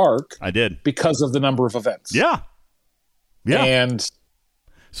high-paying arc. I did. Because of the number of events. Yeah. Yeah. And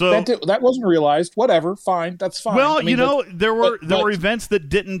so that wasn't realized. Whatever. Fine. That's fine. Well, I mean, there were events that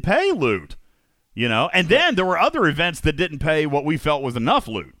didn't pay loot, and then there were other events that didn't pay what we felt was enough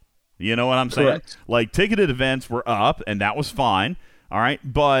loot. You know what I'm saying? Correct. Like ticketed events were up, and that was fine. All right.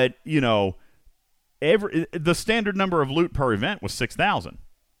 But, the standard number of loot per event was 6,000.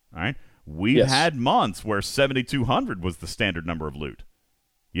 All right. We've had months where 7,200 was the standard number of loot.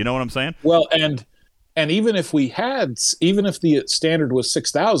 You know what I'm saying? Well, and even if the standard was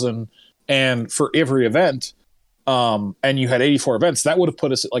 6,000 and for every event, and you had 84 events, that would have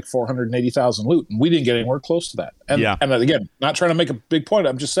put us at like 480,000 loot, and we didn't get anywhere close to that. And again, not trying to make a big point.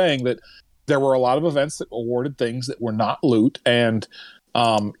 I'm just saying that there were a lot of events that awarded things that were not loot, and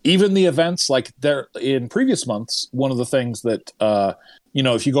Even the events like there in previous months, one of the things that,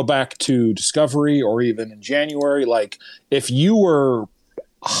 if you go back to Discovery or even in January, like if you were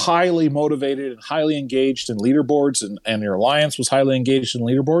highly motivated and highly engaged in leaderboards and your alliance was highly engaged in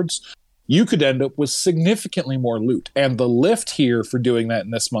leaderboards, you could end up with significantly more loot. And the lift here for doing that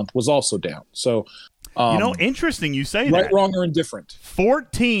in this month was also down. So, interesting you say right, that. Wrong, or indifferent.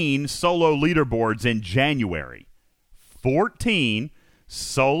 14 solo leaderboards in January. 14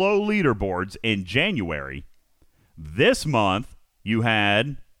 solo leaderboards in January. This month, you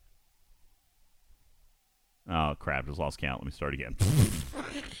had... Oh, crap. Just lost count. Let me start again.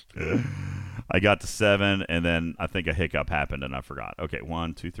 I got to 7, and then I think a hiccup happened, and I forgot. Okay,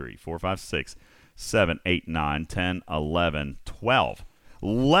 1, 2, 3, 4, 5, 6, 7, 8, 9, 10, 11, 12.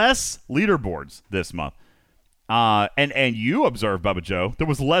 Less leaderboards this month. And you observed, Bubba Joe, there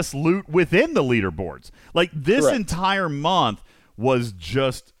was less loot within the leaderboards. Like, this Correct. entire month was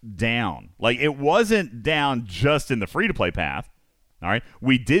just down. Like, it wasn't down just in the free-to-play path. All right,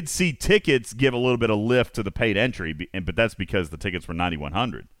 we did see tickets give a little bit of lift to the paid entry, but that's because the tickets were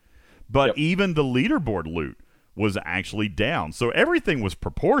 9,100. But even the leaderboard loot was actually down, so everything was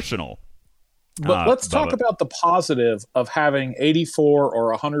proportional. But let's talk about the positive of having 84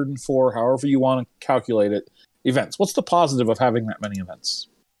 or 104, however you want to calculate it, events. What's the positive of having that many events?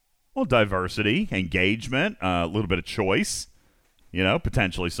 Well, diversity, engagement, a little bit of choice,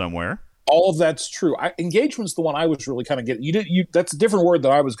 potentially somewhere. All of that's true. Engagement's the one I was really kind of getting. That's a different word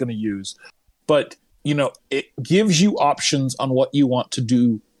that I was going to use, but it gives you options on what you want to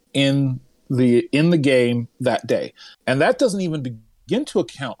do in the game that day, and that doesn't even begin to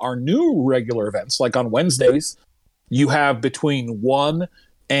account our new regular events. Like on Wednesdays, you have between 1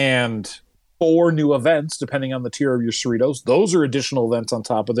 and 4 new events, depending on the tier of your Cerritos. Those are additional events on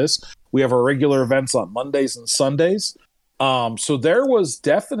top of this. We have our regular events on Mondays and Sundays. So there was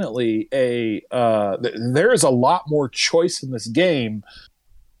definitely there is a lot more choice in this game.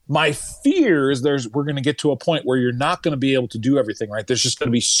 My fear is we're going to get to a point where you're not going to be able to do everything, right? There's just going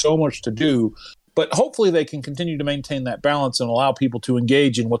to be so much to do, but hopefully they can continue to maintain that balance and allow people to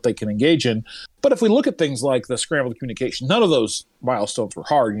engage in what they can engage in. But if we look at things like the scrambled communication, none of those milestones were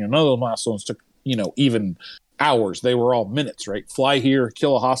hard. None of those milestones took, even hours. They were all minutes, right? Fly here,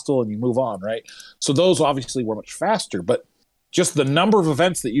 kill a hostile, and you move on, right? So those obviously were much faster, but just the number of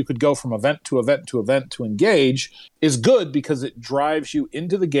events that you could go from event to event to event to engage is good because it drives you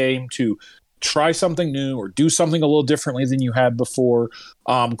into the game to try something new or do something a little differently than you had before.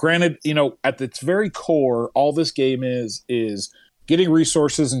 Granted, at its very core, all this game is getting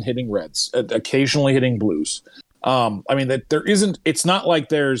resources and hitting reds, occasionally hitting blues. That there isn't, it's not like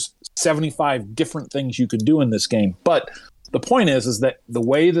there's 75 different things you can do in this game, but the point is that the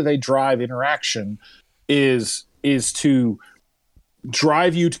way that they drive interaction is to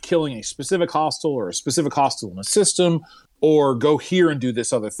drive you to killing a specific hostile or a specific hostile in a system, or go here and do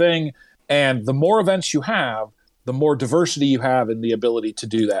this other thing. And the more events you have, the more diversity you have in the ability to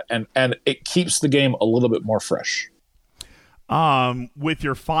do that. And it keeps the game a little bit more fresh. With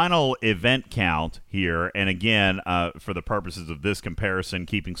your final event count here, and again, for the purposes of this comparison,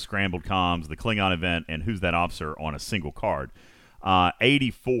 keeping Scrambled Comms, the Klingon event, and Who's That Officer on a single card,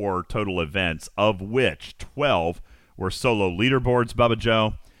 84 total events, of which 12 were solo leaderboards, Bubba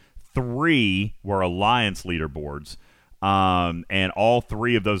Joe. 3 were alliance leaderboards. And all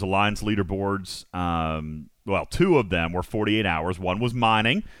 3 of those alliance leaderboards, 2 of them were 48 hours. One was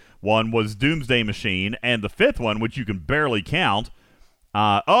mining. One was Doomsday Machine. And the 5th one, which you can barely count.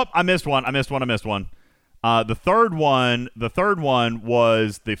 I missed one. The third one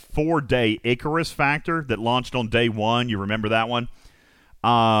was the 4-day Icarus Factor that launched on day 1. You remember that one?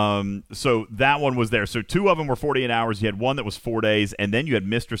 So that one was there. So 2 of them were 48 hours. You had one that was 4 days, and then you had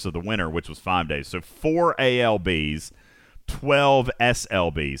Mistress of the Winter, which was 5 days. So 4 ALBs, 12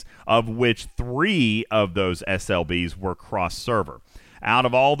 SLBs, of which 3 of those SLBs were cross-server. Out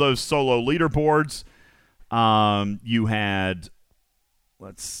of all those solo leaderboards, you had,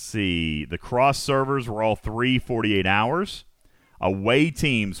 the cross-servers were all 3 48 hours. Away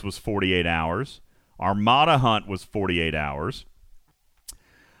teams was 48 hours. Armada Hunt was 48 hours.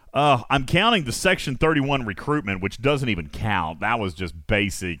 I'm counting the Section 31 recruitment, which doesn't even count. That was just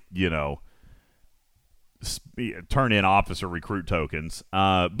basic, turn in officer recruit tokens.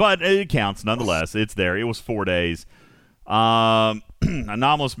 But it counts nonetheless. It's there. It was 4 days.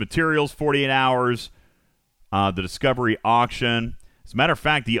 Anomalous Materials, 48 hours. The Discovery Auction. As a matter of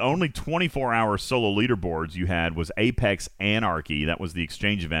fact, the only 24-hour solo leaderboards you had was Apex Anarchy. That was the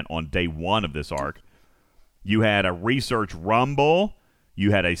exchange event on day 1 of this arc. You had a Research Rumble.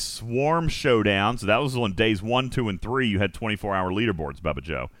 You had a Swarm Showdown, so that was on days 1, 2, and 3. You had 24-hour leaderboards, Bubba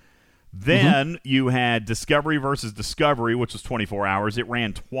Joe. Then you had Discovery versus Discovery, which was 24 hours. It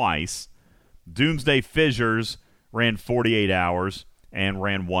ran twice. Doomsday Fissures ran 48 hours and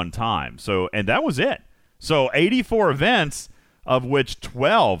ran one time. And that was it. So 84 events, of which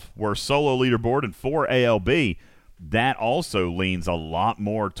 12 were solo leaderboard and 4 ALB. That also leans a lot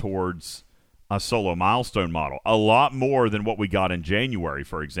more towards a solo milestone model, a lot more than what we got in January,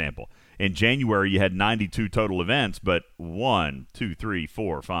 for example. In January, you had 92 total events, but 1, 2, 3,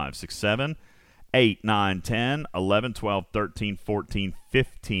 4, 5, 6, 7, 8, 9, 10, 11, 12, 13, 14,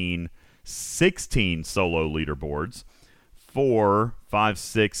 15, 16 solo leaderboards, 4, 5,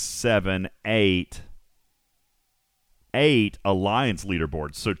 6, 7, 8 alliance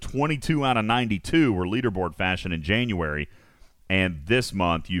leaderboards. So 22 out of 92 were leaderboard fashion in January, and this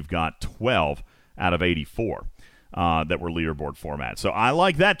month you've got 12 out of 84 that were leaderboard format. So I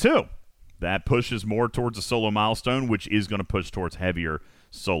like that too. That pushes more towards a solo milestone, which is going to push towards heavier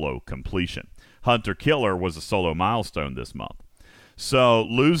solo completion. Hunter Killer was a solo milestone this month. So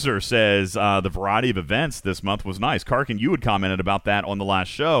Loser says the variety of events this month was nice. Karkin, you had commented about that on the last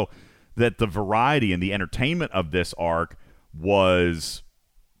show, that the variety and the entertainment of this arc was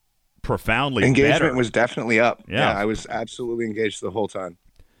profoundly Engagement better. was definitely up. Yeah, I was absolutely engaged the whole time.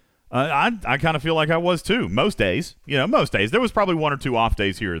 I kind of feel like I was too. Most days. There was probably 1 or 2 off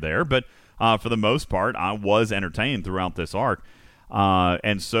days here or there, but for the most part, I was entertained throughout this arc.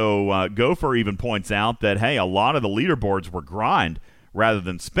 And so Gopher even points out that, hey, a lot of the leaderboards were grind rather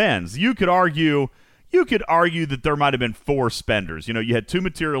than spends. You could argue that there might have been 4 spenders. You had 2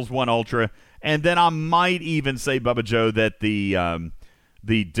 materials, 1 ultra, and then I might even say, Bubba Joe, that the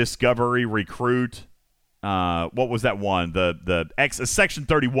Discovery Recruit, what was that one? The Section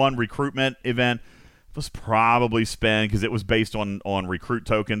 31 recruitment event was probably spent because it was based on recruit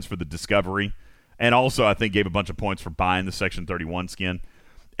tokens for the Discovery, and also I think gave a bunch of points for buying the Section 31 skin.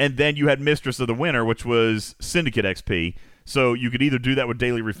 And then you had Mistress of the Winter, which was Syndicate XP. So you could either do that with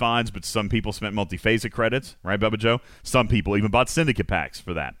daily refines, but some people spent multi-phasic credits, right, Bubba Joe? Some people even bought Syndicate packs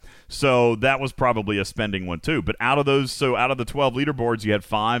for that. So that was probably a spending one too. But out of the 12 leaderboards, you had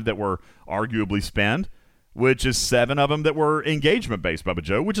 5 that were arguably spend, which is 7 of them that were engagement-based, Bubba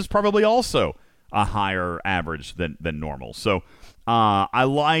Joe, which is probably also a higher average than normal. So I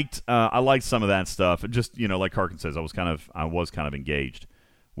liked some of that stuff. Just, like Karkin says, I was kind of engaged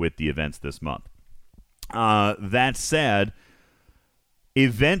with the events this month. That said,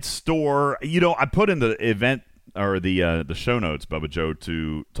 Event Store, I put in the event or the show notes, Bubba Joe,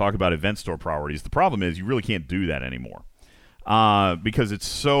 to talk about Event Store priorities. The problem is you really can't do that anymore because it's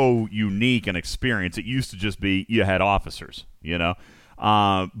so unique an experience. It used to just be you had officers,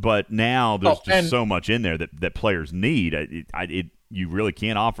 but now there's just so much in there that players need. You really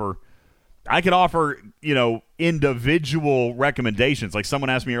can't offer. I could offer, individual recommendations. Like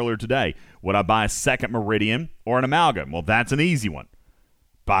someone asked me earlier today, would I buy a second Meridian or an Amalgam? Well, that's an easy one.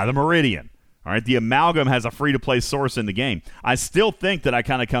 Buy the Meridian. All right, the Amalgam has a free-to-play source in the game. I still think that I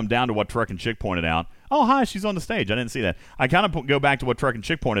kind of come down to what Truck and Chick pointed out. Oh, hi, she's on the stage. I didn't see that. I kind of go back to what Truck and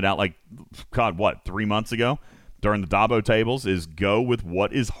Chick pointed out, 3 months ago during the Dabo tables, is go with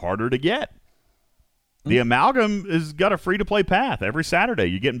what is harder to get. The Amalgam has got a free-to-play path. Every Saturday,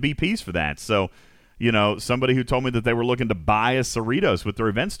 you're getting BPs for that. So, somebody who told me that they were looking to buy a Cerritos with their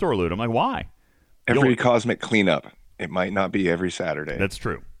Event Store loot. I'm like, why? Every cosmic cleanup. It might not be every Saturday. That's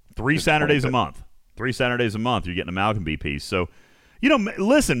true. 3 Saturdays a month. 3 Saturdays a month, you're getting Amalgam BPs. So,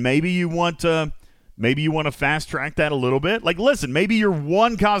 listen, maybe you want to fast-track that a little bit. Like, listen, maybe you're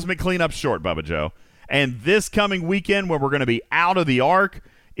 1 cosmic cleanup short, Bubba Joe. And this coming weekend when we're going to be out of the arc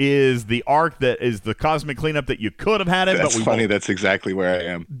is the arc that is the cosmic cleanup that you could have had it. That's but we funny. won't. That's exactly where I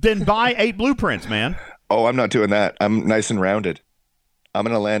am. Then buy 8 blueprints, man. Oh, I'm not doing that. I'm nice and rounded. I'm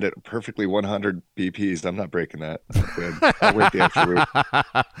going to land at perfectly 100 BPs. I'm not breaking that. I'll wait the extra route.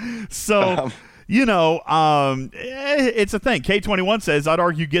 So, it's a thing. K21 says, I'd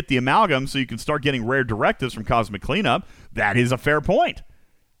argue get the Amalgam so you can start getting rare directives from Cosmic Cleanup. That is a fair point.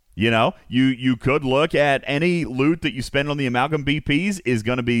 You could look at any loot that you spend on the Amalgam BPs is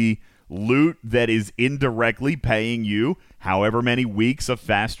going to be loot that is indirectly paying you however many weeks of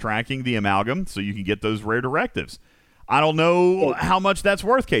fast-tracking the Amalgam so you can get those rare directives. I don't know how much that's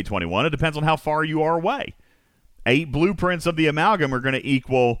worth, K21. It depends on how far you are away. 8 blueprints of the Amalgam are going to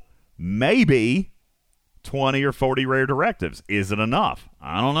equal maybe 20 or 40 rare directives. Is it enough?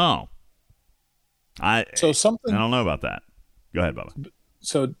 I don't know. I don't know about that. Go ahead, Bubba.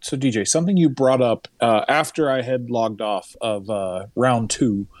 So DJ, something you brought up after I had logged off of round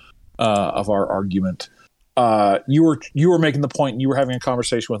 2 of our argument. you were making the point, and you were having a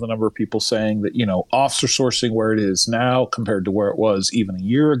conversation with a number of people saying that, officer sourcing where it is now compared to where it was even a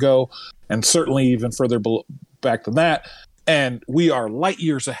year ago, and certainly even further back than that. And we are light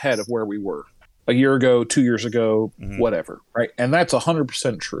years ahead of where we were a year ago, 2 years ago, whatever, right? And that's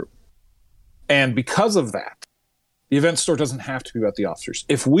 100% true. And because of that, the event store doesn't have to be about the officers.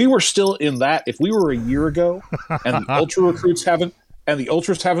 If we were still in that, if we were a year ago and the ultra recruits haven't, and the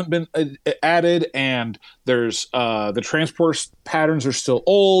ultras haven't been added, and there's the transport patterns are still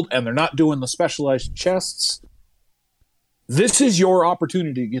old, and they're not doing the specialized chests, this is your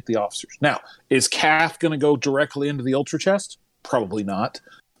opportunity to get the officers. Now, is Cath going to go directly into the ultra chest? Probably not.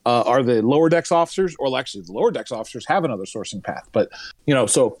 Are the lower decks officers, or actually the lower decks officers have another sourcing path, but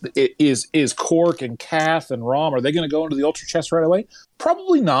so it is Cork and Cath and Rom, are they going to go into the ultra chest right away?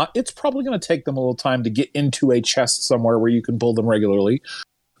 Probably not. It's probably going to take them a little time to get into a chest somewhere where you can pull them regularly.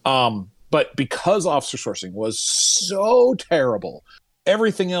 But because officer sourcing was so terrible,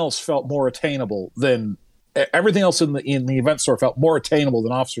 everything else felt more attainable than everything else in the event store felt more attainable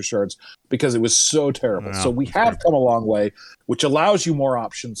than officer shards because it was so terrible. Yeah, so we have come a long way, which allows you more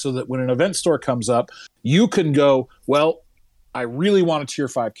options so that when an event store comes up, you can go, well, I really want a tier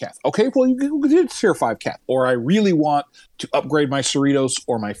 5 Cath. Okay, well, you can get a tier 5 Cath. Or I really want to upgrade my Cerritos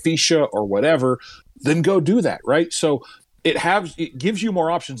or my Fuchsia or whatever. Then go do that, right? So it gives you more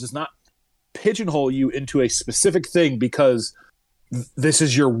options. It's not pigeonhole you into a specific thing because this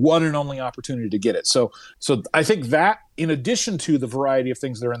is your one and only opportunity to get it. So I think that, in addition to the variety of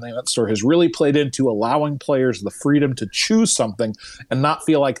things that are in the event store, has really played into allowing players the freedom to choose something and not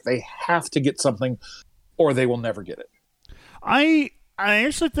feel like they have to get something or they will never get it. I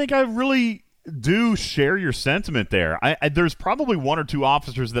actually think I really do share your sentiment there. There's probably one or two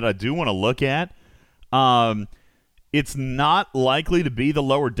officers that I do want to look at. It's not likely to be the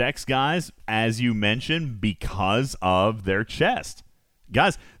lower decks guys, as you mentioned, because of their chest.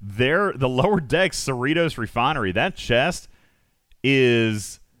 Guys, the lower decks Cerritos Refinery, that chest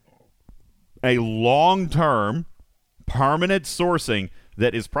is a long-term, permanent sourcing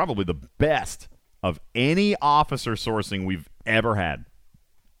that is probably the best of any officer sourcing we've ever had,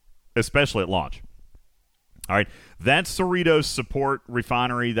 especially at launch. All right, that Cerritos support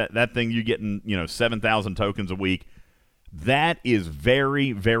refinery, that thing you getting 7,000 tokens a week. That is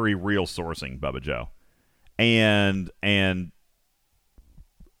very, very real sourcing, Bubba Joe. And I'm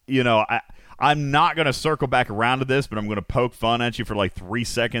not going to circle back around to this, but I'm going to poke fun at you for like 3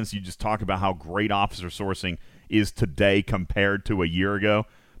 seconds. You just talk about how great officer sourcing is today compared to a year ago,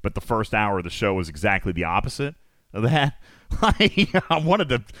 but the first hour of the show was exactly the opposite of that. I wanted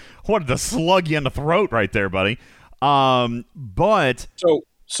to slug you in the throat right there, buddy. But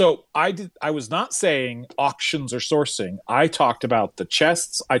So I was not saying auctions or sourcing. I talked about the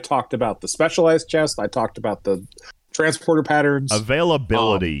chests. I talked about the specialized chest. I talked about the transporter patterns.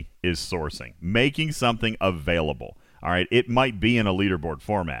 Availability is sourcing. Making something available. All right. It might be in a leaderboard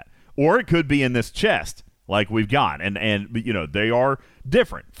format, or it could be in this chest like we've got. And they are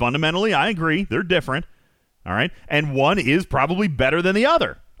different. Fundamentally, I agree. They're different. All right. And one is probably better than the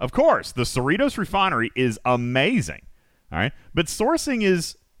other. Of course, the Cerritos Refinery is amazing. All right. But sourcing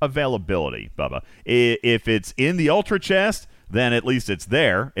is availability, Bubba. If it's in the ultra chest, then at least it's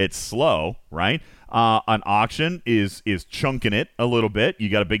there. It's slow, right? An auction is chunking it a little bit. You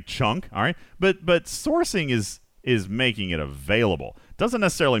got a big chunk, all right? But sourcing is making it available. Doesn't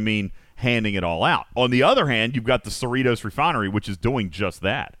necessarily mean handing it all out. On the other hand, you've got the Cerritos Refinery, which is doing just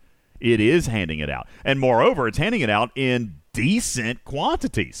that. It is handing it out. And moreover, it's handing it out in decent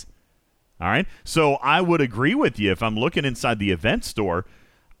quantities. All right? So I would agree with you. If I'm looking inside the event store,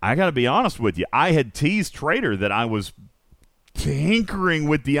 I got to be honest with you. I had teased Trader that I was tinkering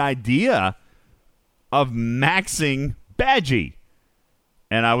with the idea of maxing Badgie.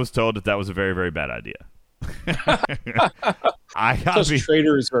 And I was told that was a very, very bad idea.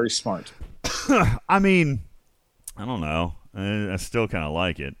 Trader is very smart. I mean, I don't know. I still kind of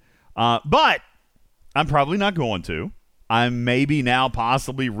like it. But I'm probably not going to. I'm maybe now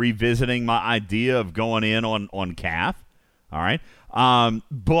possibly revisiting my idea of going in on Cath. All right.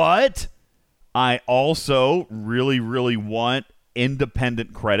 But I also really, really want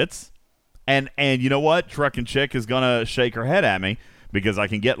independent credits. And you know what? Truck and Chick is going to shake her head at me because I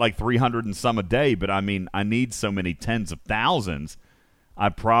can get like 300 and some a day. But, I mean, I need so many tens of thousands. I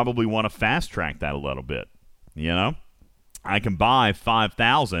probably want to fast track that a little bit. You know? I can buy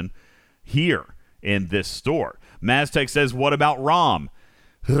 5,000 here in this store. Maztec says, what about ROM?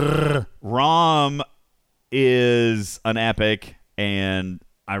 ROM is an epic, and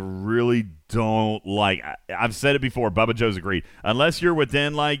I really don't like. I've said it before. Bubba Joe's agreed. Unless you're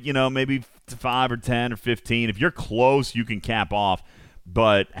within maybe 5 or 10 or 15. If you're close, you can cap off.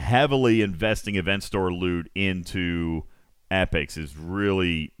 But heavily investing event store loot into epics is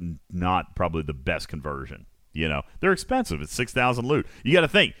really not probably the best conversion. They're expensive. It's 6,000 loot. You got to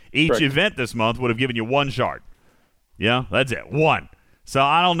think each event this month would have given you 1 shard. Yeah, that's it. 1. So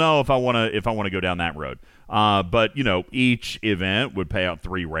I don't know if I want to go down that road. But each event would pay out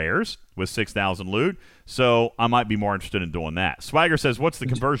 3 rares with 6,000 loot. So I might be more interested in doing that. Swagger says, "What's the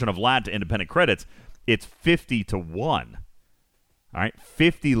conversion of lat to independent credits?" It's 50 to 1. All right,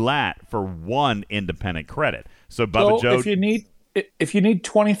 50 lat for 1 independent credit. So Bubba Joe, if you need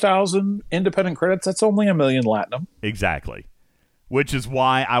 20,000 independent credits, that's only 1 million latinum. Exactly, which is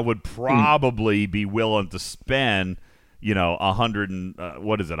why I would probably be willing to spend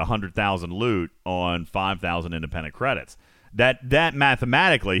 100,000 loot on 5,000 independent credits. That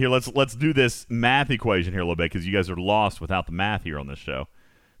mathematically here. Let's do this math equation here a little bit because you guys are lost without the math here on this show.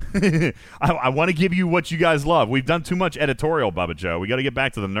 I want to give you what you guys love. We've done too much editorial, Bubba Joe. We got to get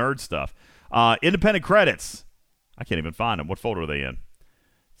back to the nerd stuff. Independent credits. I can't even find them. What folder are they in?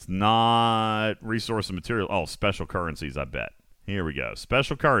 It's not resource and material. Oh, special currencies, I bet. Here we go.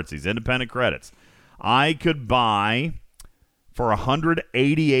 Special currencies, independent credits. I could buy for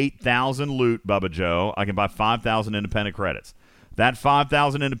 188,000 loot, Bubba Joe. I can buy 5,000 independent credits. That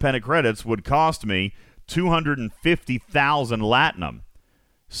 5,000 independent credits would cost me 250,000 latinum.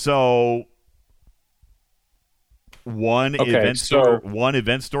 So one event store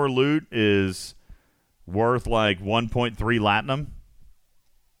loot is worth like 1.3 latinum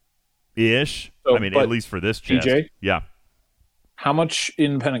ish. So, at least for this chest. TJ, yeah. How much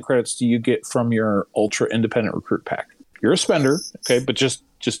independent credits do you get from your Ultra Independent Recruit pack? You're a spender, okay, but just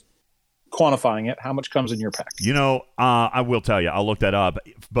quantifying it, how much comes in your pack? I will tell you. I'll look that up.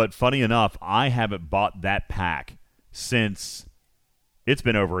 But funny enough, I haven't bought that pack since it's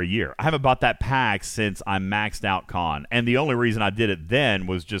been over a year. I haven't bought that pack since I maxed out Con. And the only reason I did it then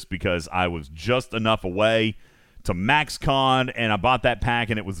was just because I was just enough away to max Con, and I bought that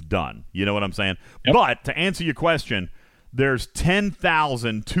pack, and it was done. You know what I'm saying? Yep. But to answer your question, there's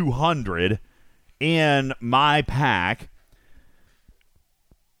 10,200 in my pack,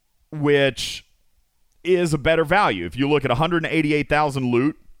 which is a better value. If you look at 188,000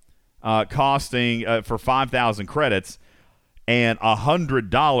 loot costing for 5,000 credits, and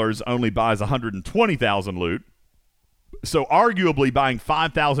 $100 only buys 120,000 loot. So arguably buying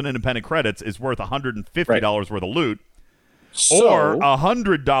 5,000 independent credits is worth $150 worth of loot. Or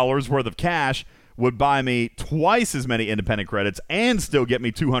 $100 worth of cash would buy me twice as many independent credits and still get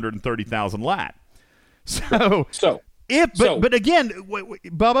me 230,000 lat. But again,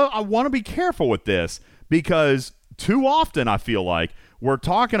 Bubba, I want to be careful with this because too often I feel like we're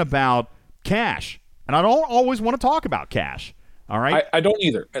talking about cash, and I don't always want to talk about cash. All right, I don't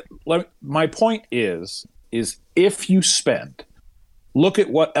either. My point is if you spend, look at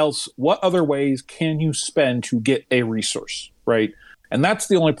what other ways can you spend to get a resource, right? And that's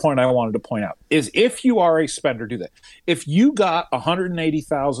the only point I wanted to point out, is if you are a spender, do that. If you got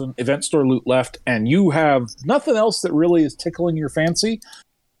 180,000 event store loot left and you have nothing else that really is tickling your fancy,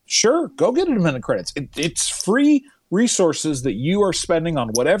 sure, go get independent credits. It's free resources that you are spending on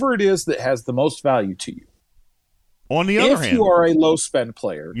whatever it is that has the most value to you. On the other hand, if you are a low spend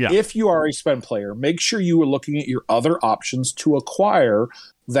player, make sure you are looking at your other options to acquire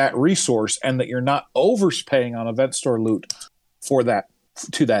that resource and that you're not overpaying on event store loot for that,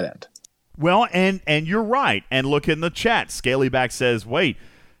 to that end. Well, and you're right. And look in the chat. Scalyback says, wait,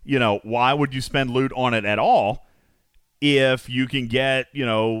 why would you spend loot on it at all if you can get,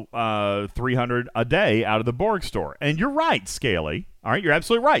 300 a day out of the Borg store? And you're right, Scaly. All right, you're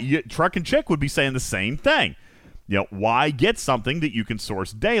absolutely right. Truck and Chick would be saying the same thing. Why get something that you can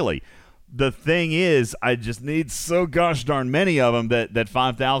source daily? The thing is, I just need so gosh darn many of them that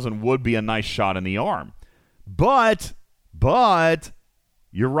 5,000 would be a nice shot in the arm. But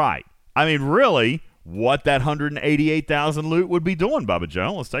you're right. I mean, really, what that 188,000 loot would be doing, Bubba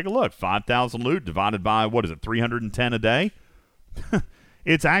Joe. Let's take a look. 5,000 loot divided by, 310 a day?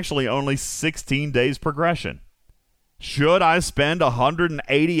 It's actually only 16 days progression. Should I spend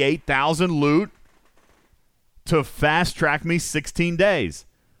 188,000 loot to fast track me 16 days?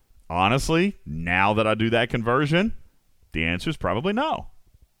 Honestly, now that I do that conversion, the answer is probably no.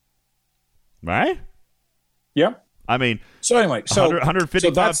 Right? Yep. I mean, so anyway,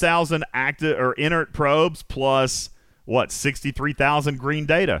 155,000 active or inert probes plus 63,000 green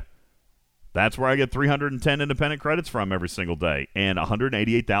data. That's where I get 310 independent credits from every single day. And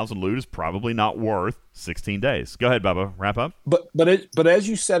 188,000 loot is probably not worth 16 days. Go ahead, Bubba. Wrap up. But as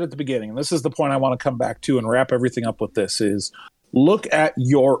you said at the beginning, and this is the point I want to come back to and wrap everything up with this, is look at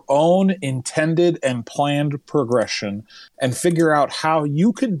your own intended and planned progression and figure out how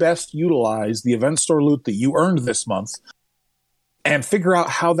you can best utilize the event store loot that you earned this month and figure out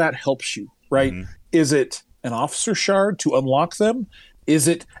how that helps you, right? Mm-hmm. Is it an officer shard to unlock them? Is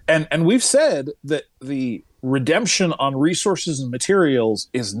it, and we've said that the redemption on resources and materials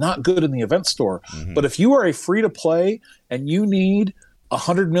is not good in the event store. Mm-hmm. But if you are a free to play and you need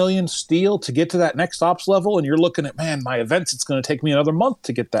 100 million steel to get to that next ops level, and you're looking at, man, my events, it's going to take me another month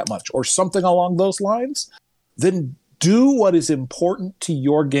to get that much, or something along those lines, then do what is important to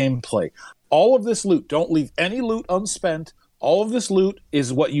your gameplay. All of this loot, don't leave any loot unspent. All of this loot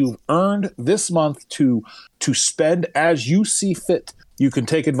is what you've earned this month to spend as you see fit. You can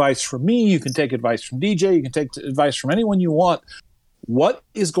take advice from me. You can take advice from DJ. You can take advice from anyone you want. What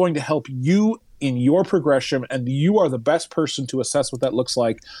is going to help you in your progression, and you are the best person to assess what that looks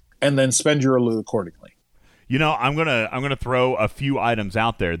like, and then spend your loot accordingly. You know, I'm gonna throw a few items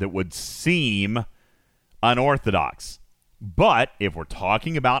out there that would seem unorthodox, but if we're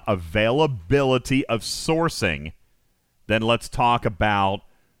talking about availability of sourcing, then let's talk about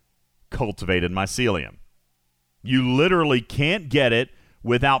cultivated mycelium. You literally can't get it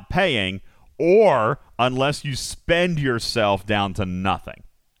without paying, or unless you spend yourself down to nothing.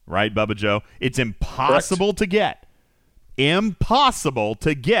 Right, Bubba Joe? It's impossible Correct. To get. Impossible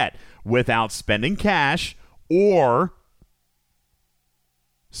to get without spending cash or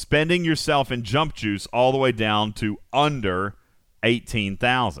spending yourself in jump juice all the way down to under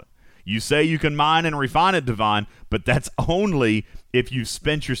 18,000. You say you can mine and refine it, Devon, but that's only if you've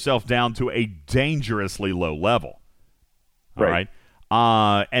spent yourself down to a dangerously low level. All right?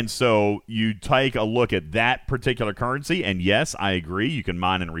 And so you take a look at that particular currency, and yes, I agree, you can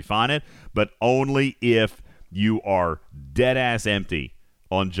mine and refine it, but only if you are dead-ass empty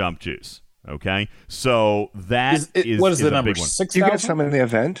on jump juice, okay? So that is what is the a number, big one. 6,000? You got some in the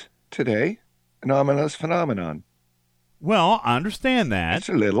event today. Anomalous phenomenon. Well, I understand that. It's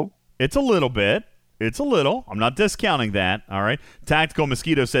a little. It's a little bit. It's a little. I'm not discounting that, all right? Tactical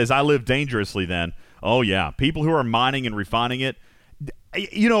Mosquito says, I live dangerously then. Oh, yeah. People who are mining and refining it,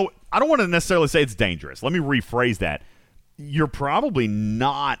 you know, I don't want to necessarily say it's dangerous. Let me rephrase that. You're probably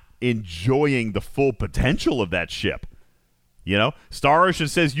not enjoying the full potential of that ship. You know, Star Ocean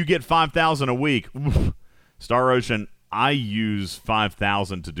says you get 5,000 a week. Star Ocean, I use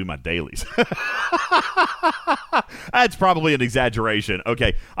 5,000 to do my dailies. That's probably an exaggeration.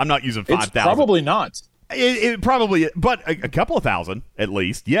 Okay, I'm not using 5,000. It's probably not. It probably, but a couple of thousand at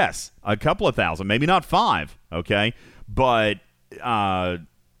least. Yes, a couple of thousand, maybe not 5. Okay, but yeah,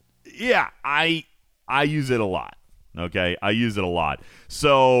 I use it a lot. Okay, I use it a lot.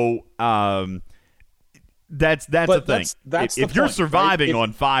 So that's the thing. That's if the you're point, surviving right?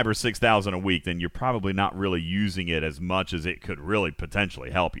 on 5,000 or 6,000 a week, then you're probably not really using it as much as it could really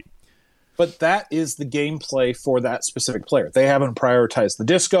potentially help you. But that is the gameplay for that specific player. They haven't prioritized the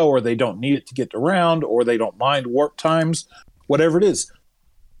disco, or they don't need it to get around, or they don't mind warp times, whatever it is.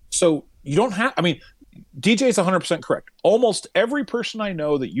 So you don't have, I mean, DJ is 100% correct. Almost every person I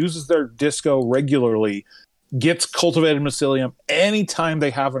know that uses their disco regularly gets cultivated mycelium anytime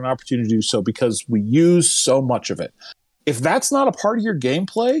they have an opportunity to do so, because we use so much of it. If that's not a part of your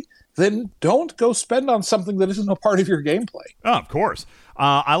gameplay, then don't go spend on something that isn't a part of your gameplay. Oh, of course.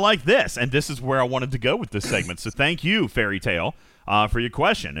 I like this, and this is where I wanted to go with this segment. So thank you, Fairy Tale, for your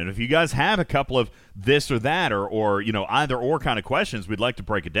question. And if you guys have a couple of this or that, or you know, either or kind of questions, we'd like to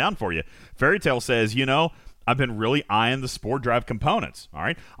break it down for you. Fairy Tale says, you know, I've been really eyeing the Spore Drive components. All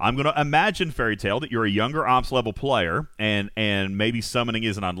right, I'm going to imagine, Fairy Tale, that you're a younger ops level player, and maybe summoning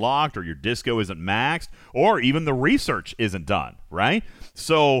isn't unlocked, or your disco isn't maxed, or even the research isn't done. Right?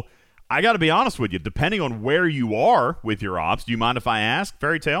 So I got to be honest with you. Depending on where you are with your ops, do you mind if I ask,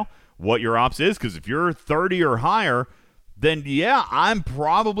 Fairy Tale, what your ops is? Because if you're 30 or higher, then yeah, I'm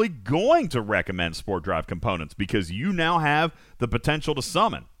probably going to recommend Spore Drive components, because you now have the potential to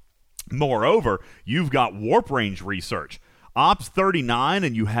summon. Moreover, you've got warp range research. Ops 39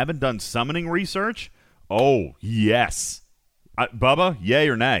 and you haven't done summoning research? Oh, yes. Bubba, yay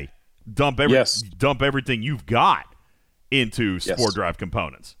or nay? Dump everything you've got into Spore Drive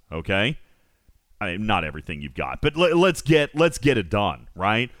components, okay? I mean, not everything you've got, but let's get it done,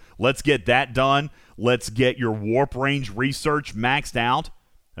 right? Let's get that done. Let's get your warp range research maxed out,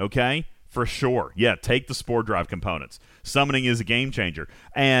 okay? For sure. Yeah, take the Spore Drive components. Summoning is a game changer.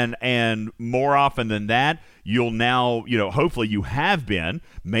 And more often than that, you'll now, hopefully you have been.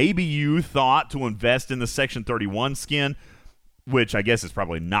 Maybe you thought to invest in the Section 31 skin, which I guess is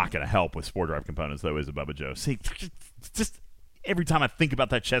probably not going to help with Spore Drive components, though, is it, Bubba Joe? See, just every time I think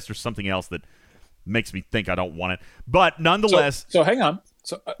about that chest, there's something else that makes me think I don't want it. But nonetheless. So hang on.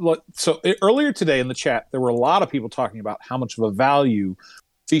 So earlier today in the chat, there were a lot of people talking about how much of a value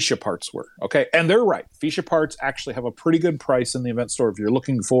Fisha parts were. Okay. And they're right. Fisha parts actually have a pretty good price in the event store if you're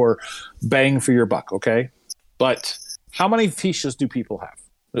looking for bang for your buck. Okay. But how many Fishas do people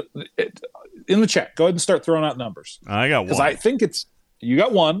have? In the chat, go ahead and start throwing out numbers. I got one. Because I think you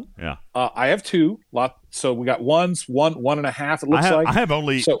got one. Yeah. I have two. So we got one and a half. It looks like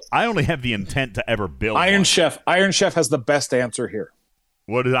I only have the intent to ever build Iron one. Chef. Iron Chef has the best answer here.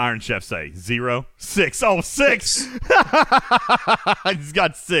 What did Iron Chef say? 0? 6. Oh, 6. He's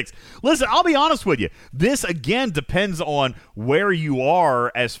got 6. Listen, I'll be honest with you. This, again, depends on where you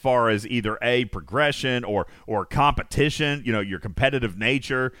are as far as either A, progression or competition, your competitive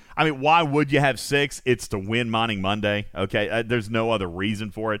nature. I mean, why would you have 6? It's to win Mining Monday, okay? There's no other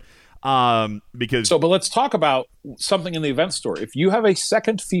reason for it. But let's talk about something in the event store. If you have a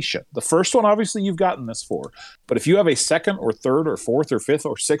second Fisha, the first one obviously you've gotten this for, but if you have a second or third or fourth or fifth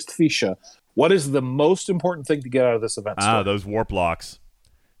or sixth Fisha, what is the most important thing to get out of this event store? Those warp locks.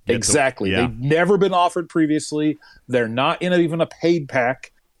 Exactly. They've never been offered previously. They're not in even a paid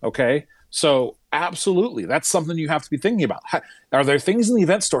pack. Okay. So absolutely, that's something you have to be thinking about. Are there things in the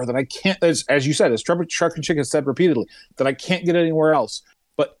event store that I can't, as you said, as Truck and Chick has said repeatedly, that I can't get anywhere else?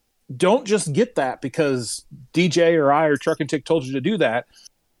 Don't just get that because DJ or I or Truck and Tick told you to do that.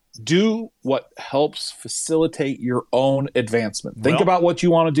 Do what helps facilitate your own advancement. Think about what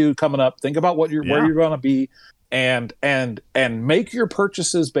you want to do coming up. Think about where you're going to be, and make your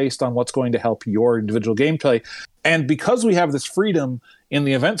purchases based on what's going to help your individual gameplay. And because we have this freedom in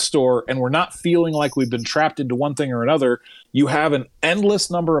the event store, and we're not feeling like we've been trapped into one thing or another, you have an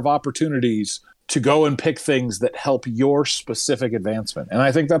endless number of opportunities to go and pick things that help your specific advancement. And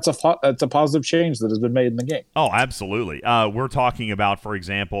I think that's a positive change that has been made in the game. Oh, absolutely. We're talking about, for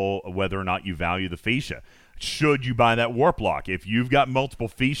example, whether or not you value the Fisha. Should you buy that warp lock? If you've got multiple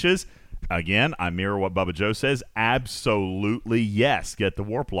Fishas, again, I mirror what Bubba Joe says, absolutely yes, get the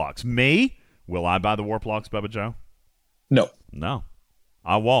warp locks. Me? Will I buy the warp locks, Bubba Joe? No.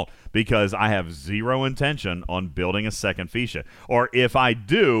 I won't, because I have zero intention on building a second Fisha. Or if I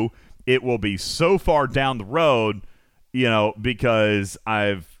do, it will be so far down the road, because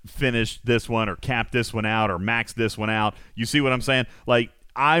I've finished this one or capped this one out or maxed this one out. You see what I'm saying? Like,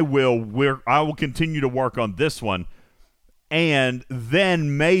 I will continue to work on this one, and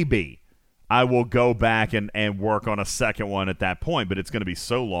then maybe I will go back and work on a second one at that point, but it's going to be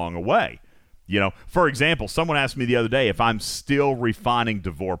so long away. For example, someone asked me the other day if I'm still refining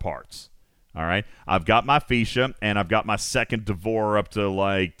Devore parts. All right, I've got my Fisha, and I've got my second Devore up to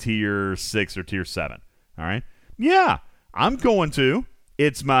like tier 6 or tier 7. All right, yeah, I'm going to.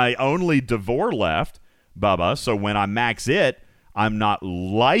 It's my only Devore left, Bubba. So when I max it, I'm not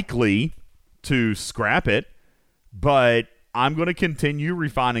likely to scrap it, but I'm going to continue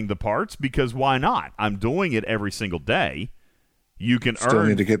refining the parts because why not? I'm doing it every single day. You can still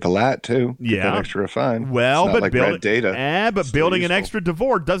need to get the lat too. Yeah, that extra refine. Well, it's not but like red data. But building an extra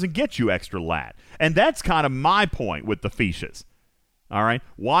Devore doesn't get you extra lat, and that's kind of my point with the Fishas. All right,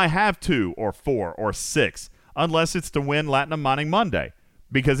 why have 2 or 4 or 6 unless it's to win Latinum Mining Monday?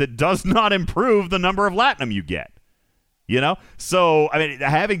 Because it does not improve the number of Latinum you get. So I mean,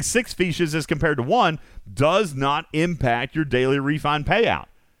 having 6 Fishas as compared to 1 does not impact your daily refine payout.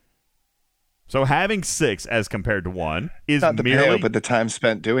 So having 6 as compared to 1 is not the merely, payout, but the time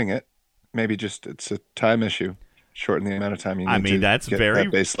spent doing it. Maybe just it's a time issue. Shorten the amount of time you need that's get very,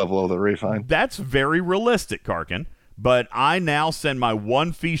 that base level of the refine. That's very realistic, Karkin. But I now send my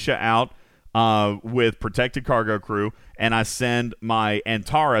 1 Fisha out with Protected Cargo Crew, and I send my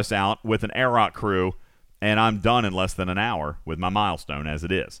Antares out with an Aerok crew, and I'm done in less than an hour with my milestone as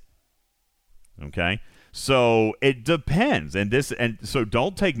it is. Okay? So it depends, and so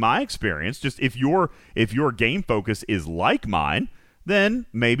don't take my experience. Just if your game focus is like mine, then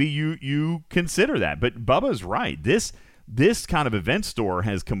maybe you consider that. But Bubba's right. This kind of event store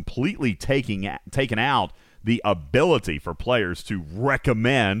has completely taken out the ability for players to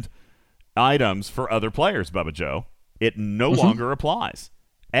recommend items for other players. Bubba Joe, it no longer applies.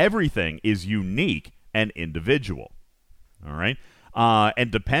 Everything is unique and individual. All right.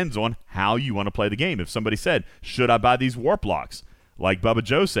 And depends on how you want to play the game. If somebody said, should I buy these warp locks? Like Bubba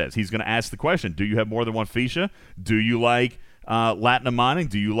Joe says, he's going to ask the question, do you have more than 1 Fisha? Do you like Latinum mining?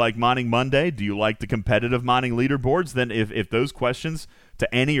 Do you like Mining Monday? Do you like the competitive mining leaderboards? Then if those questions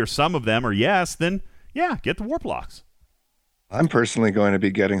to any or some of them are yes, then yeah, get the warp locks. I'm personally going to be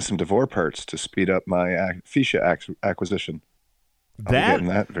getting some Devore parts to speed up my Fisha acquisition. I'll be getting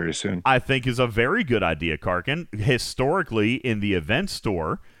that very soon. I think is a very good idea, Karkin. Historically, in the event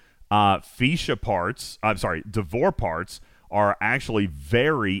store, Fisha parts, Devore parts are actually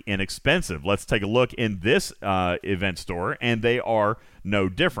very inexpensive. Let's take a look in this event store, and they are no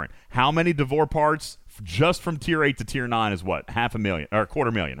different. How many Devore parts just from Tier 8 to Tier 9 is what? $500,000 or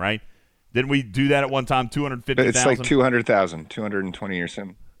 $250,000, right? Didn't we do that at one time? 250,000. It's like 200,000, 220 or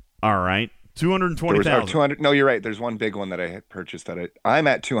something. All right, 220,000. 200. No, you're right. There's one big one that I had purchased that I'm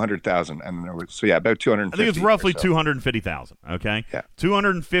at 200,000, and there was about 250. I think it's roughly 250,000. Okay, yeah,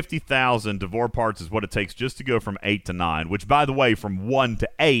 250,000 Devore parts is what it takes just to go from 8 to 9. Which, by the way, from 1 to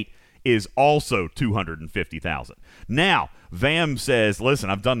 8 is also 250,000. Now, Vam says, "Listen,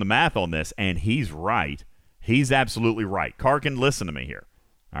 I've done the math on this, and he's right. He's absolutely right." Karkin, listen to me here.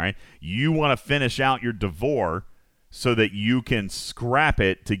 All right, you want to finish out your Devore so that you can scrap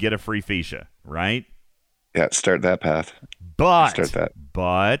it to get a free Fisha, right? Yeah, start that path.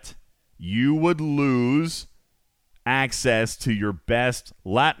 But you would lose access to your best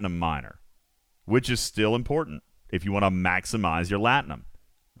Latinum miner, which is still important if you want to maximize your Latinum.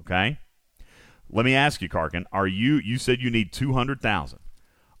 Okay? Let me ask you, Karkin, you said you need 200,000.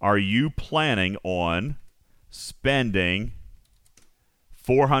 Are you planning on spending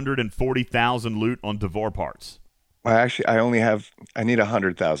 440,000 loot on Devore parts? Well, actually, I need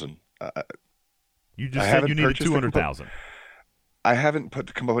 100,000. You just said you needed 200,000. I haven't put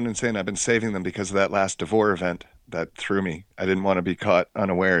the components in. I've been saving them because of that last Devore event that threw me. I didn't want to be caught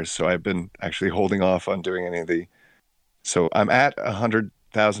unawares, so I've been actually holding off on doing any of the. So I'm at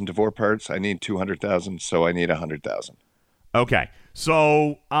 100,000 Devore parts. I need 200,000, so I need 100,000. Okay,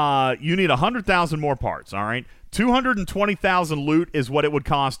 so you need 100,000 more parts. All right, 220,000 loot is what it would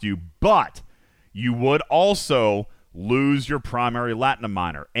cost you, but you would also lose your primary Latinum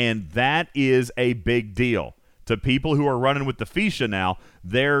miner, and that is a big deal. To people who are running with the Fisha now,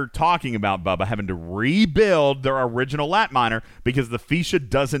 they're talking about, Bubba, having to rebuild their original Lat miner because the Fisha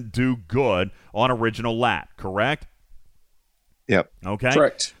doesn't do good on original Lat, correct? Yep. Okay.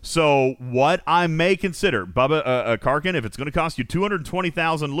 Correct. So what I may consider, Bubba, Karkin, if it's going to cost you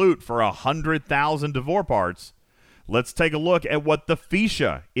 220,000 loot for 100,000 Devore parts, let's take a look at what the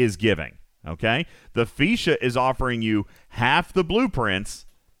Fisha is giving. Okay? The Fisha is offering you half the blueprints,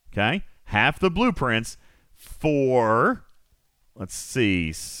 okay? Half the blueprints for, let's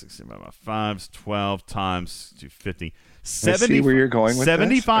see, 5, 12 times 250. 70, where you're going with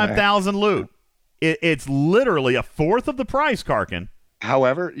 75,000 loot. It's literally a fourth of the price, Karkin.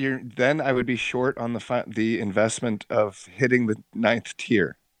 However, then I would be short on the investment of hitting the 9th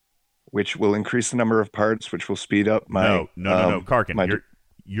tier, which will increase the number of parts, which will speed up my... No, Karkin,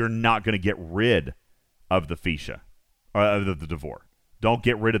 you're not going to get rid of the Fisha, of the Devore. Don't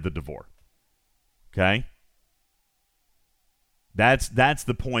get rid of the Devore. Okay? That's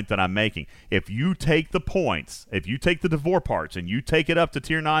the point that I'm making. If you take the points, if you take the Devore parts and you take it up to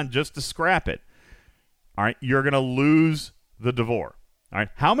Tier 9 just to scrap it, all right, you're going to lose the Devore. All right,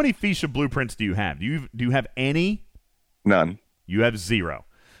 how many Fisha blueprints do you have? Do you have any? None. You have 0.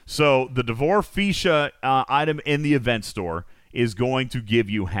 So the Devore Fisha item in the event store is going to give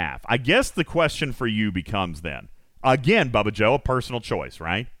you half. I guess the question for you becomes then, again, Bubba Joe, a personal choice,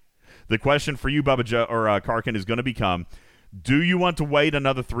 right? The question for you, Bubba Joe, or Karkin, is going to become, do you want to wait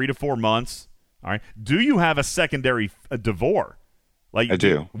another 3 to 4 months? All right. Do you have a secondary Devore? I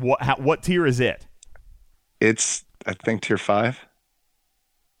do. What tier is it? It's, I think, Tier 5.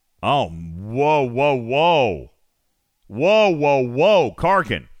 Oh, whoa.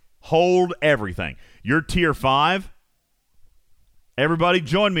 Karkin, hold everything. You're Tier 5? Everybody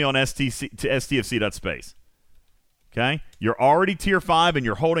join me on STFC.space. Okay? You're already Tier 5 and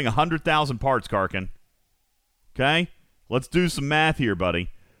you're holding 100,000 parts, Karkin. Okay? Let's do some math here, buddy.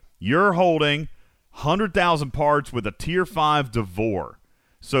 You're holding 100,000 parts with a Tier 5 Devore.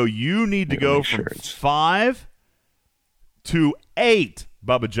 So you need to go from 5 to 8,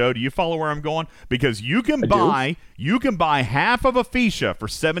 Bubba Joe. Do you follow where I'm going? Because you can buy half of a Fisha for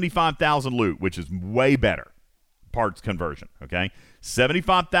 75,000 loot, which is way better parts conversion, okay?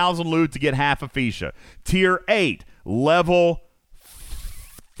 75,000 loot to get half a Fisha. Tier 8, level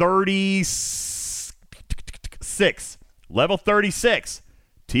 36. Level 36.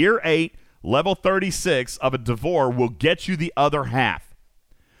 Tier 8, level 36 of a Devore will get you the other half.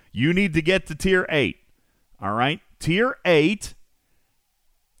 You need to get to Tier 8. All right? Tier 8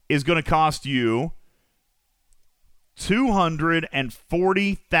 is going to cost you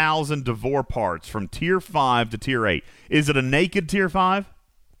 240,000 DeVore parts from Tier 5 to Tier 8. Is it a naked Tier 5?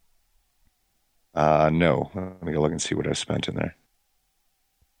 No. Let me go look and see what I spent in there.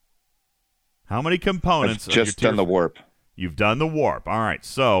 How many components? I've just done the warp. You've done the warp. All right.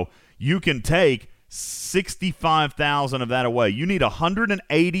 So you can take 65,000 of that away. You need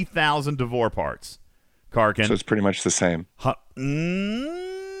 180,000 DeVore parts, Karkin. So it's pretty much the same.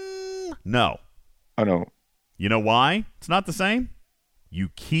 No. Oh, no. You know why it's not the same? You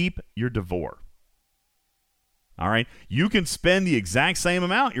keep your DeVore. All right? You can spend the exact same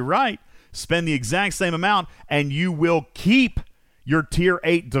amount. You're right. Spend the exact same amount, and you will keep your Tier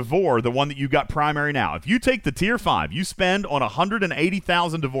 8 DeVore, the one that you got primary now. If you take the Tier 5, you spend on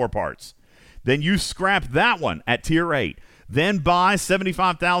 180,000 DeVore parts. Then you scrap that one at Tier 8. Then buy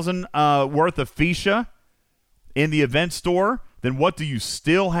 75,000 worth of Fisha in the event store. Then what do you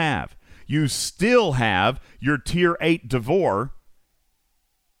still have? You still have your Tier 8 DeVore,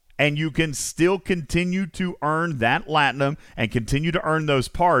 and you can still continue to earn that Latinum and continue to earn those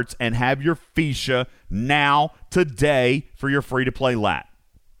parts and have your Fisha now, today, for your free-to-play Lat.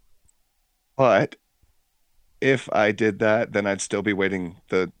 But if I did that, then I'd still be waiting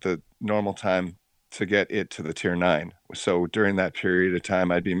the normal time to get it to the Tier 9. So during that period of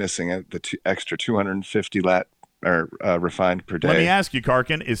time, I'd be missing the extra 250 Lat or refined per day. Let me ask you,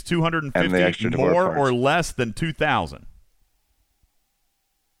 Karkin, is 250 more or less than 2,000?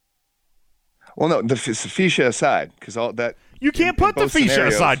 Well, no, the Fisha aside, because all that you can't put the Fisha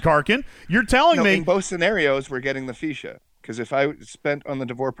aside, Karkin. You're telling me in both scenarios we're getting the Fisha, because if I spent on the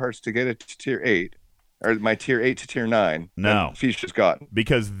DeVore parts to get it to Tier 8, or my Tier 8 to Tier 9, no, Fisha's gone.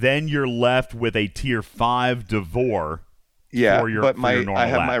 Because then you're left with a Tier 5 DeVore. Yeah, for your, but for your normal I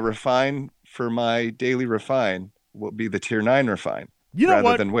have Lat. my refine for my daily refine will be the Tier 9 refine. You know rather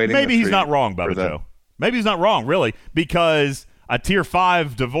what? Than waiting Maybe he's not wrong, Bubba Joe. Maybe he's not wrong, really, because a Tier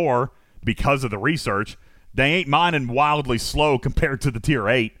 5 DeVore, because of the research, they ain't mining wildly slow compared to the Tier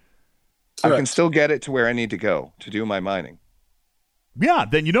 8. I can still get it to where I need to go to do my mining. Yeah,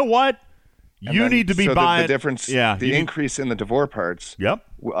 then you know what? You need to be buying the difference. Yeah, the increase in the DeVore parts. Yep,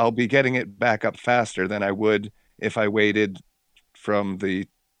 I'll be getting it back up faster than I would if I waited from to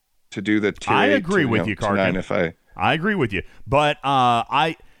do the Tier 8. I agree with you, Karkin. I agree with you, but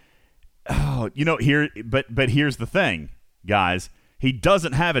here's the thing, guys. He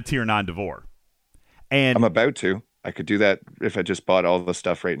doesn't have a Tier 9 DeVore, and I'm about to. I could do that if I just bought all the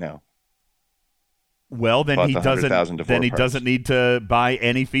stuff right now. Well, then he doesn't. Then he doesn't need to buy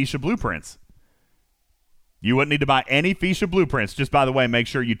any Fisha blueprints. You wouldn't need to buy any Fisha blueprints. Just by the way, make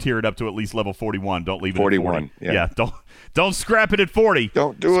sure you tier it up to at least level 41. Don't leave it 41, at 40. Yeah. Don't scrap it at 40.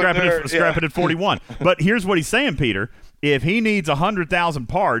 Don't do scrap it there. Scrap it at 41. But here's what he's saying, Peter. If he needs 100,000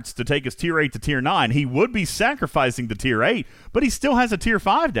 parts to take his Tier 8 to Tier 9, he would be sacrificing the Tier 8, but he still has a Tier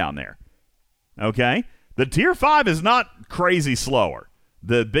 5 down there. Okay? The Tier 5 is not crazy slower.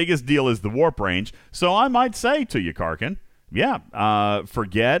 The biggest deal is the warp range. So I might say to you, Karkin,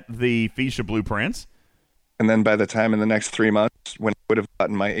 forget the Fisha blueprints. And then by the time in the next 3 months, when I would have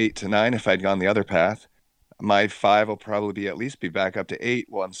gotten my 8 to 9, if I'd gone the other path, my 5 will probably at least be back up to 8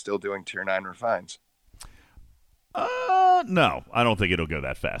 while I'm still doing Tier 9 refines. No, I don't think it'll go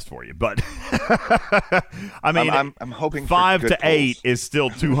that fast for you. But I mean, I'm hoping 5 for to good 8 pulls. is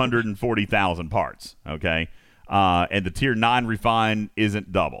still 240,000 parts. Okay, and the Tier 9 refine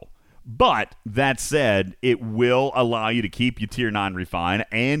isn't double. But that said, it will allow you to keep your Tier 9 refine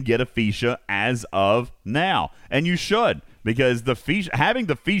and get a Fisha as of now, and you should, because having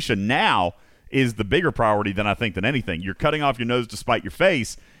the Fisha now is the bigger priority than anything. You're cutting off your nose to spite your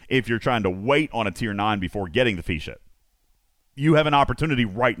face if you're trying to wait on a Tier 9 before getting the Fisha. You have an opportunity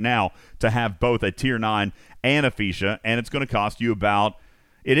right now to have both a Tier 9 and a Fisha, and it's going to cost you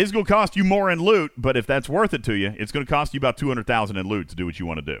it is going to cost you more in loot, but if that's worth it to you, it's going to cost you about 200,000 in loot to do what you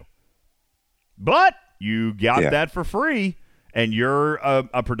want to do. But you got that for free, and you're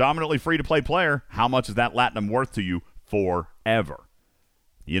a predominantly free-to-play player. How much is that Latinum worth to you forever?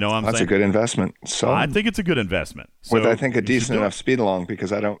 You know what I'm saying? That's a good investment. So I think it's a good investment. With, I think, a decent enough speed along,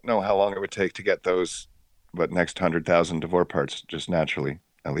 because I don't know how long it would take to get those next 100,000 DeVore parts just naturally,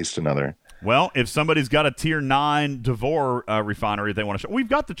 at least another. Well, if somebody's got a Tier 9 DeVore refinery they want to show, we've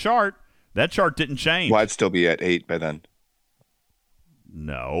got the chart. That chart didn't change. Well, I'd still be at 8 by then.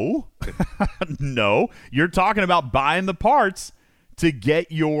 No. No. You're talking about buying the parts to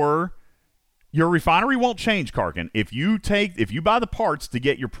get your refinery won't change, Karkin. If you buy the parts to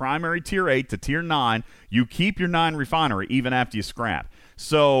get your primary Tier 8 to Tier 9, you keep your 9 refinery even after you scrap.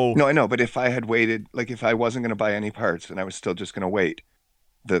 So no, I know, but if I had waited, like if I wasn't going to buy any parts and I was still just going to wait,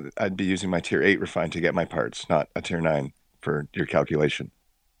 I'd be using my tier 8 refined to get my parts, not a tier 9 for your calculation.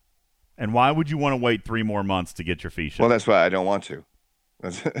 And why would you want to wait 3 more months to get your Fisha? Well, that's why I don't want to.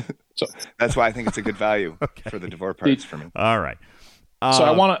 That's why I think it's a good value for the Devore parts for me. All right. So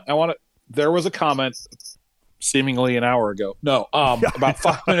I want to. There was a comment, seemingly an hour ago. No, about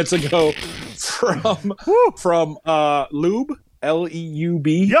 5 minutes ago, from Lube,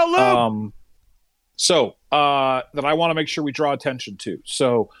 L-E-U-B. Yo, Lube. That I want to make sure we draw attention to.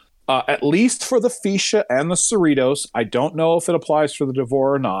 So, at least for the Fisha and the Cerritos, I don't know if it applies for the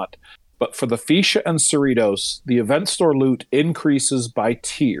Devore or not, but for the Fisha and Cerritos, the event store loot increases by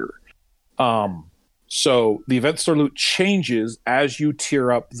tier. So the event store loot changes as you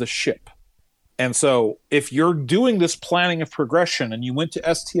tier up the ship. And so if you're doing this planning of progression and you went to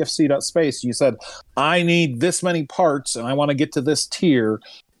stfc.space, you said, I need this many parts and I want to get to this tier,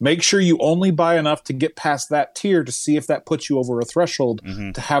 make sure you only buy enough to get past that tier to see if that puts you over a threshold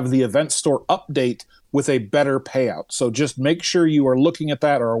to have the event store update with a better payout. So just make sure you are looking at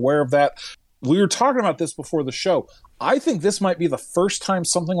that or aware of that. We were talking about this before the show. I think this might be the first time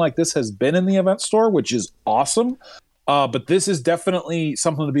something like this has been in the event store, which is awesome. But this is definitely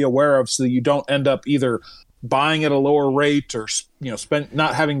something to be aware of so that you don't end up either buying at a lower rate or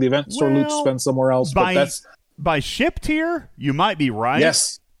not having the event store loot to spend somewhere else. By ship tier, you might be right.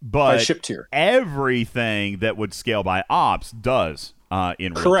 Yes, but by ship tier. Everything that would scale by ops does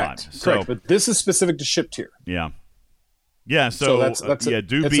in real time. Correct, but this is specific to ship tier. Yeah. Yeah, so that's a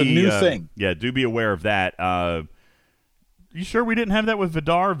new thing. Yeah, do be aware of that. You sure we didn't have that with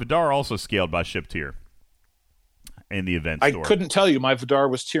Vidar? Vidar also scaled by ship tier in the event store. I couldn't tell you. My Vidar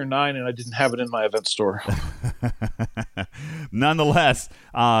was tier 9, and I didn't have it in my event store. Nonetheless,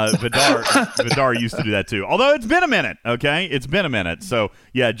 Vidar used to do that too. Although it's been a minute, okay? It's been a minute. So,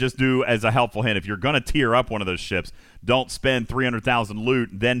 yeah, just do as a helpful hint. If you're going to tier up one of those ships, don't spend 300,000 loot,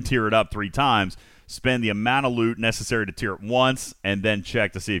 then tier it up 3 times. Spend the amount of loot necessary to tier it once, and then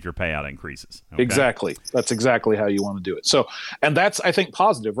check to see if your payout increases. Okay? Exactly. That's exactly how you want to do it. So, and that's, I think,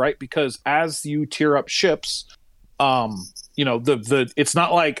 positive, right? Because as you tier up ships, it's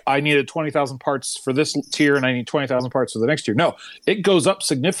not like I needed 20,000 parts for this tier and I need 20,000 parts for the next tier. No, it goes up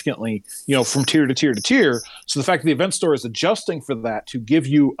significantly, from tier to tier to tier. So the fact that the event store is adjusting for that to give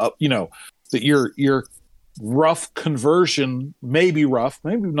you, that your rough conversion may be rough,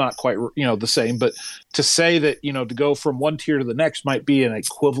 maybe not quite, the same, but to say that, to go from one tier to the next might be an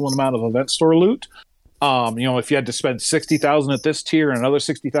equivalent amount of event store loot. If you had to spend 60,000 at this tier and another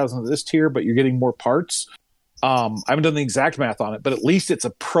 60,000 at this tier, but you're getting more parts. I haven't done the exact math on it, but at least it's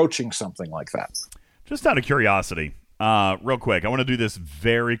approaching something like that. Just out of curiosity, real quick, I want to do this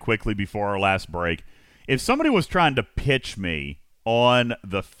very quickly before our last break. If somebody was trying to pitch me on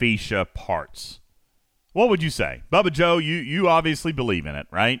the Fisha parts, what would you say? Bubba Joe, you obviously believe in it,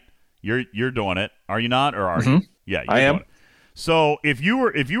 right? You're doing it. Are you not, or are you? Yeah, I am. Doing it. So if you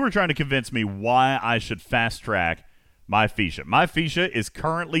were trying to convince me why I should fast track my Fisha is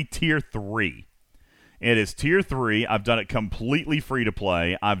currently tier 3. It is tier 3. I've done it completely free to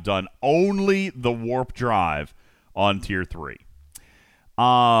play. I've done only the warp drive on tier 3.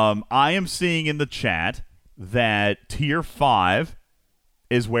 I am seeing in the chat that tier 5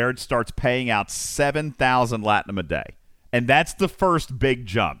 is where it starts paying out 7,000 Latinum a day. And that's the first big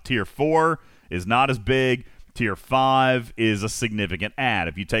jump. Tier 4 is not as big. Tier 5 is a significant add.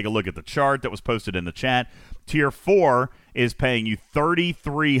 If you take a look at the chart that was posted in the chat, Tier 4 is paying you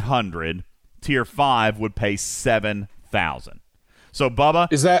 3,300. Tier 5 would pay 7,000. So,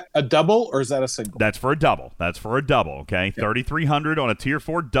 Bubba, is that a double or is that a single? That's for a double. Okay, yep. 3,300 on a Tier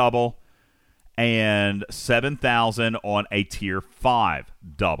 4 double, and 7,000 on a Tier 5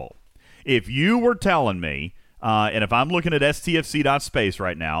 double. If you were telling me, and if I'm looking at stfc.space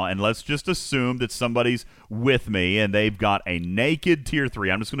right now, and let's just assume that somebody's with me and they've got a naked Tier 3.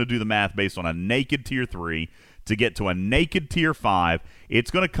 I'm just going to do the math based on a naked Tier 3. To get to a naked Tier 5,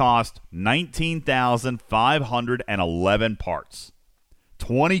 it's going to cost 19,511 parts.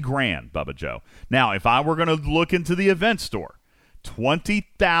 20 grand, Bubba Joe. Now, if I were going to look into the event store,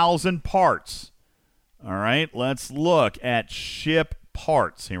 20,000 parts. All right, let's look at ship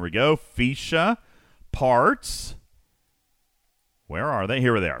parts. Here we go. Fisha parts. Where are they?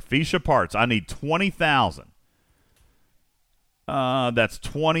 Here they are. Fisha parts. I need 20,000. That's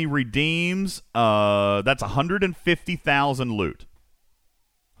 20 redeems. That's 150,000 loot.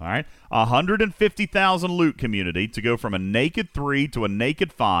 All right, 150,000 loot, community, to go from a naked 3 to a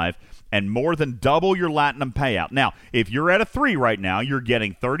naked 5 and more than double your Latinum payout. Now, if you're at a 3 right now, you're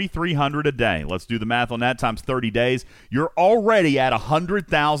getting 3,300 a day. Let's do the math on that times 30 days. You're already at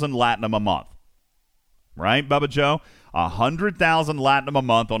 100,000 Latinum a month, right, Bubba Joe? 100,000 Latinum a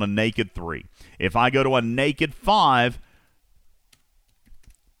month on a naked 3. If I go to a naked 5,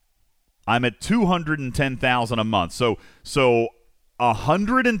 I'm at 210,000 a month. So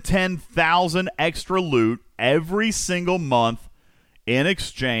 110,000 extra loot every single month in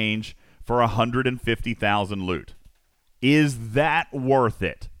exchange for 150,000 loot. Is that worth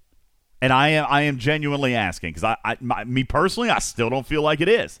it? And I am genuinely asking, because me personally, I still don't feel like it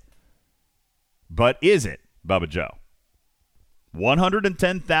is. But is it, Bubba Joe?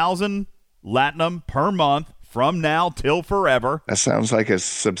 110,000 Latinum per month from now till forever. That sounds like a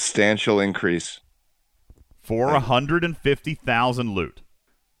substantial increase. For 150,000 loot.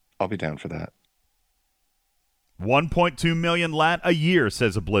 I'll be down for that. 1.2 million lat a year,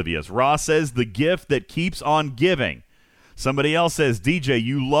 says Oblivious. Ross says the gift that keeps on giving. Somebody else says, DJ,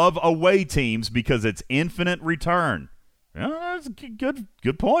 you love away teams because it's infinite return. Yeah, that's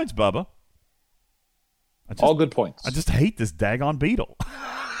good points, Bubba. All good points. I just hate this daggone beetle.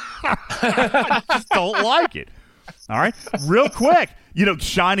 I just don't like it. All right, real quick.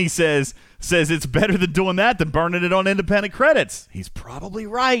 Shiny says it's better than doing that than burning it on independent credits. He's probably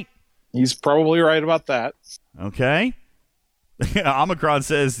right. He's probably right about that. Okay. Omicron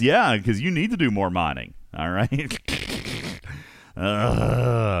says, yeah, because you need to do more mining. All right.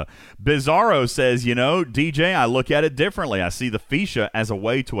 Bizarro says, DJ, I look at it differently. I see the Fisha as a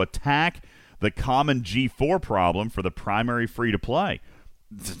way to attack the common G4 problem for the primary free-to-play.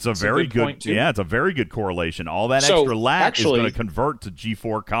 It's a very good point, too. Yeah, it's a very good correlation. All that extra lat is going to convert to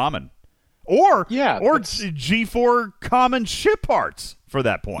G4 common. Or G4 common ship parts for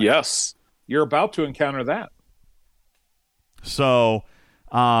that point. Yes. You're about to encounter that. So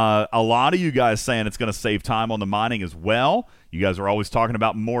a lot of you guys saying it's going to save time on the mining as well. You guys are always talking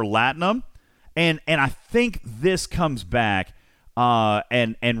about more Latinum. And I think this comes back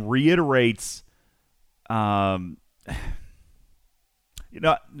and reiterates never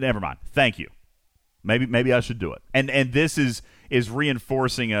mind. Thank you. Maybe I should do it. And this is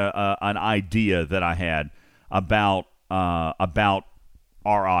reinforcing an idea that I had about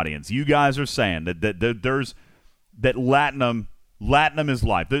our audience. You guys are saying that Latinum is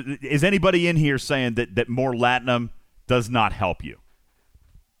life. Is anybody in here saying that more Latinum does not help you?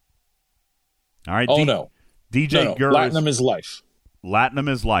 All right. No. DJ Gers, Latinum is life. Latinum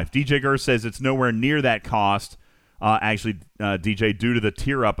is life. DJ Gers says it's nowhere near that cost. DJ, due to the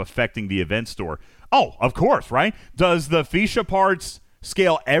tier up affecting the event store. Oh, of course, right? Does the Fisha parts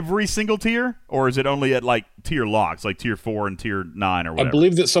scale every single tier, or is it only at like tier locks, like tier 4 and tier 9 or whatever? I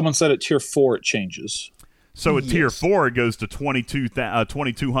believe that someone said at tier 4 it changes. So at tier 4 it goes to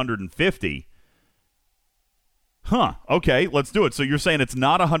 2,250. Huh. Okay, let's do it. So you're saying it's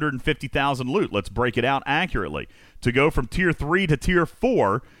not 150,000 loot. Let's break it out accurately. To go from tier 3 to tier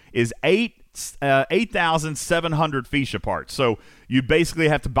 4 is 8,700 Fisha parts. So you basically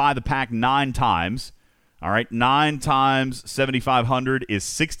have to buy the pack 9 times. All right, 9 times 7,500 is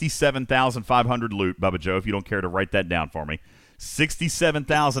 67,500 loot, Bubba Joe, if you don't care to write that down for me.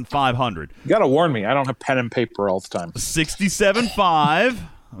 67,500. You got to warn me. I don't have pen and paper all the time. 67.5.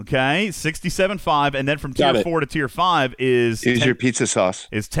 Okay, 67.5, and then from tier 4 to tier 5 is your pizza sauce.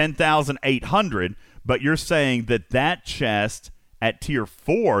 Is 10,800, but you're saying that chest at tier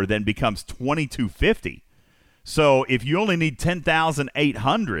 4 then becomes 2,250. So if you only need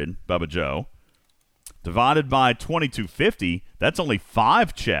 10,800, Bubba Joe, divided by 2,250, that's only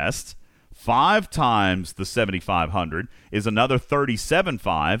 5 chests. 5 times the 7,500 is another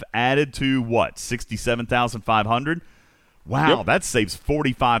 37.5 added to what? 67,500. Wow, yep. That saves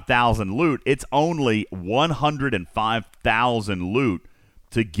 45,000 loot. It's only 105,000 loot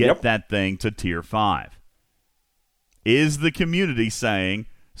to get that thing to tier 5. Is the community saying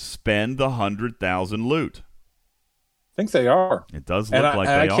spend the 100,000 loot? I think they are. It does look like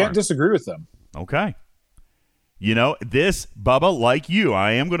they are. I can't disagree with them. Okay. This, Bubba, like you,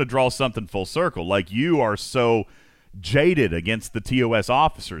 I am going to draw something full circle. Like you are so jaded against the TOS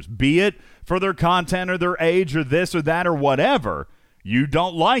officers, be it for their content or their age or this or that or whatever. You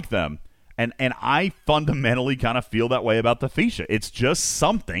don't like them. And I fundamentally kind of feel that way about the Fisha. It's just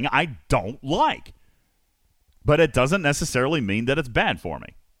something I don't like. But it doesn't necessarily mean that it's bad for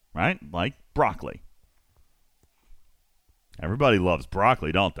me, right? Like broccoli. Everybody loves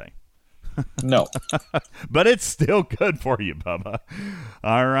broccoli, don't they? No. But it's still good for you, Bubba.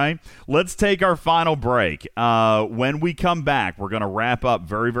 All right. Let's take our final break. When we come back, we're going to wrap up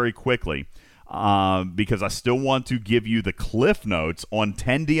very, very quickly because I still want to give you the cliff notes on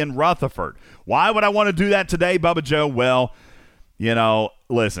Tendy and Rutherford. Why would I want to do that today, Bubba Joe? Well,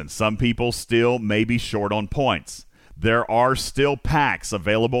 listen, some people still may be short on points. there are still packs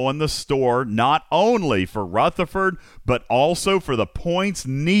available in the store, not only for Rutherford, but also for the points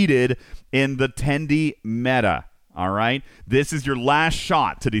needed in the Tendy meta. All right? This is your last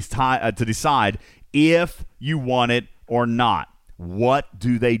shot to decide if you want it or not. What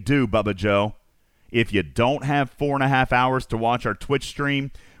do they do, Bubba Joe? If you don't have 4.5 hours to watch our Twitch stream,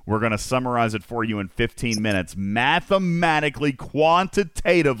 we're going to summarize it for you in 15 minutes. Mathematically,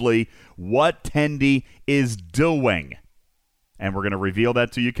 quantitatively, what Tendy is doing. And we're going to reveal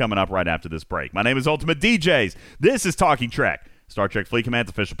that to you coming up right after this break. My name is Ultimate DJs. This is Talking Trek, Star Trek Fleet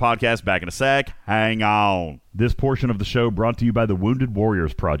Command's official podcast. Back in a sec. Hang on. This portion of the show brought to you by the Wounded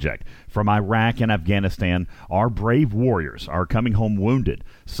Warriors Project. From Iraq and Afghanistan, our brave warriors are coming home wounded.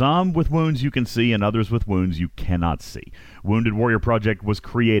 Some with wounds you can see and others with wounds you cannot see. Wounded Warrior Project was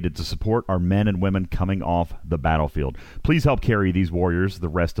created to support our men and women coming off the battlefield. Please help carry these warriors the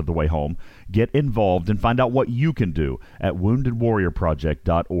rest of the way home. Get involved and find out what you can do at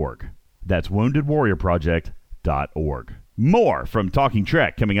woundedwarriorproject.org. That's woundedwarriorproject.org. More from Talking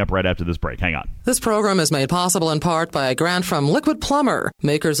Trek coming up right after this break. Hang on. This program is made possible in part by a grant from Liquid Plumber,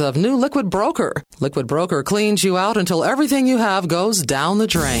 makers of new Liquid Broker. Liquid Broker cleans you out until everything you have goes down the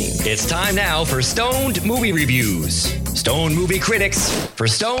drain. It's time now for Stoned Movie Reviews. Stone Movie Critics for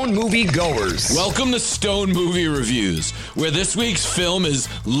Stone Movie Goers. Welcome to Stone Movie Reviews, where this week's film is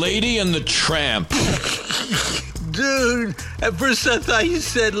Lady and the Tramp. Dude, at first I thought you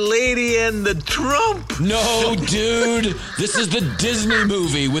said Lady and the Trump. No, dude. This is the Disney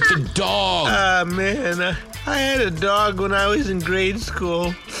movie with the dog. Man, I had a dog when I was in grade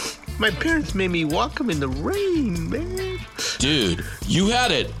school. My parents made me walk him in the rain, man. Dude, you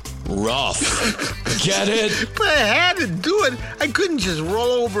had it rough. Get it? But I had to do it. I couldn't just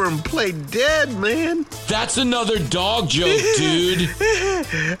roll over and play dead, man. That's another dog joke, dude.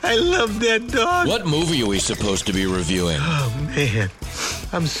 I love that dog. What movie are we supposed to be reviewing? Oh, man.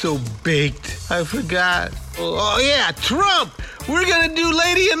 I'm so baked. I forgot. Oh, yeah, Trump. We're going to do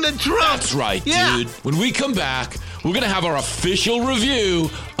Lady and the Trump. That's right, dude. When we come back, we're going to have our official review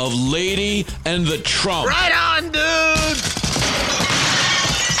of Lady and the Trump. Right on, dude.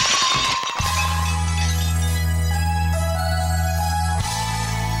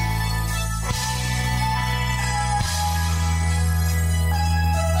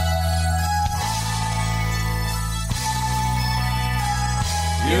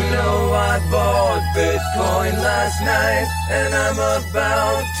 You know I bought Bitcoin last night, and I'm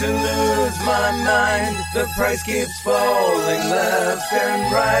about to lose my mind. The price keeps falling left and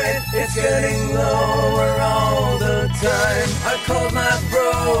right. It's getting lower all the time. I called my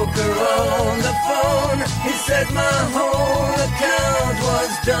broker on the phone. He said my whole account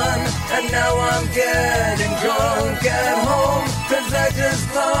was done, and now I'm getting drunk at home, 'cause I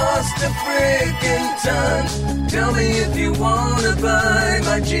just lost a freaking ton. Tell me if you wanna buy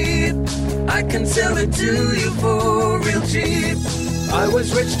my Jeep, I can sell it to you for real cheap. I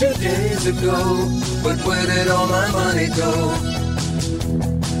was rich 2 days ago, but where did all my money go?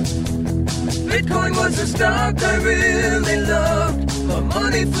 Bitcoin was a stock I really loved. My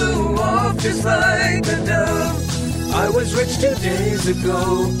money flew off just like a dove. I was rich 2 days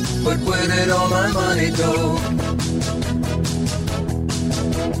ago, but where did all my money go?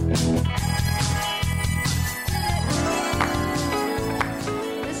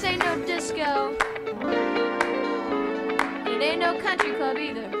 This ain't no disco. It ain't no country club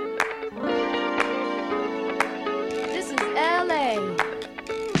either. This is LA.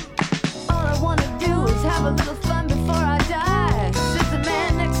 All I wanna do is have a little fun before I die. Sits a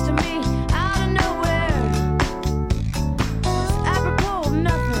man next to me out of nowhere. It's apropos of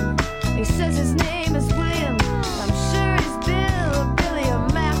nothing. He says his name is William. I'm sure he's Bill or Billy or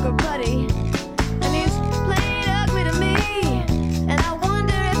Mac or Buddy. And he's playing ugly to me. And I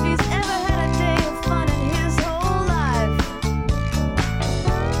wonder if he's ever had a day of fun in his whole life.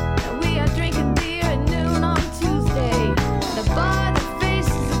 And we are drinking beer at noon on Tuesday. The bar that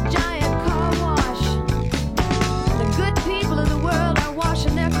faces a giant car wash. The good people of the world are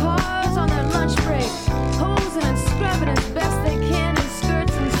washing their cars on their lunch break, hosing and scrubbing as best they can in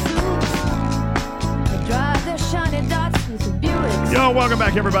skirts and suits. They drive their shiny Datsuns and Buicks. Yo, welcome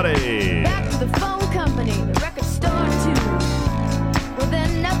back, everybody. Back to the phone company, the record store too. Well, they're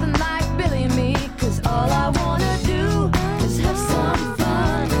nothing like Billy and me, 'cause all I wanna do is have some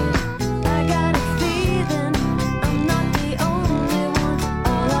fun. I got a feeling I'm not the only one.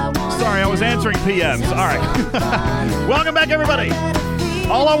 All I wanna Sorry, I was answering PMs. All right. Welcome back, everybody.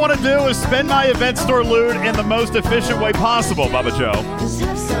 All I want to do is spend my event store loot in the most efficient way possible, Bubba Joe.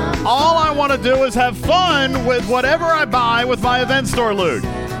 All I want to do is have fun with whatever I buy with my event store loot.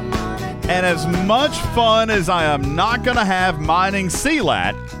 And as much fun as I am not going to have mining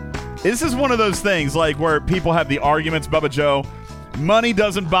CLAT, this is one of those things like where people have the arguments, Bubba Joe, money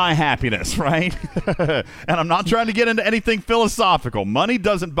doesn't buy happiness, right? And I'm not trying to get into anything philosophical. Money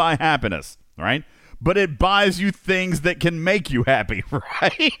doesn't buy happiness, right? But it buys you things that can make you happy,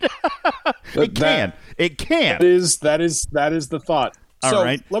 right? It can. That is the thought. All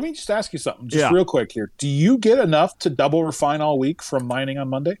right. Let me just ask you something, real quick here. Do you get enough to double refine all week from mining on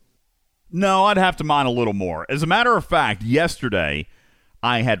Monday? No, I'd have to mine a little more. As a matter of fact, yesterday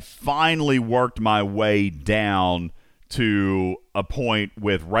I had finally worked my way down to a point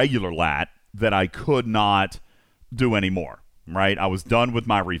with regular lat that I could not do anymore, right? I was done with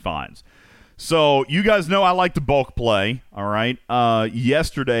my refines. So you guys know I like to bulk play, all right?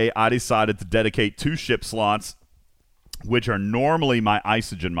 Yesterday I decided to dedicate 2 ship slots, which are normally my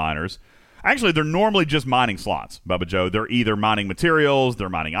isogen miners. Actually, they're normally just mining slots, Bubba Joe. They're either mining materials, they're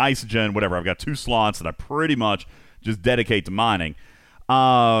mining isogen, whatever. I've got 2 slots that I pretty much just dedicate to mining.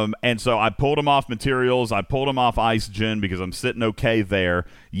 And so I pulled them off materials. I pulled them off isogen because I'm sitting okay there.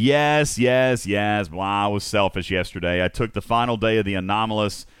 Yes. Well, I was selfish yesterday. I took the final day of the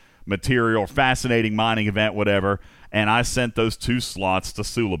anomalous material, fascinating mining event, whatever, and I sent those 2 slots to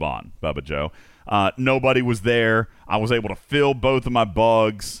Suliban, Bubba Joe. Nobody was there. I was able to fill both of my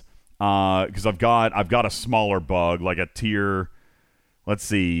bugs because I've got a smaller bug, like a tier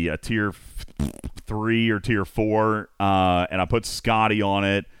 3 or tier 4, and I put Scotty on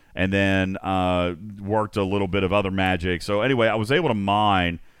it, and then worked a little bit of other magic. So anyway, I was able to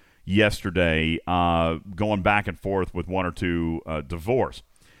mine yesterday, going back and forth with 1 or 2 divorce.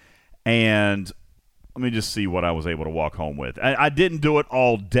 And let me just see what I was able to walk home with. I didn't do it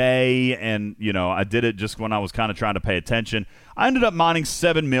all day, and I did it just when I was kind of trying to pay attention. I ended up mining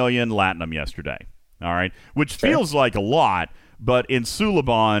 7 million Latinum yesterday, all right, which feels like a lot, but in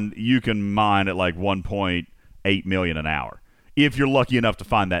Suliban, you can mine at like 1.8 million an hour if you're lucky enough to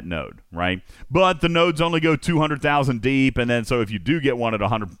find that node, right? But the nodes only go 200,000 deep, and then so if you do get one at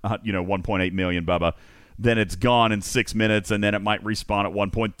 1.8 million, Bubba, then it's gone in 6 minutes, and then it might respawn at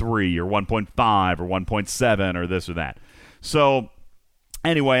 1.3 or 1.5 or 1.7 or this or that. So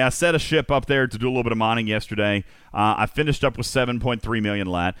anyway, I set a ship up there to do a little bit of mining yesterday. I finished up with 7.3 million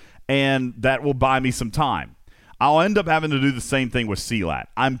lat, and that will buy me some time. I'll end up having to do the same thing with CLAT.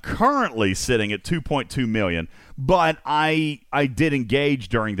 I'm currently sitting at 2.2 million, but I did engage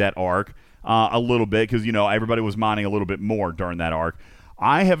during that arc a little bit because, everybody was mining a little bit more during that arc.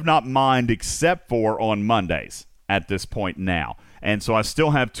 I have not mined except for on Mondays at this point now, and so I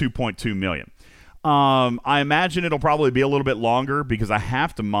still have 2.2 million. I imagine it'll probably be a little bit longer because I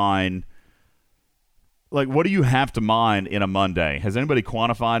have to mine. Like, what do you have to mine in a Monday? Has anybody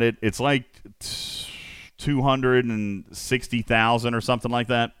quantified it? It's like 260,000 or something like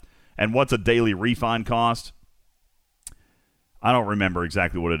that. And what's a daily refine cost? I don't remember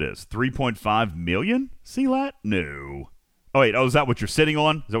exactly what it is. 3.5 million CLAT? No. Oh, wait. Oh, is that what you're sitting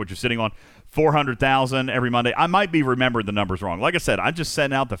on? 400,000 every Monday. I might be remembering the numbers wrong. Like I said, I just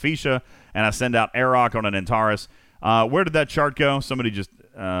send out the Fisha, and I send out Aeroc on an Antares. Where did that chart go? Somebody just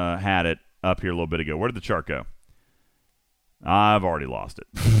had it up here a little bit ago. Where did the chart go? I've already lost it.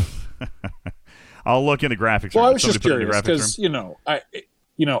 I'll look in the graphics. Well, I was just curious because,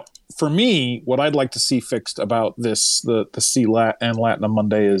 for me, what I'd like to see fixed about the CLAT and Latinum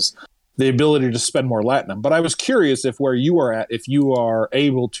Monday is the ability to spend more Latinum. But I was curious if where you are at, if you are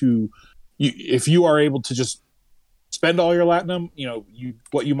able to just spend all your Latinum,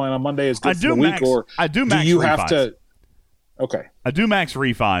 what you mine on Monday is good for the week, or I do max you refines. Have to? Okay, I do max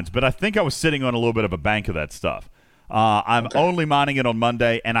refines, but I think I was sitting on a little bit of a bank of that stuff. I'm only mining it on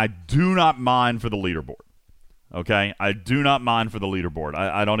Monday, and I do not mine for the leaderboard. Okay, I do not mine for the leaderboard.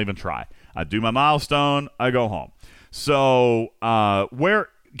 I don't even try. I do my milestone. I go home. So where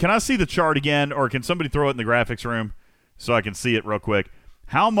can I see the chart again, or can somebody throw it in the graphics room so I can see it real quick?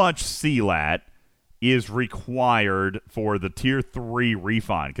 How much CLAT is required for the Tier 3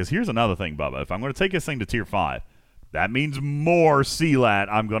 refine? Because here's another thing, Bubba. If I'm going to take this thing to Tier 5, that means more CLAT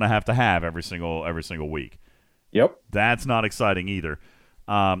I'm going to have every single week. Yep. That's not exciting either.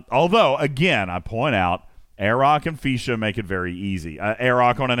 Although, again, I point out, Aeroc and Fisha make it very easy.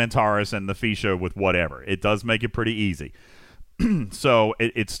 Aeroc on an Antares and the Fisha with whatever. It does make it pretty easy. So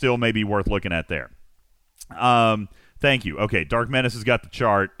it still may be worth looking at there. Thank you. Okay, Dark Menace has got the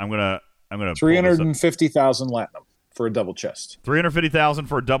chart. I'm gonna 350,000 Latinum for a double chest. 350,000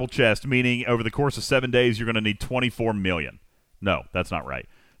 for a double chest, meaning over the course of 7 days you're going to need 24 million. No, that's not right.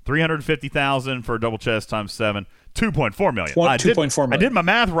 350,000 for a double chest times 7, 2.4 million. 2.4 million. I did my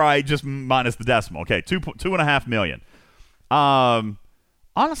math right, just minus the decimal. Okay, 2.5 million.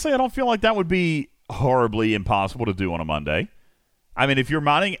 Honestly, I don't feel like that would be horribly impossible to do on a Monday. I mean, if you're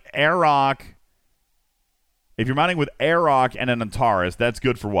mining Airrock, if you're mining with Airrock and an Antares, that's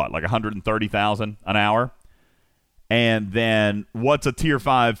good for what, like 130,000 an hour? And then what's a Tier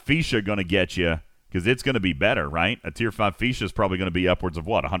 5 Fuchsia going to get you? Because it's going to be better, right? A Tier 5 Fuchsia is probably going to be upwards of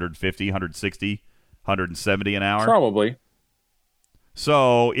what, 150, 160, 170 an hour? Probably.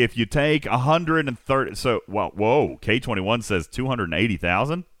 So if you take 130, whoa, K21 says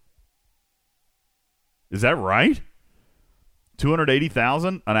 280,000? Is that right?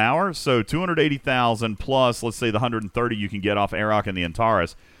 280,000 an hour? So 280,000 plus, let's say the 130 you can get off Airrock and the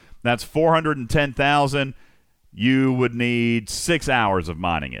Antares. That's 410,000. You would need 6 hours of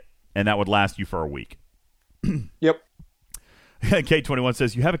mining it, and that would last you for a week. Yep. K21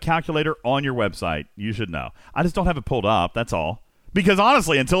 says, you have a calculator on your website. You should know. I just don't have it pulled up, that's all. Because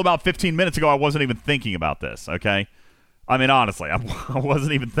honestly, until about 15 minutes ago, I wasn't even thinking about this, okay? I mean, honestly, I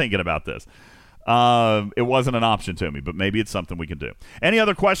wasn't even thinking about this. It wasn't an option to me, but maybe it's something we can do. Any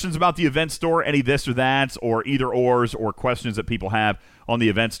other questions about the event store? Any this or that, or either ors, or questions that people have on the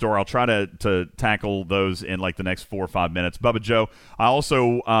event store? I'll try to tackle those in like the next 4 or 5 minutes. Bubba Joe, I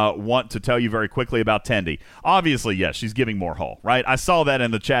also want to tell you very quickly about Tendy. Obviously, yes, she's giving more hull, right? I saw that in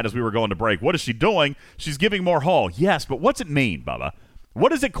the chat as we were going to break. What is she doing? She's giving more hull. Yes, but what's it mean, Bubba?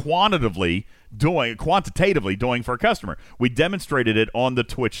 What is it quantitatively doing for a customer? We demonstrated it on the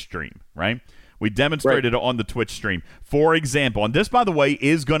Twitch stream, right? We demonstrated it on the Twitch stream. For example, and this, by the way,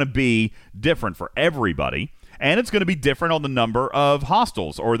 is going to be different for everybody, and it's going to be different on the number of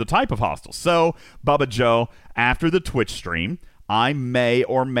hostels or the type of hostels. So, Bubba Joe, after the Twitch stream, I may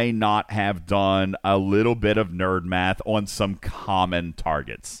or may not have done a little bit of nerd math on some common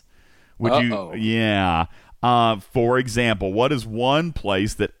targets. Would you? Yeah. For example, what is one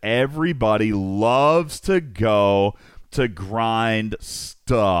place that everybody loves to go to grind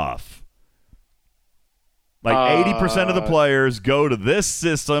stuff? Like 80% of the players go to this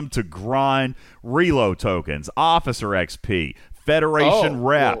system to grind reload tokens, officer XP, Federation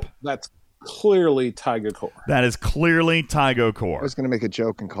rep. Well, that's clearly Taiga Core. That is clearly Taiga Core. I was going to make a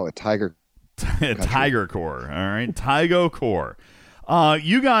joke and call it Tiger. Tiger Core. All right, Taiga Core.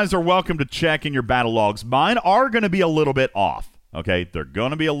 You guys are welcome to check in your battle logs. Mine are going to be a little bit off. Okay, they're going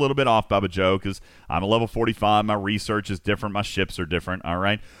to be a little bit off, Bubba Joe, because I'm a level 45. My research is different. My ships are different. All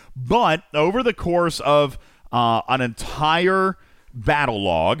right, but over the course of an entire battle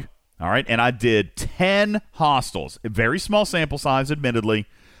log, all right, and I did 10 hostiles. A very small sample size, admittedly.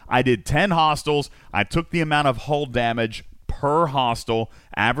 I did 10 hostiles. I took the amount of hull damage per hostile,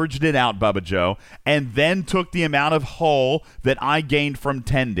 averaged it out, Bubba Joe, and then took the amount of hull that I gained from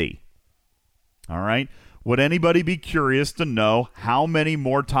Tendy. All right. Would anybody be curious to know how many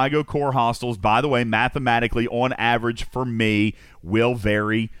more Taiga Core hostiles, by the way, mathematically, on average for me, will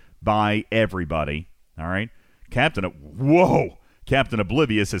vary by everybody? All right. Captain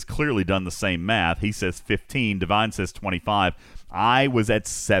Oblivious has clearly done the same math. He says 15. Divine says 25. I was at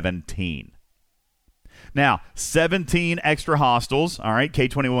 17. Now, 17 extra hostiles. All right.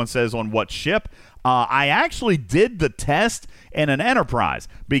 K21 says on what ship? I actually did the test in an Enterprise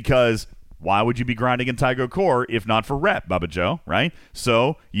because why would you be grinding in Taiga Core if not for rep, Bubba Joe, right?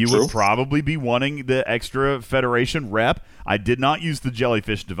 So you would probably be wanting the extra Federation rep. I did not use the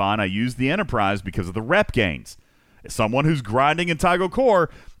Jellyfish Divine. I used the Enterprise because of the rep gains. Someone who's grinding in Taiga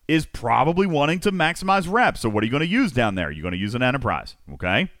Core is probably wanting to maximize rep. So what are you going to use down there? You're going to use an Enterprise,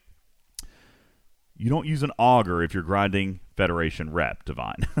 okay? You don't use an Augur if you're grinding Federation rep,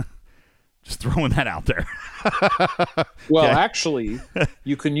 Divine. Just throwing that out there. Well, actually,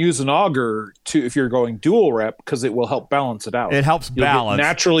 you can use an Augur if you're going dual rep because it will help balance it out. It helps balance.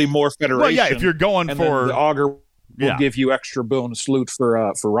 Naturally more Federation. Well, yeah, if you're going for the Augur will give you extra bonus loot for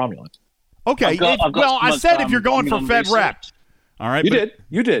Romulan. Okay. I said if you're going for Fed rep. All right.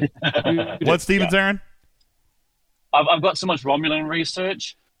 You did. What, Stevens, Aaron? I've got so much Romulan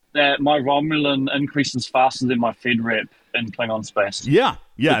research that my Romulan increases faster than my Fed rep in Klingon space. Yeah.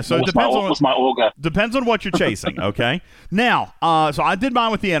 So it depends on my Augur. Depends on what you're chasing, okay? Now, so I did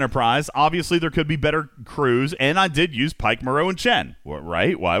mine with the Enterprise. Obviously, there could be better crews, and I did use Pike, Moreau, and Chen,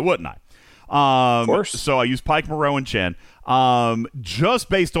 right? Why wouldn't I? Of course. So I used Pike, Moreau, and Chen just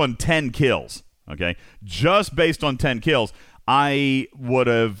based on 10 kills, okay? Just based on 10 kills. I would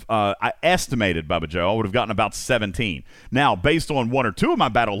have, I estimated, Bubba Joe, I would have gotten about 17. Now, based on one or two of my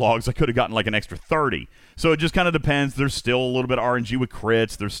battle logs, I could have gotten like an extra 30. So it just kind of depends. There's still a little bit of RNG with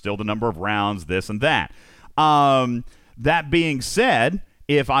crits. There's still the number of rounds, this and that. That being said,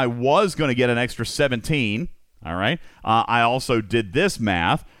 if I was going to get an extra 17, all right, I also did this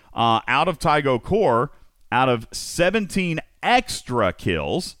math. Out of Taiga Core, out of 17 extra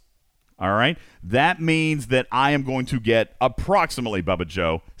kills, all right, that means that I am going to get approximately, Bubba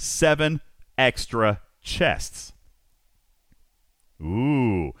Joe, 7 extra chests.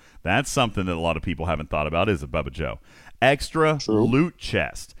 Ooh, that's something that a lot of people haven't thought about, is it, Bubba Joe? Extra loot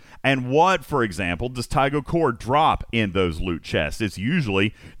chest. And what, for example, does Tygo Core drop in those loot chests? It's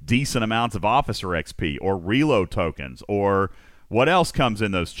usually decent amounts of officer XP or reload tokens, or what else comes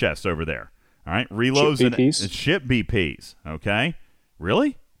in those chests over there? All right, reloads and ship BPs. Okay,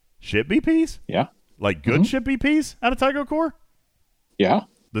 really? Ship BPs? Yeah. Like good ship BPs out of Tygo Core? Yeah.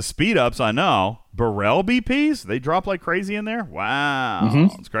 The speed ups, I know. Burrell BPs, they drop like crazy in there. Wow,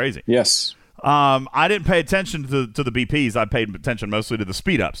 it's crazy. Yes. I didn't pay attention to the BPs. I paid attention mostly to the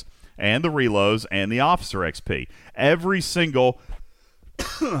speed ups and the reloads and the officer XP. Every single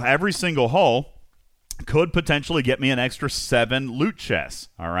hull could potentially get me an extra 7 loot chests.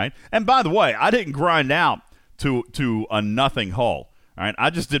 All right. And by the way, I didn't grind out to a nothing hull. All right.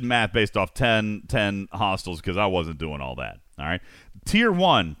 I just did math based off 10 hostiles because I wasn't doing all that. All right. Tier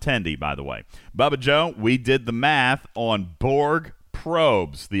 1 Tendy, by the way. Bubba Joe, we did the math on Borg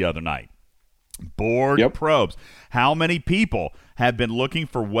probes the other night. Borg probes. How many people have been looking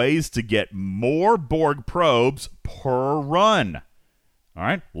for ways to get more Borg probes per run? All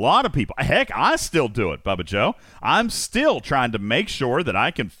right. A lot of people. Heck, I still do it, Bubba Joe. I'm still trying to make sure that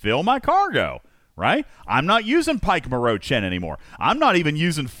I can fill my cargo. Right? I'm not using Pike Moreau Chen anymore. I'm not even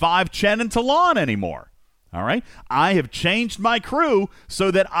using 5 Chen and Talon anymore. All right? I have changed my crew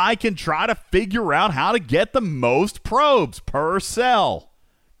so that I can try to figure out how to get the most probes per cell.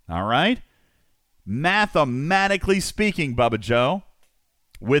 All right? Mathematically speaking, Bubba Joe,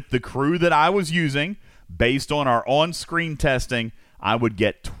 with the crew that I was using, based on our on-screen testing, I would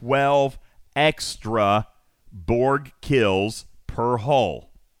get 12 extra Borg kills per hull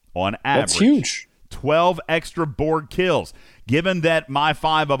on average. That's huge. 12 extra Borg kills. Given that my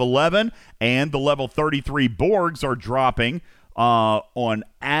 5 of 11 and the level 33 Borgs are dropping on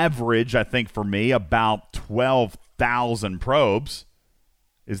average, I think for me, about 12,000 probes.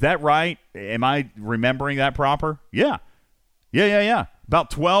 Is that right? Am I remembering that proper? Yeah. About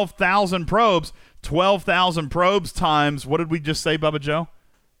 12,000 probes. 12,000 probes times, what did we just say, Bubba Joe?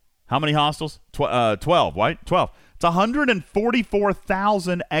 How many hostiles? 12, right? 12. It's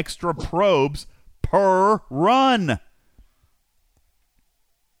 144,000 extra probes per run.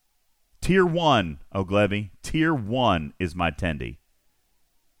 Tier 1, Oglevy. Tier 1 is my Tendy.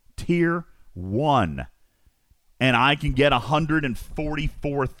 Tier 1. And I can get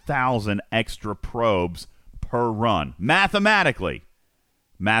 144,000 extra probes per run. Mathematically.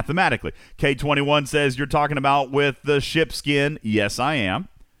 K21 says, you're talking about with the ship skin. Yes, I am.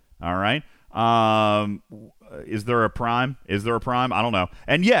 All right. Is there a prime? I don't know.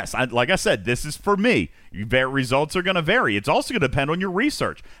 And yes, like I said, this is for me. Results are going to vary. It's also going to depend on your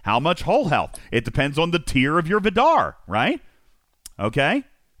research. How much hull health? It depends on the tier of your Vidar, right? Okay?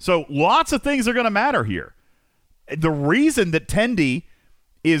 So lots of things are going to matter here. The reason that Tendy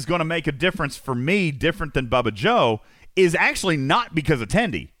is going to make a difference for me, different than Bubba Joe, is actually not because of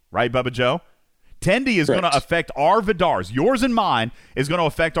Tendy, right, Bubba Joe? Tendy is going to affect our Vidars. Yours and mine is going to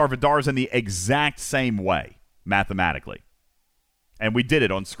affect our Vidars in the exact same way, mathematically. And we did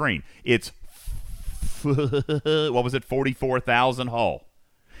it on screen. It's, 44,000 hull.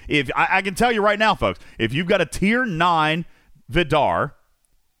 If I can tell you right now, folks, if you've got a tier 9 Vidar,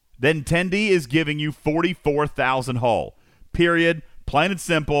 then Tendy is giving you 44,000 hull. Period. Plain and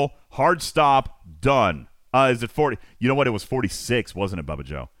simple. Hard stop. Done. Is it 40? You know what? It was 46, wasn't it, Bubba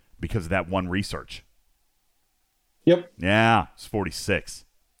Joe? Because of that one research. Yep. Yeah, it's 46.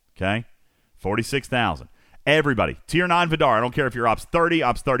 Okay? 46,000. Everybody, tier 9 Vidar. I don't care if you're Ops 30,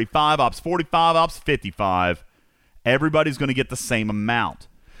 Ops 35, Ops 45, Ops 55. Everybody's going to get the same amount.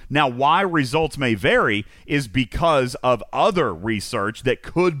 Now, why results may vary is because of other research that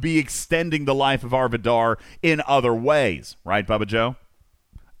could be extending the life of our Vidar in other ways. Right, Bubba Joe?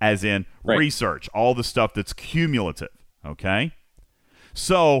 As in research, all the stuff that's cumulative. Okay?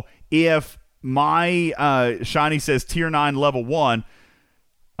 So if my Shiny says tier 9 level 1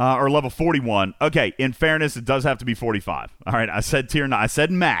 or level 41, okay, in fairness, it does have to be 45. All right, I said tier 9. I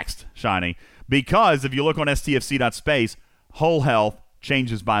said maxed, Shiny, because if you look on stfc.space, hull health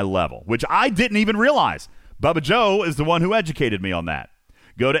changes by level, which I didn't even realize. Bubba Joe is the one who educated me on that.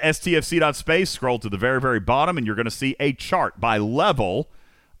 Go to stfc.space, scroll to the very, very bottom, and you're going to see a chart by level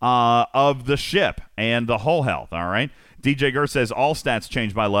of the ship and the hull health, all right? DJ Gur says all stats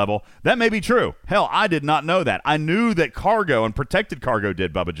change by level. That may be true. Hell, I did not know that. I knew that cargo and protected cargo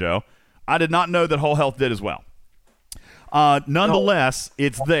did, Bubba Joe. I did not know that hull health did as well. Nonetheless,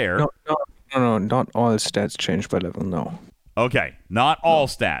 it's there. No, not all stats change by level, no. Okay, not all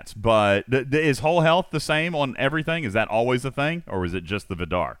stats, but is whole health the same on everything? Is that always the thing, or is it just the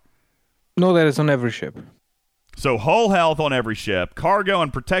Vidar? No, that is on every ship. So whole health on every ship, cargo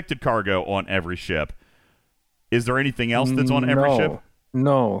and protected cargo on every ship. Is there anything else that's on every ship?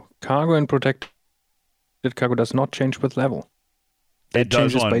 No, cargo and protected cargo does not change with level. It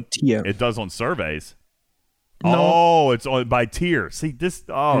changes by tier. It does on surveys. No. Oh, it's by tier. See, this,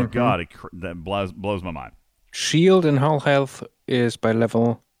 God, that blows my mind. Shield and hull health is by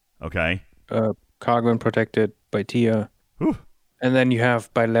level. Okay. Cargo and protected by tier. Whew. And then you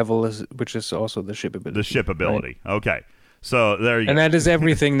have by level, which is also the ship ability. The ship ability. Right? Okay. So there you go. And that is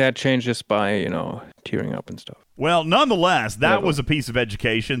everything that changes by, tiering up and stuff. Well, nonetheless, that was a piece of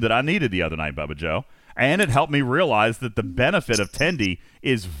education that I needed the other night, Bubba Joe. And it helped me realize that the benefit of Tendi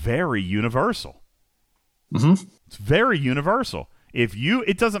is very universal. Mm-hmm. It's very universal.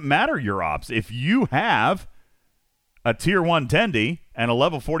 It doesn't matter your ops. If you have a tier 1 Tendi and a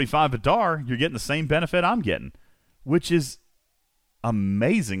level 45 Vidar, you're getting the same benefit I'm getting, which is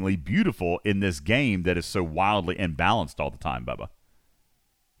amazingly beautiful in this game that is so wildly imbalanced all the time, Bubba.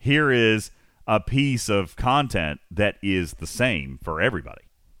 Here is a piece of content that is the same for everybody.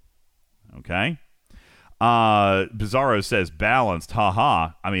 Okay? Bizarro says balanced,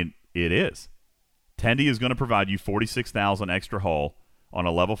 haha. I mean, it is. Tendi is going to provide you 46,000 extra hull on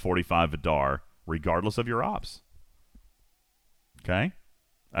a level 45 Vidar, regardless of your ops. Okay?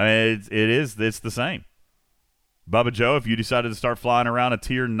 I mean, it's the same. Bubba Joe, if you decided to start flying around a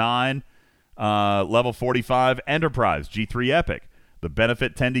tier 9 level 45 Enterprise G3 Epic, the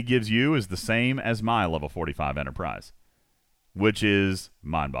benefit Tendi gives you is the same as my level 45 Enterprise, which is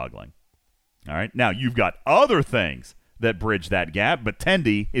mind-boggling. All right? Now, you've got other things that bridge that gap, but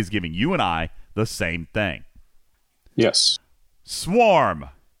Tendi is giving you and I the same thing. Yes. Swarm.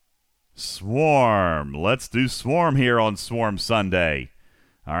 Let's do Swarm here on Swarm Sunday.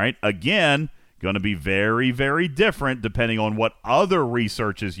 All right? Again, going to be very, very different depending on what other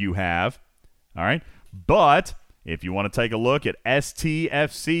researches you have. All right? But if you want to take a look at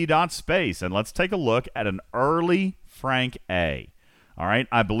stfc.space, and let's take a look at an early Frank A. All right?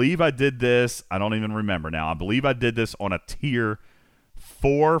 I believe I did this. I don't even remember now. I believe I did this on a tier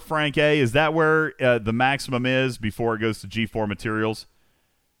 4 Frank A. Is that where the maximum is before it goes to G4 materials?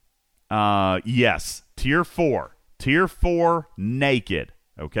 Yes. Tier 4. Tier 4 naked.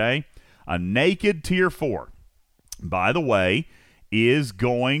 Okay? A naked tier 4, by the way, is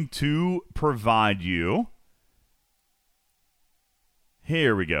going to provide you,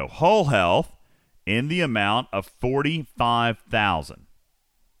 here we go, hull health in the amount of 45,000.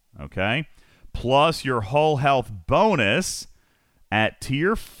 Okay? Plus your hull health bonus at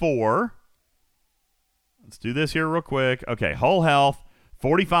tier 4. Let's do this here real quick. Okay, hull health,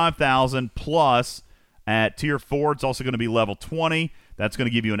 45,000 plus at tier 4. It's also going to be level 20. That's going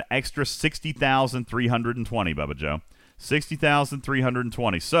to give you an extra 60,320, Bubba Joe.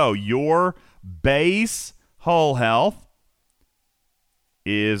 60,320. So your base hull health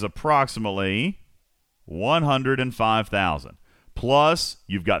is approximately 105,000. Plus,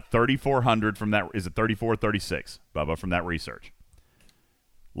 you've got 3,400 from that. Is it 34 or 36, Bubba, from that research?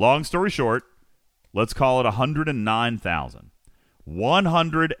 Long story short, let's call it 109,000.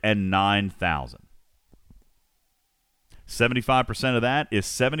 109,000. 75% of that is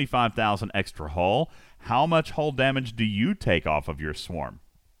 75,000 extra hull. How much hull damage do you take off of your swarm?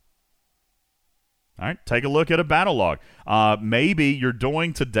 All right, take a look at a battle log. Maybe you're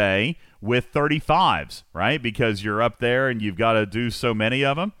doing today with 35s, right? Because you're up there and you've got to do so many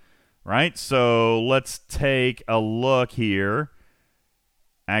of them, right? So let's take a look here.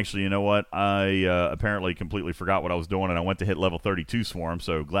 Actually, you know what? I apparently completely forgot what I was doing, and I went to hit level 32 swarm,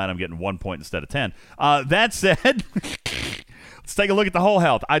 so glad I'm getting 1 point instead of 10. That said, let's take a look at the hull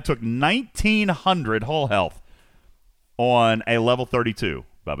health. I took 1,900 hull health on a level 32,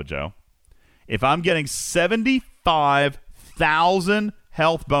 Bubba Joe. If I'm getting 75,000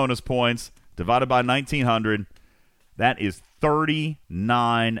 health bonus points divided by 1,900, that is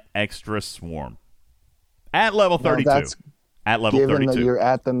 39 extra swarm. At level 32. Now that's at level given 32. That you're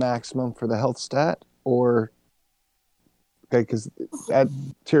at the maximum for the health stat, or okay, because at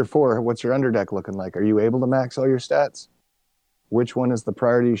tier 4, what's your underdeck looking like? Are you able to max all your stats? Which one is the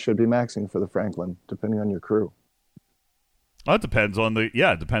priority you should be maxing for the Franklin, depending on your crew? Well, it depends on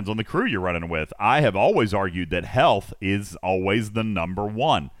the crew you're running with. I have always argued that health is always the number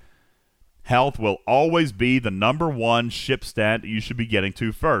one. Health will always be the number one ship stat that you should be getting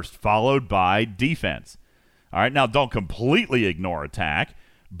to first, followed by defense. All right, now don't completely ignore attack,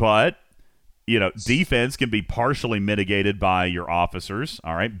 but defense can be partially mitigated by your officers.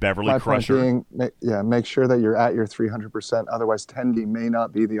 All right, Beverly My Crusher. point being, make sure that you're at your 300%. Otherwise, Tendi may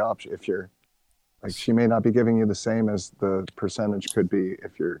not be the option if you're she may not be giving you the same as the percentage could be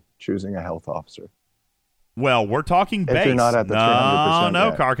if you're choosing a health officer. Well, we're talking base. If you're not at the 300%. No,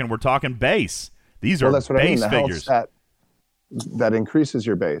 yet. Karkin, we're talking base. These are that's what base I mean. The figures. health stat that increases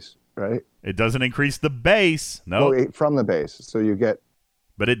your base, right? It doesn't increase the base. No. Well, from the base. So you get.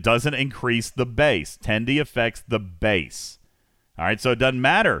 But it doesn't increase the base. Tendi affects the base. All right, so it doesn't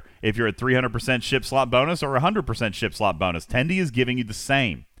matter if you're at 300% ship slot bonus or 100% ship slot bonus. Tendi is giving you the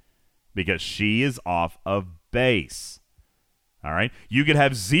same because she is off of base. All right, you could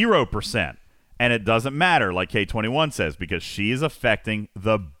have 0%, and it doesn't matter, like K21 says, because she is affecting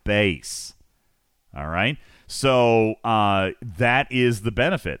the base. All right, so that is the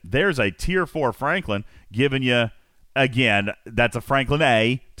benefit. There's a Tier 4 Franklin giving you. Again, that's a Franklin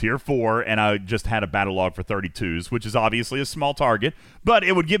A, Tier 4, and I just had a battle log for 32s, which is obviously a small target, but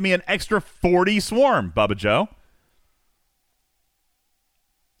it would give me an extra 40 swarm, Bubba Joe.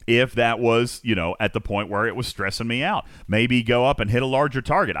 If that was, at the point where it was stressing me out. Maybe go up and hit a larger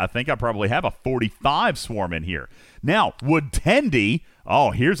target. I think I probably have a 45 swarm in here. Now, would Tendi,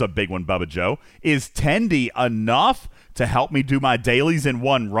 here's a big one, Bubba Joe. Is Tendi enough to help me do my dailies in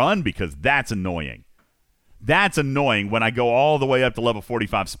one run? Because that's annoying. That's annoying when I go all the way up to level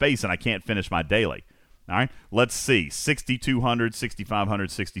 45 space and I can't finish my daily. All right, let's see. 6,200,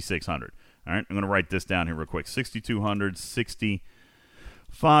 6,500, 6,600. All right, I'm going to write this down here real quick. 6,200,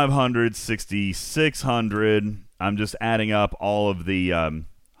 6,500, 6,600. I'm just adding up all of the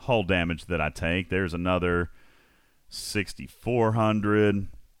hull damage that I take. There's another 6,400.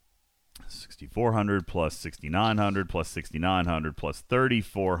 6,400 plus 6,900 plus 6,900 plus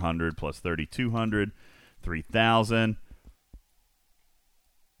 3,400 plus 3,200. 3,000.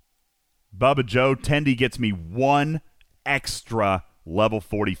 Bubba Joe, Tendi gets me one extra level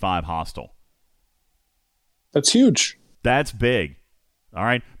 45 hostile. That's huge. That's big. All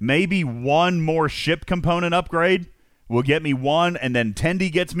right. Maybe one more ship component upgrade will get me one, and then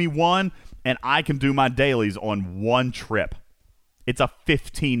Tendi gets me one, and I can do my dailies on one trip. It's a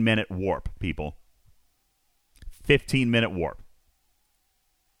 15-minute warp, people. 15-minute warp.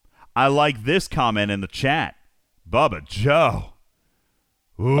 I like this comment in the chat. Bubba Joe.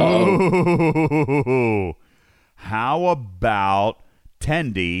 Ooh. How about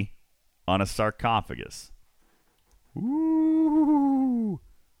Tendi on a sarcophagus? Ooh.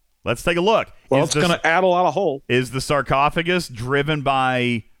 Let's take a look. Well, it's going to add a lot of hull. Is the sarcophagus driven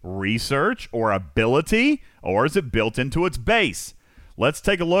by research or ability, or is it built into its base? Let's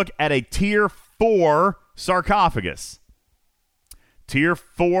take a look at a Tier 4 sarcophagus. Tier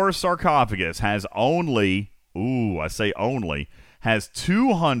 4 sarcophagus has has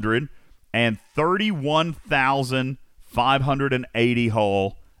 231,580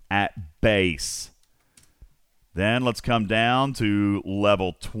 hull at base. Then let's come down to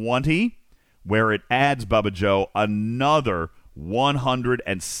level 20, where it adds, Bubba Joe, another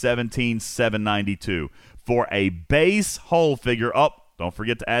 117,792 for a base hull figure. Don't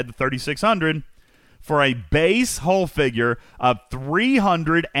forget to add the 3,600. For a base hull figure of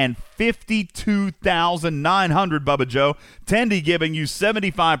 352,900, Bubba Joe. Tendi giving you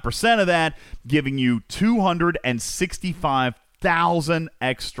 75% of that, giving you 265,000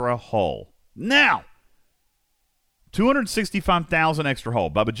 extra hull. Now, 265,000 extra hull,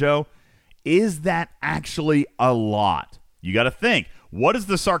 Bubba Joe. Is that actually a lot? You got to think. What is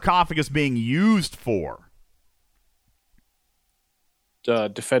the sarcophagus being used for?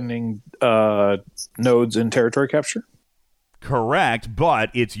 Defending nodes in territory capture? Correct, but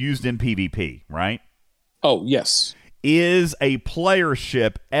it's used in PvP, right? Oh, yes. Is a player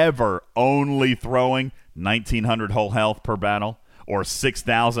ship ever only throwing 1,900 hull health per battle? Or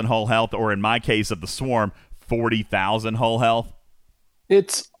 6,000 hull health? Or in my case of the Swarm, 40,000 hull health?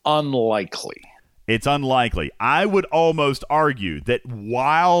 It's unlikely. It's unlikely. I would almost argue that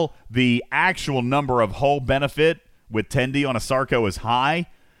while the actual number of hull benefit with Tendi on a Sarco is high,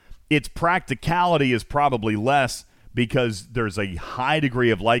 its practicality is probably less because there's a high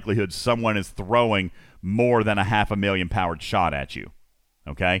degree of likelihood someone is throwing more than a 500,000 powered shot at you.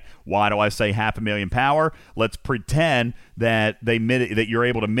 Okay? Why do I say 500,000 power? Let's pretend that that you're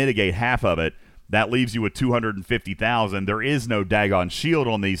able to mitigate half of it. That leaves you with 250,000. There is no daggone shield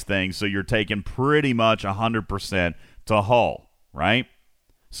on these things, so you're taking pretty much 100% to hull, right?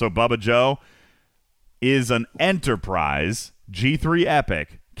 So Bubba Joe, is an Enterprise G3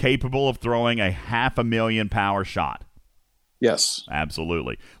 Epic capable of throwing a 500,000 power shot? Yes.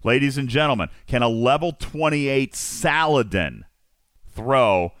 Absolutely. Ladies and gentlemen, can a level 28 Saladin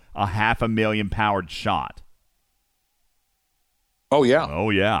throw a 500,000 powered shot. Oh, yeah. Oh,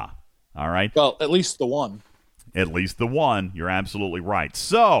 yeah. All right. Well, at least the one. At least the one. You're absolutely right.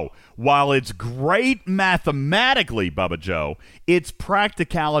 So, while it's great mathematically, Bubba Joe, its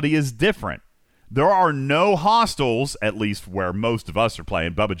practicality is different. There are no hostiles, at least where most of us are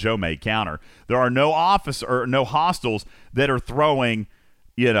playing. Bubba Joe may counter. There are no hostiles that are throwing,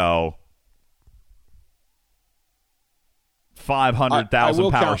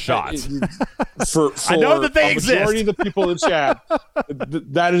 500,000 power shots. For I know that they exist. Majority of the people in chat,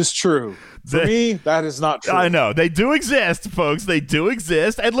 that is true. For me, that is not true. I know. They do exist, folks. They do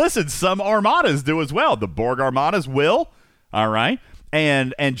exist. And listen, some armadas do as well. The Borg armadas will. All right.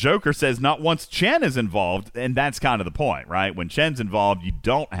 And Joker says not once Chen is involved, and that's kind of the point, right? When Chen's involved, you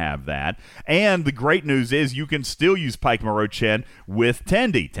don't have that. And the great news is you can still use Pike Moreau Chen with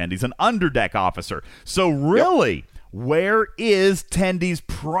Tendi. Tendi's an underdeck officer. So really, where is Tendi's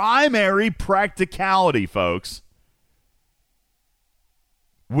primary practicality, folks?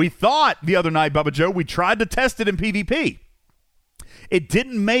 We thought the other night, Bubba Joe, we tried to test it in PvP. It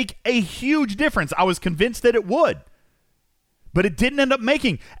didn't make a huge difference. I was convinced that it would. But it didn't end up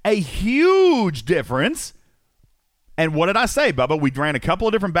making a huge difference. And what did I say, Bubba? We ran a couple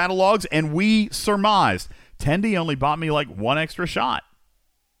of different battle logs, and we surmised Tendi only bought me like one extra shot.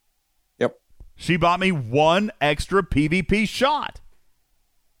 Yep. She bought me one extra PvP shot.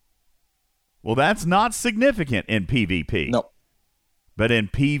 Well, that's not significant in PvP. No. But in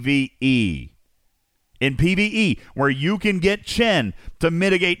PvE. In PvE, where you can get Chen to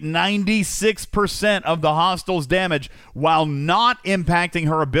mitigate 96% of the hostile's damage while not impacting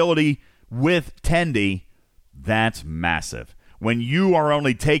her ability with Tendi, that's massive. When you are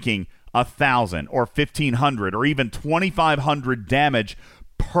only taking 1,000 or 1,500 or even 2,500 damage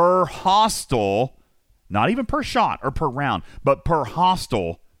per hostile, not even per shot or per round, but per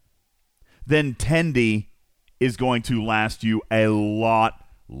hostile, then Tendi is going to last you a lot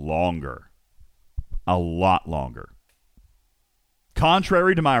longer. A lot longer.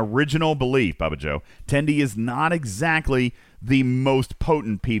 Contrary to my original belief, Bubba Joe, Tendi is not exactly the most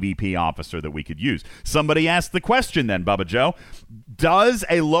potent PvP officer that we could use. Somebody asked the question then, Bubba Joe, does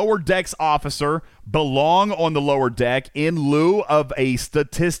a lower decks officer belong on the lower deck in lieu of a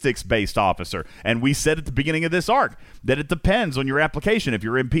statistics-based officer? And we said at the beginning of this arc that it depends on your application. If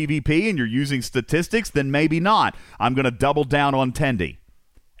you're in PvP and you're using statistics, then maybe not. I'm going to double down on Tendi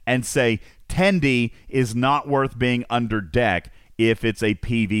and say Tendi is not worth being under deck if it's a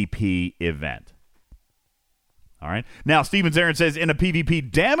PvP event. All right. Now, Steven Zarin says in a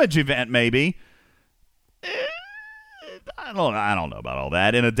PvP damage event, maybe. I don't know about all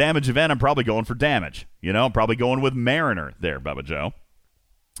that. In a damage event, I'm probably going for damage. I'm probably going with Mariner there, Bubba Joe.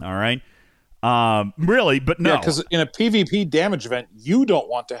 All right. Really, but no. Yeah, because in a PvP damage event, you don't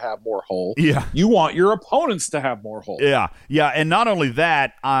want to have more hull. Yeah. You want your opponents to have more hull. Yeah. And not only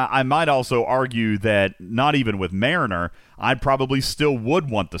that, I might also argue that not even with Mariner, I probably still would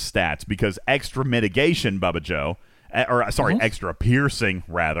want the stats because extra mitigation, Bubba Joe, extra piercing,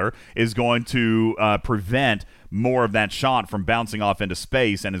 rather, is going to prevent more of that shot from bouncing off into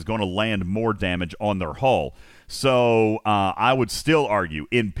space and is going to land more damage on their hull. So I would still argue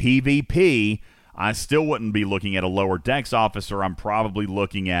in PvP, I still wouldn't be looking at a lower decks officer. I'm probably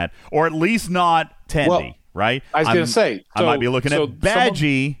looking at, or at least not Tendi, right? I was going to say. I might be looking at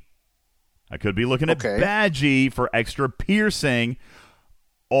Badgie. I could be looking at Badgie for extra piercing.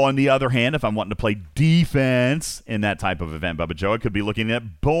 On the other hand, if I'm wanting to play defense in that type of event, Bubba Joe, I could be looking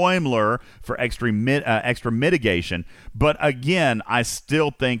at Boimler for extra mitigation. But again, I still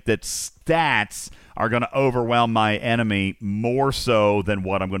think that stats are going to overwhelm my enemy more so than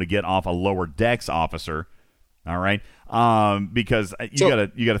what I'm going to get off a lower decks officer. All right, because you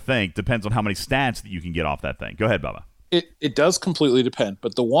gotta think. Depends on how many stats that you can get off that thing. Go ahead, Bubba. It does completely depend,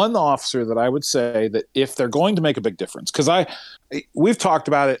 but the one officer that I would say that if they're going to make a big difference, because we've talked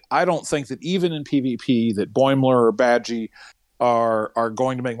about it, I don't think that even in PvP that Boimler or Badgie are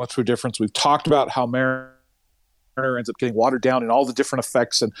going to make much of a difference. We've talked about how Mariner ends up getting watered down in all the different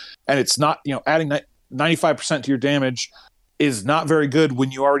effects, and it's not, adding 95% to your damage is not very good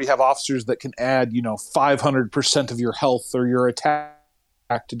when you already have officers that can add 500% of your health or your attack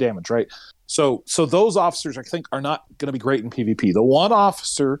to damage, right? So those officers, I think, are not going to be great in PvP. The one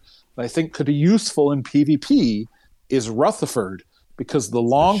officer that I think could be useful in PvP is Rutherford, because the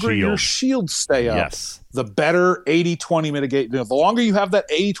longer your shields stay up, the better 80-20 mitigate. The longer you have that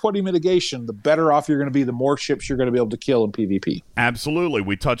 80-20 mitigation, the better off you're going to be, the more ships you're going to be able to kill in PvP. Absolutely.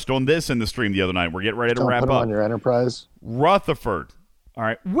 We touched on this in the stream the other night. We're getting ready to wrap up. On your Enterprise. Rutherford. All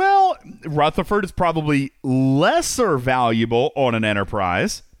right. Well, Rutherford is probably lesser valuable on an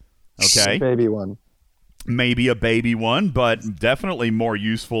Enterprise. Okay. Baby one. Maybe a baby one, but definitely more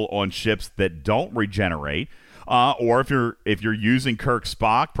useful on ships that don't regenerate. Or if you're using Kirk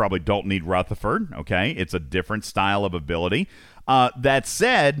Spock, probably don't need Rutherford. Okay, it's a different style of ability. That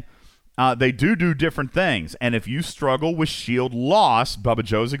said, they do different things, and if you struggle with shield loss, Bubba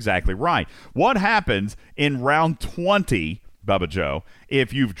Joe's exactly right. What happens in round 20, Bubba Joe,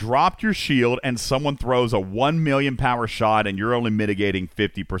 if you've dropped your shield and someone throws a 1 million power shot and you're only mitigating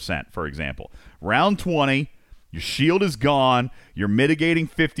 50%, for example? Round 20, your shield is gone, you're mitigating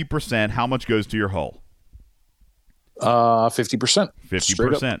 50%. How much goes to your hull? 50%.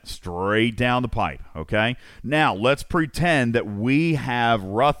 50%. Straight down the pipe, okay? Now, let's pretend that we have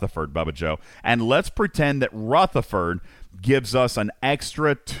Rutherford, Bubba Joe, and let's pretend that Rutherford gives us an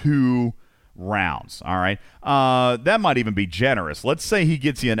extra 2 rounds, all right? That might even be generous. Let's say he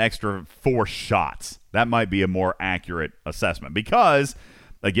gets you an extra 4 shots. That might be a more accurate assessment because,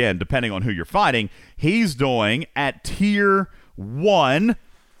 again, depending on who you're fighting, he's doing at tier 1.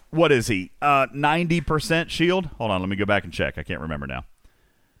 What is he? 90% shield? Hold on, let me go back and check. I can't remember now.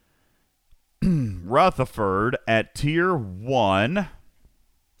 Rutherford at tier 1,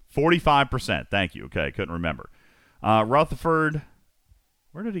 45%. Thank you. Okay, couldn't remember. Rutherford,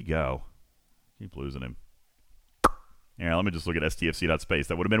 where did he go? Keep losing him. Here, let me just look at stfc.space.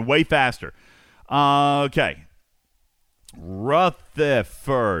 That would have been way faster. Okay.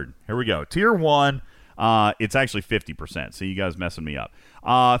 Rutherford. Here we go. Tier 1. It's actually 50%. See, you guys messing me up.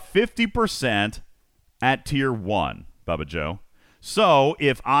 50% at tier 1, Bubba Joe. So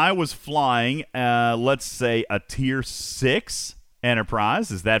if I was flying, let's say a tier 6 Enterprise,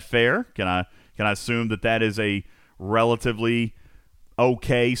 is that fair? Can I assume that is a relatively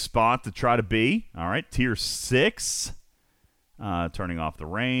okay spot to try to be? All right, tier 6. Turning off the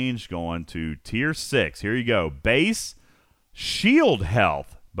range, going to tier 6. Here you go. Base shield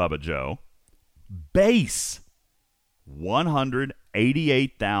health, Bubba Joe. Base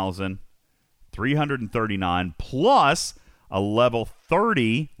 188,339 plus a level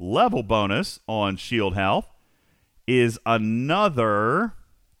 30 level bonus on shield health is another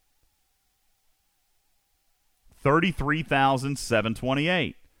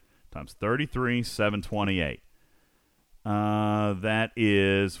 33,728 times 33,728. That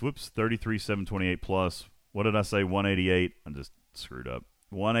is 33,728 plus, what did I say, 188? I just screwed up.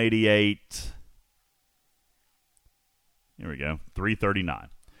 188. Here we go. 339.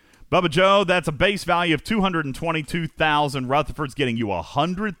 Bubba Joe, that's a base value of 222,000. Rutherford's getting you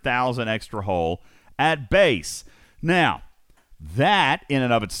 100,000 extra hull at base. Now, that in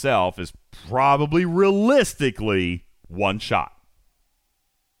and of itself is probably realistically one shot.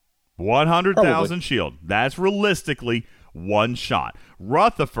 100,000 shield. That's realistically one shot.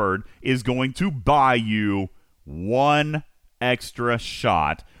 Rutherford is going to buy you one extra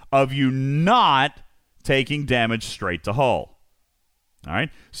shot of you not taking damage straight to hull. All right.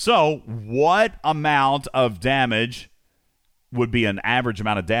 So what amount of damage would be an average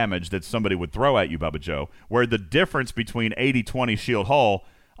amount of damage that somebody would throw at you, Bubba Joe, where the difference between 80-20 shield hull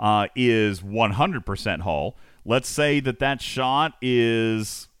is 100% hull? Let's say that shot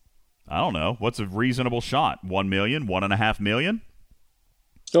is, I don't know, what's a reasonable shot? 1 million, 1.5 million?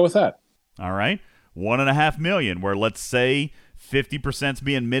 Let's go with that. All right. 1.5 million, where let's say 50% is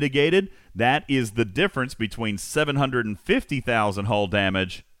being mitigated. That is the difference between 750,000 hull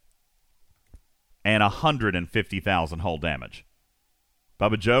damage and 150,000 hull damage.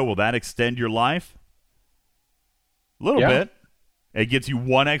 Bubba Joe, will that extend your life? A little bit. It gets you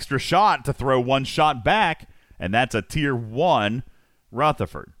one extra shot to throw one shot back, and that's a tier 1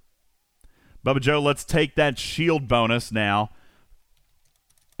 Rutherford. Bubba Joe, let's take that shield bonus now.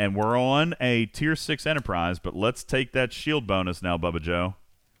 And we're on a tier 6 Enterprise, but let's take that shield bonus now, Bubba Joe,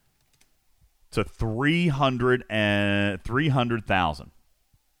 to 300,000.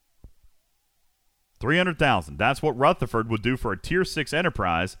 300,000. That's what Rutherford would do for a tier 6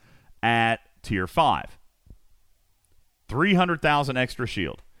 Enterprise at tier 5. 300,000 extra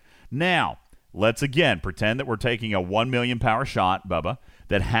shield. Now, let's again pretend that we're taking a 1 million power shot, Bubba,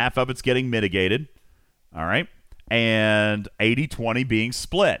 that half of it's getting mitigated. All right. And 80-20 being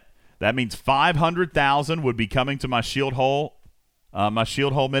split. That means 500,000 would be coming to my shield hull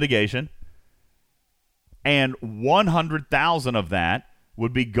mitigation, and 100,000 of that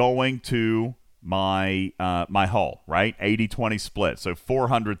would be going to my my hull, right? 80-20 split. So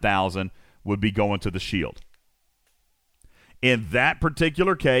 400,000 would be going to the shield. In that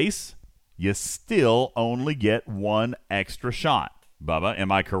particular case, you still only get one extra shot. Bubba,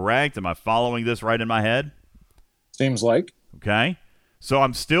 am I correct? Am I following this right in my head? Seems like. Okay. So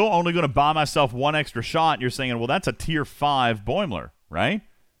I'm still only going to buy myself one extra shot. And you're saying, well, that's a tier 5 Boimler, right?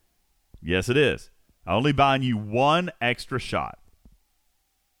 Yes, it is. Only buying you one extra shot.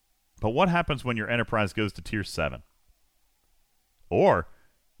 But what happens when your Enterprise goes to Tier 7? Or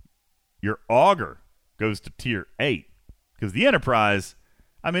your Augur goes to Tier 8? Because the Enterprise,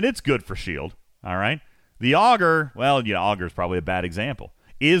 I mean, it's good for S.H.I.E.L.D., all right? The Augur, well, yeah, Augur's probably a bad example.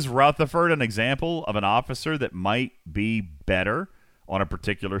 Is Rutherford an example of an officer that might be better on a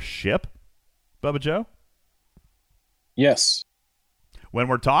particular ship, Bubba Joe? Yes. When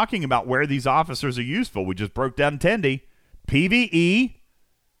we're talking about where these officers are useful, we just broke down Tendi, PvE,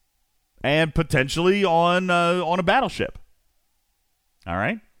 and potentially on a battleship. All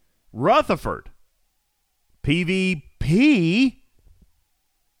right? Rutherford, PvP,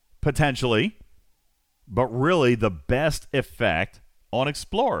 potentially, but really the best effect on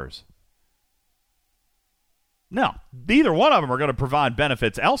explorers. Now, neither one of them are going to provide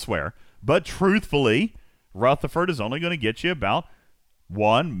benefits elsewhere, but truthfully, Rutherford is only going to get you about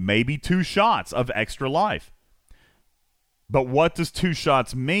 1, maybe 2 shots of extra life. But what does 2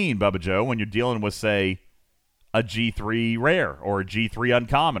 shots mean, Bubba Joe, when you're dealing with, say, a G3 rare or a G3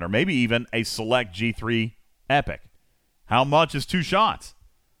 uncommon or maybe even a select G3 epic? How much is 2 shots?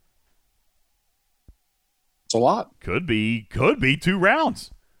 It's a lot. Could be 2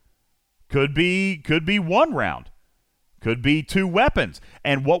 rounds. Could be 1 round. Could be 2 weapons.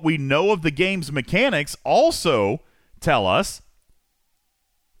 And what we know of the game's mechanics also tell us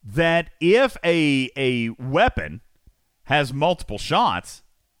that if a weapon has multiple shots,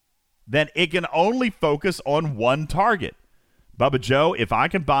 then it can only focus on one target. Bubba Joe, if I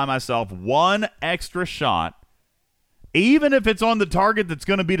can buy myself 1 extra shot, even if it's on the target that's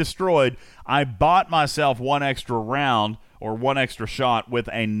going to be destroyed, I bought myself 1 extra round or 1 extra shot with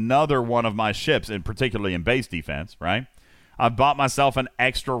another one of my ships, and particularly in base defense, right? I've bought myself an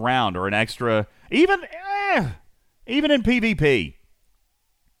extra round or an extra, even in PvP.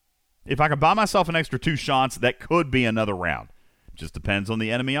 If I can buy myself an extra 2 shots, that could be another round. Just depends on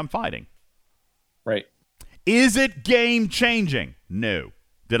the enemy I'm fighting. Right. Is it game-changing? No.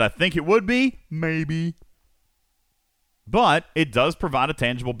 Did I think it would be? Maybe. But it does provide a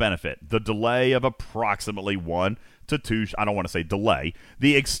tangible benefit. The delay of approximately 1 to 2, I don't want to say delay,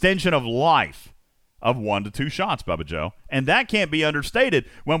 the extension of life of 1 to 2 shots, Bubba Joe. And that can't be understated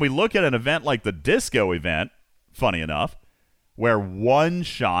when we look at an event like the Disco event, funny enough, where 1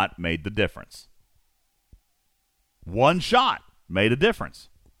 shot made the difference. 1 shot made a difference.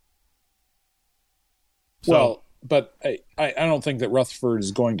 So, well, but I don't think that Rutherford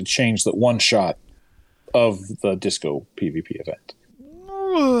is going to change that 1 shot of the Disco PvP event.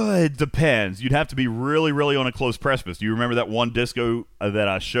 It depends. You'd have to be really, really on a close precipice. Do you remember that one Disco that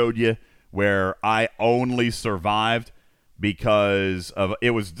I showed you where I only survived because of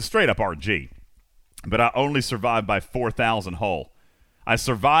it was straight up RNG, but I only survived by 4,000 hull. I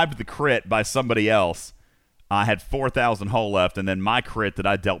survived the crit by somebody else. I had 4,000 hull left, and then my crit that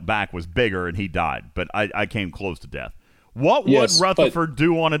I dealt back was bigger, and he died. But I came close to death. What would Rutherford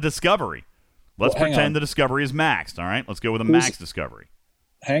do on a Discovery? Let's pretend the Discovery is maxed, all right? Let's go with a max Discovery.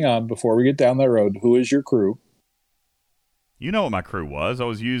 Hang on, before we get down that road, who is your crew? You know what my crew was. I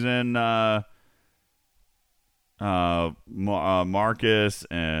was using Marcus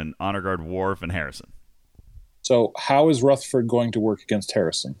and Honor Guard Worf and Harrison. So how is Rutherford going to work against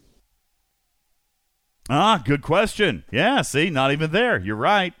Harrison? Good question. Yeah, see, not even there. You're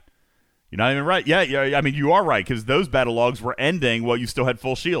right. You're not even right. Yeah, I mean, you are right, because those battle logs were ending while you still had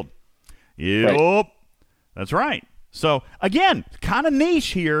full shield. Yep. Right. That's right. So, again, kind of niche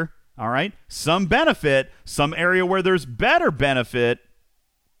here, all right? Some benefit, some area where there's better benefit,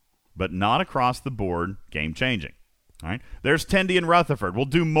 but not across the board game-changing. All right, there's Tendi and Rutherford. We'll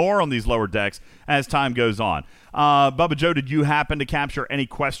do more on these lower decks as time goes on. Bubba Joe, did you happen to capture any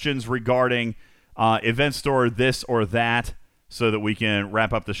questions regarding Event Store this or that so that we can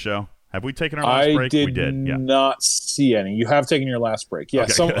wrap up the show? Have we taken our last break? We did not see any. You have taken your last break. Yeah,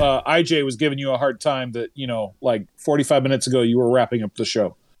 okay, IJ was giving you a hard time that, like 45 minutes ago you were wrapping up the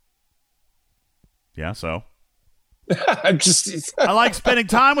show. Yeah, so? I'm just... I like spending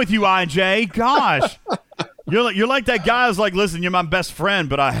time with you, IJ. Gosh. You're like that guy who's like, listen, you're my best friend,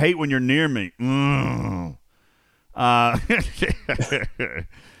 but I hate when you're near me. It's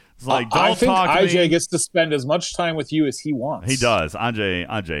like, don't talk to me. I think IJ gets to spend as much time with you as he wants. He does.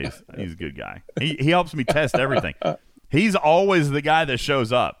 IJ, he's a good guy. He helps me test everything. He's always the guy that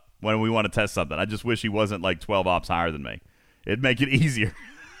shows up when we want to test something. I just wish he wasn't like 12 ops higher than me. It'd make it easier.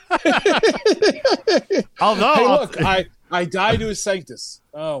 Although, hey, look, I died to his Sanctus.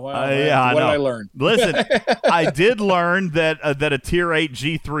 Oh, wow. Yeah, what did I learn? Listen, I did learn that a Tier 8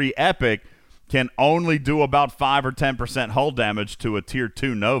 G3 Epic can only do about 5 or 10% hull damage to a Tier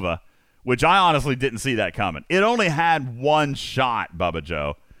 2 Nova, which I honestly didn't see that coming. It only had one shot, Bubba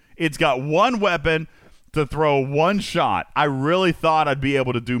Joe. It's got one weapon to throw one shot. I really thought I'd be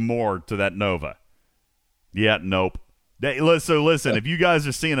able to do more to that Nova. Yeah, nope. So listen, if you guys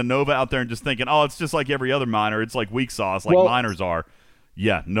are seeing a Nova out there and just thinking, oh, it's just like every other miner, it's like weak sauce, like miners are.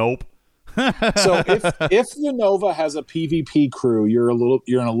 Yeah, nope. So if the Nova has a PvP crew, you're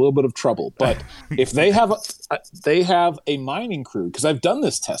in a little bit of trouble. But if they have a mining crew, because I've done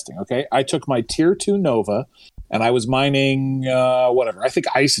this testing. Okay, I took my tier 2 Nova, and I was mining whatever, I think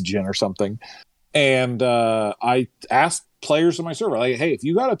Isogen or something, and I asked players on my server, like, hey, if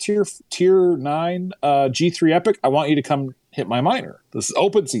you got a tier 9 G3 Epic, I want you to come hit my miner. This is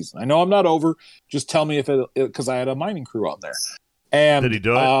open season. I know I'm not over. Just tell me if because I had a mining crew on there. And did he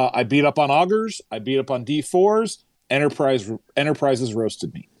do it? I beat up on Augers. I beat up on D4s. Enterprises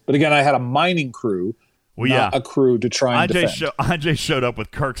roasted me. But again, I had a mining crew, not a crew to try and defend. IJ showed up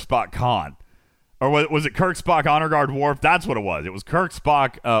with Kirk Spock Khan. Or was it Kirk Spock Honor Guard Worf? That's what it was. It was Kirk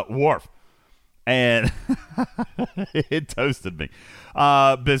Spock Worf. And it toasted me.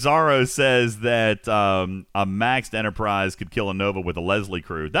 Bizarro says that a maxed Enterprise could kill a Nova with a Leslie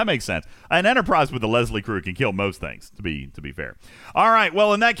crew. That makes sense. An Enterprise with a Leslie crew can kill most things, to be fair. All right,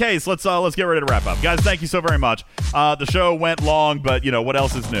 well, in that case, let's get ready to wrap up. Guys, thank you so very much. The show went long, but, what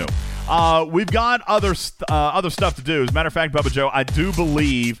else is new? We've got other stuff to do. As a matter of fact, Bubba Joe, I do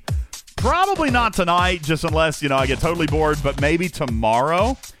believe, probably not tonight, just unless, I get totally bored, but maybe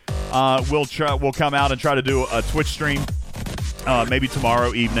tomorrow. We'll come out and try to do a Twitch stream, maybe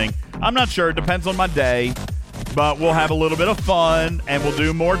tomorrow evening. I'm not sure. It depends on my day. But we'll have a little bit of fun, and we'll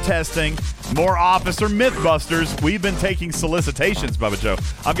do more testing, more Officer Mythbusters. We've been taking solicitations, Bubba Joe.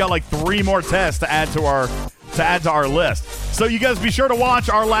 I've got like 3 more tests to add to our list. So you guys be sure to watch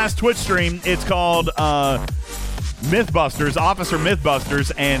our last Twitch stream. It's called Mythbusters, Officer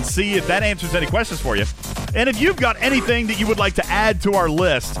Mythbusters, and see if that answers any questions for you. And if you've got anything that you would like to add to our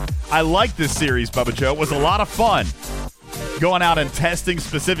list, I like this series, Bubba Joe. It was a lot of fun going out and testing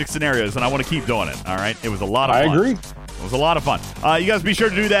specific scenarios, and I want to keep doing it, all right? It was a lot of fun. I agree. It was a lot of fun. You guys be sure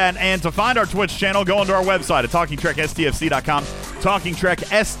to do that. And to find our Twitch channel, go onto our website at TalkingTrekSTFC.com,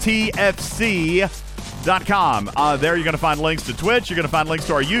 TalkingTrekSTFC.com. There you're going to find links to Twitch. You're going to find links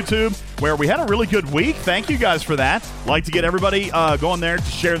to our YouTube, where we had a really good week. Thank you guys for that. Like to get everybody going there to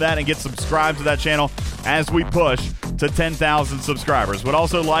share that and get subscribed to that channel as we push to 10,000 subscribers. Would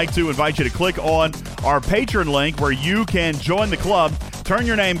also like to invite you to click on our Patreon link, where you can join the club, turn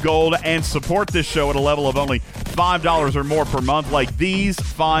your name gold, and support this show at a level of only $5 or more per month, like these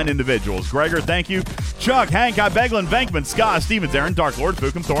fine individuals. Gregor, thank you. Chuck, Hank, Beglin, Venkman, Scott, Stevens, Aaron, Dark Lord,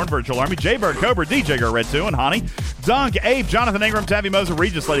 Fukum, Thorn, Virtual Army, Jaybird, Cobra, DJ Go Red 2, and Honey, Dunk, Ape, Jonathan Ingram, Tavi Moser,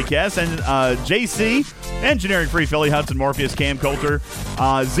 Regis, Lady Cass, and JC, Engineering Free Philly, Hudson, Morpheus, Cam Coulter,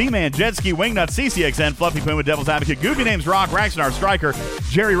 Z-Man, Jetski, Wingnut, CCXN, Fluffy Puma, Devil's Advocate, Goofy Names Rock, Raxonar, Striker,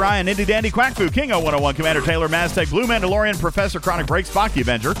 Jerry Ryan, Indy Dandy, Quackfu, Kingo 101, Commander Taylor, Maztec, Blue Mandalorian, Professor Chronic Break, Spock the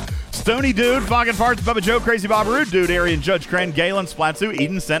Avenger, Stony Dude, Foggin' Farts, Bubba Joe, Crazy Bob, Rude Dude, Arian, Judge Kren, Galen, Splatsu,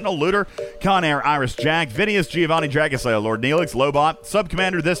 Eden, Sentinel, Looter, Conair, Iris Jack, Phineas, Giovanni, Dragoslayer, Lord Neelix, Lobot,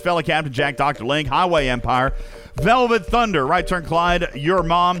 Sub-Commander, This Fella, Captain Jack, Dr. Link, Highway Empire, Velvet Thunder, Right Turn Clyde, Your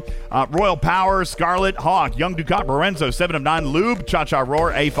Mom, Royal Power, Scarlet, Hawk, Young Ducat, Lorenzo, 7 of 9, Lube, Cha-Cha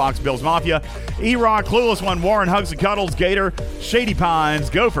Roar, A-Fox, Bills Mafia, E-Rock, Clueless One, Warren, Hugs and Cuddles, Gator, Shady Pines,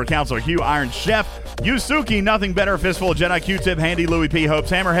 Gopher, Counselor Hugh, Iron Chef, Yusuki, Nothing Better, Fistful of Jedi, Q-Tip, Handy, Louis P.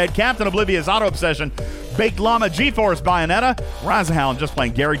 Hopes, Hammerhead, Captain Oblivious, Auto Obsession, Baked Llama, G-Force, Bayonetta, Razahound, Just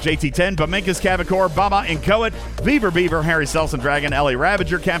Playing Garrick, JT10, Baminkus, Cavicor, Baba, Inchoate, Beaver, Harry Selson, Dragon, L.A.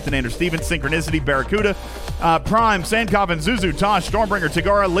 Ravager, Captain Andrew Stevens, Synchronicity, Barracuda, Prime, Sandcoffin, Zuzu, Tosh, Stormbringer,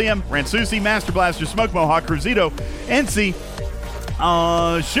 Tagara, Liam, Ransusi, Master Blaster, Smoke Mohawk, Cruzito, NC,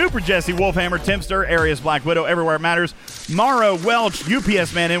 Super Jesse, Wolfhammer, Timster, Arius, Black Widow, Everywhere It Matters, Morrow, Welch,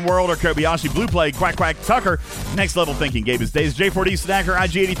 UPS Man, In World, or Kobayashi, Blue Plague, Quack, Tucker, Next Level Thinking, Gabe is Days, J4D, Snacker,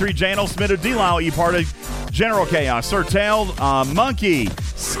 IG83, Janel, Smitto, D-Lyle, E-Party, General Chaos, Sir Tail, Monkey,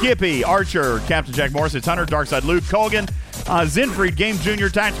 Skippy, Archer, Captain Jack Morris, It's Hunter, Darkside Luke, Colgan, Zinfried, Game Jr.,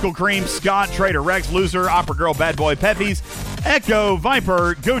 Tactical Cream, Scott, Trader Rex, Loser, Opera Girl, Bad Boy, Peppies, Echo,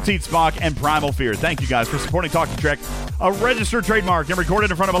 Viper, Goateat Spock, and Primal Fear. Thank you guys for supporting Talking Trek, a registered trademark and recorded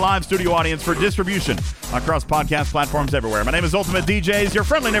in front of a live studio audience for distribution across podcast platforms everywhere. My name is Ultimate DJs, your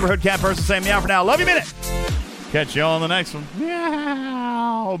friendly neighborhood cat person saying meow for now. Love you, minute. Catch you on the next one.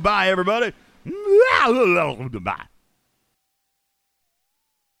 Meow. Bye, everybody. Bye.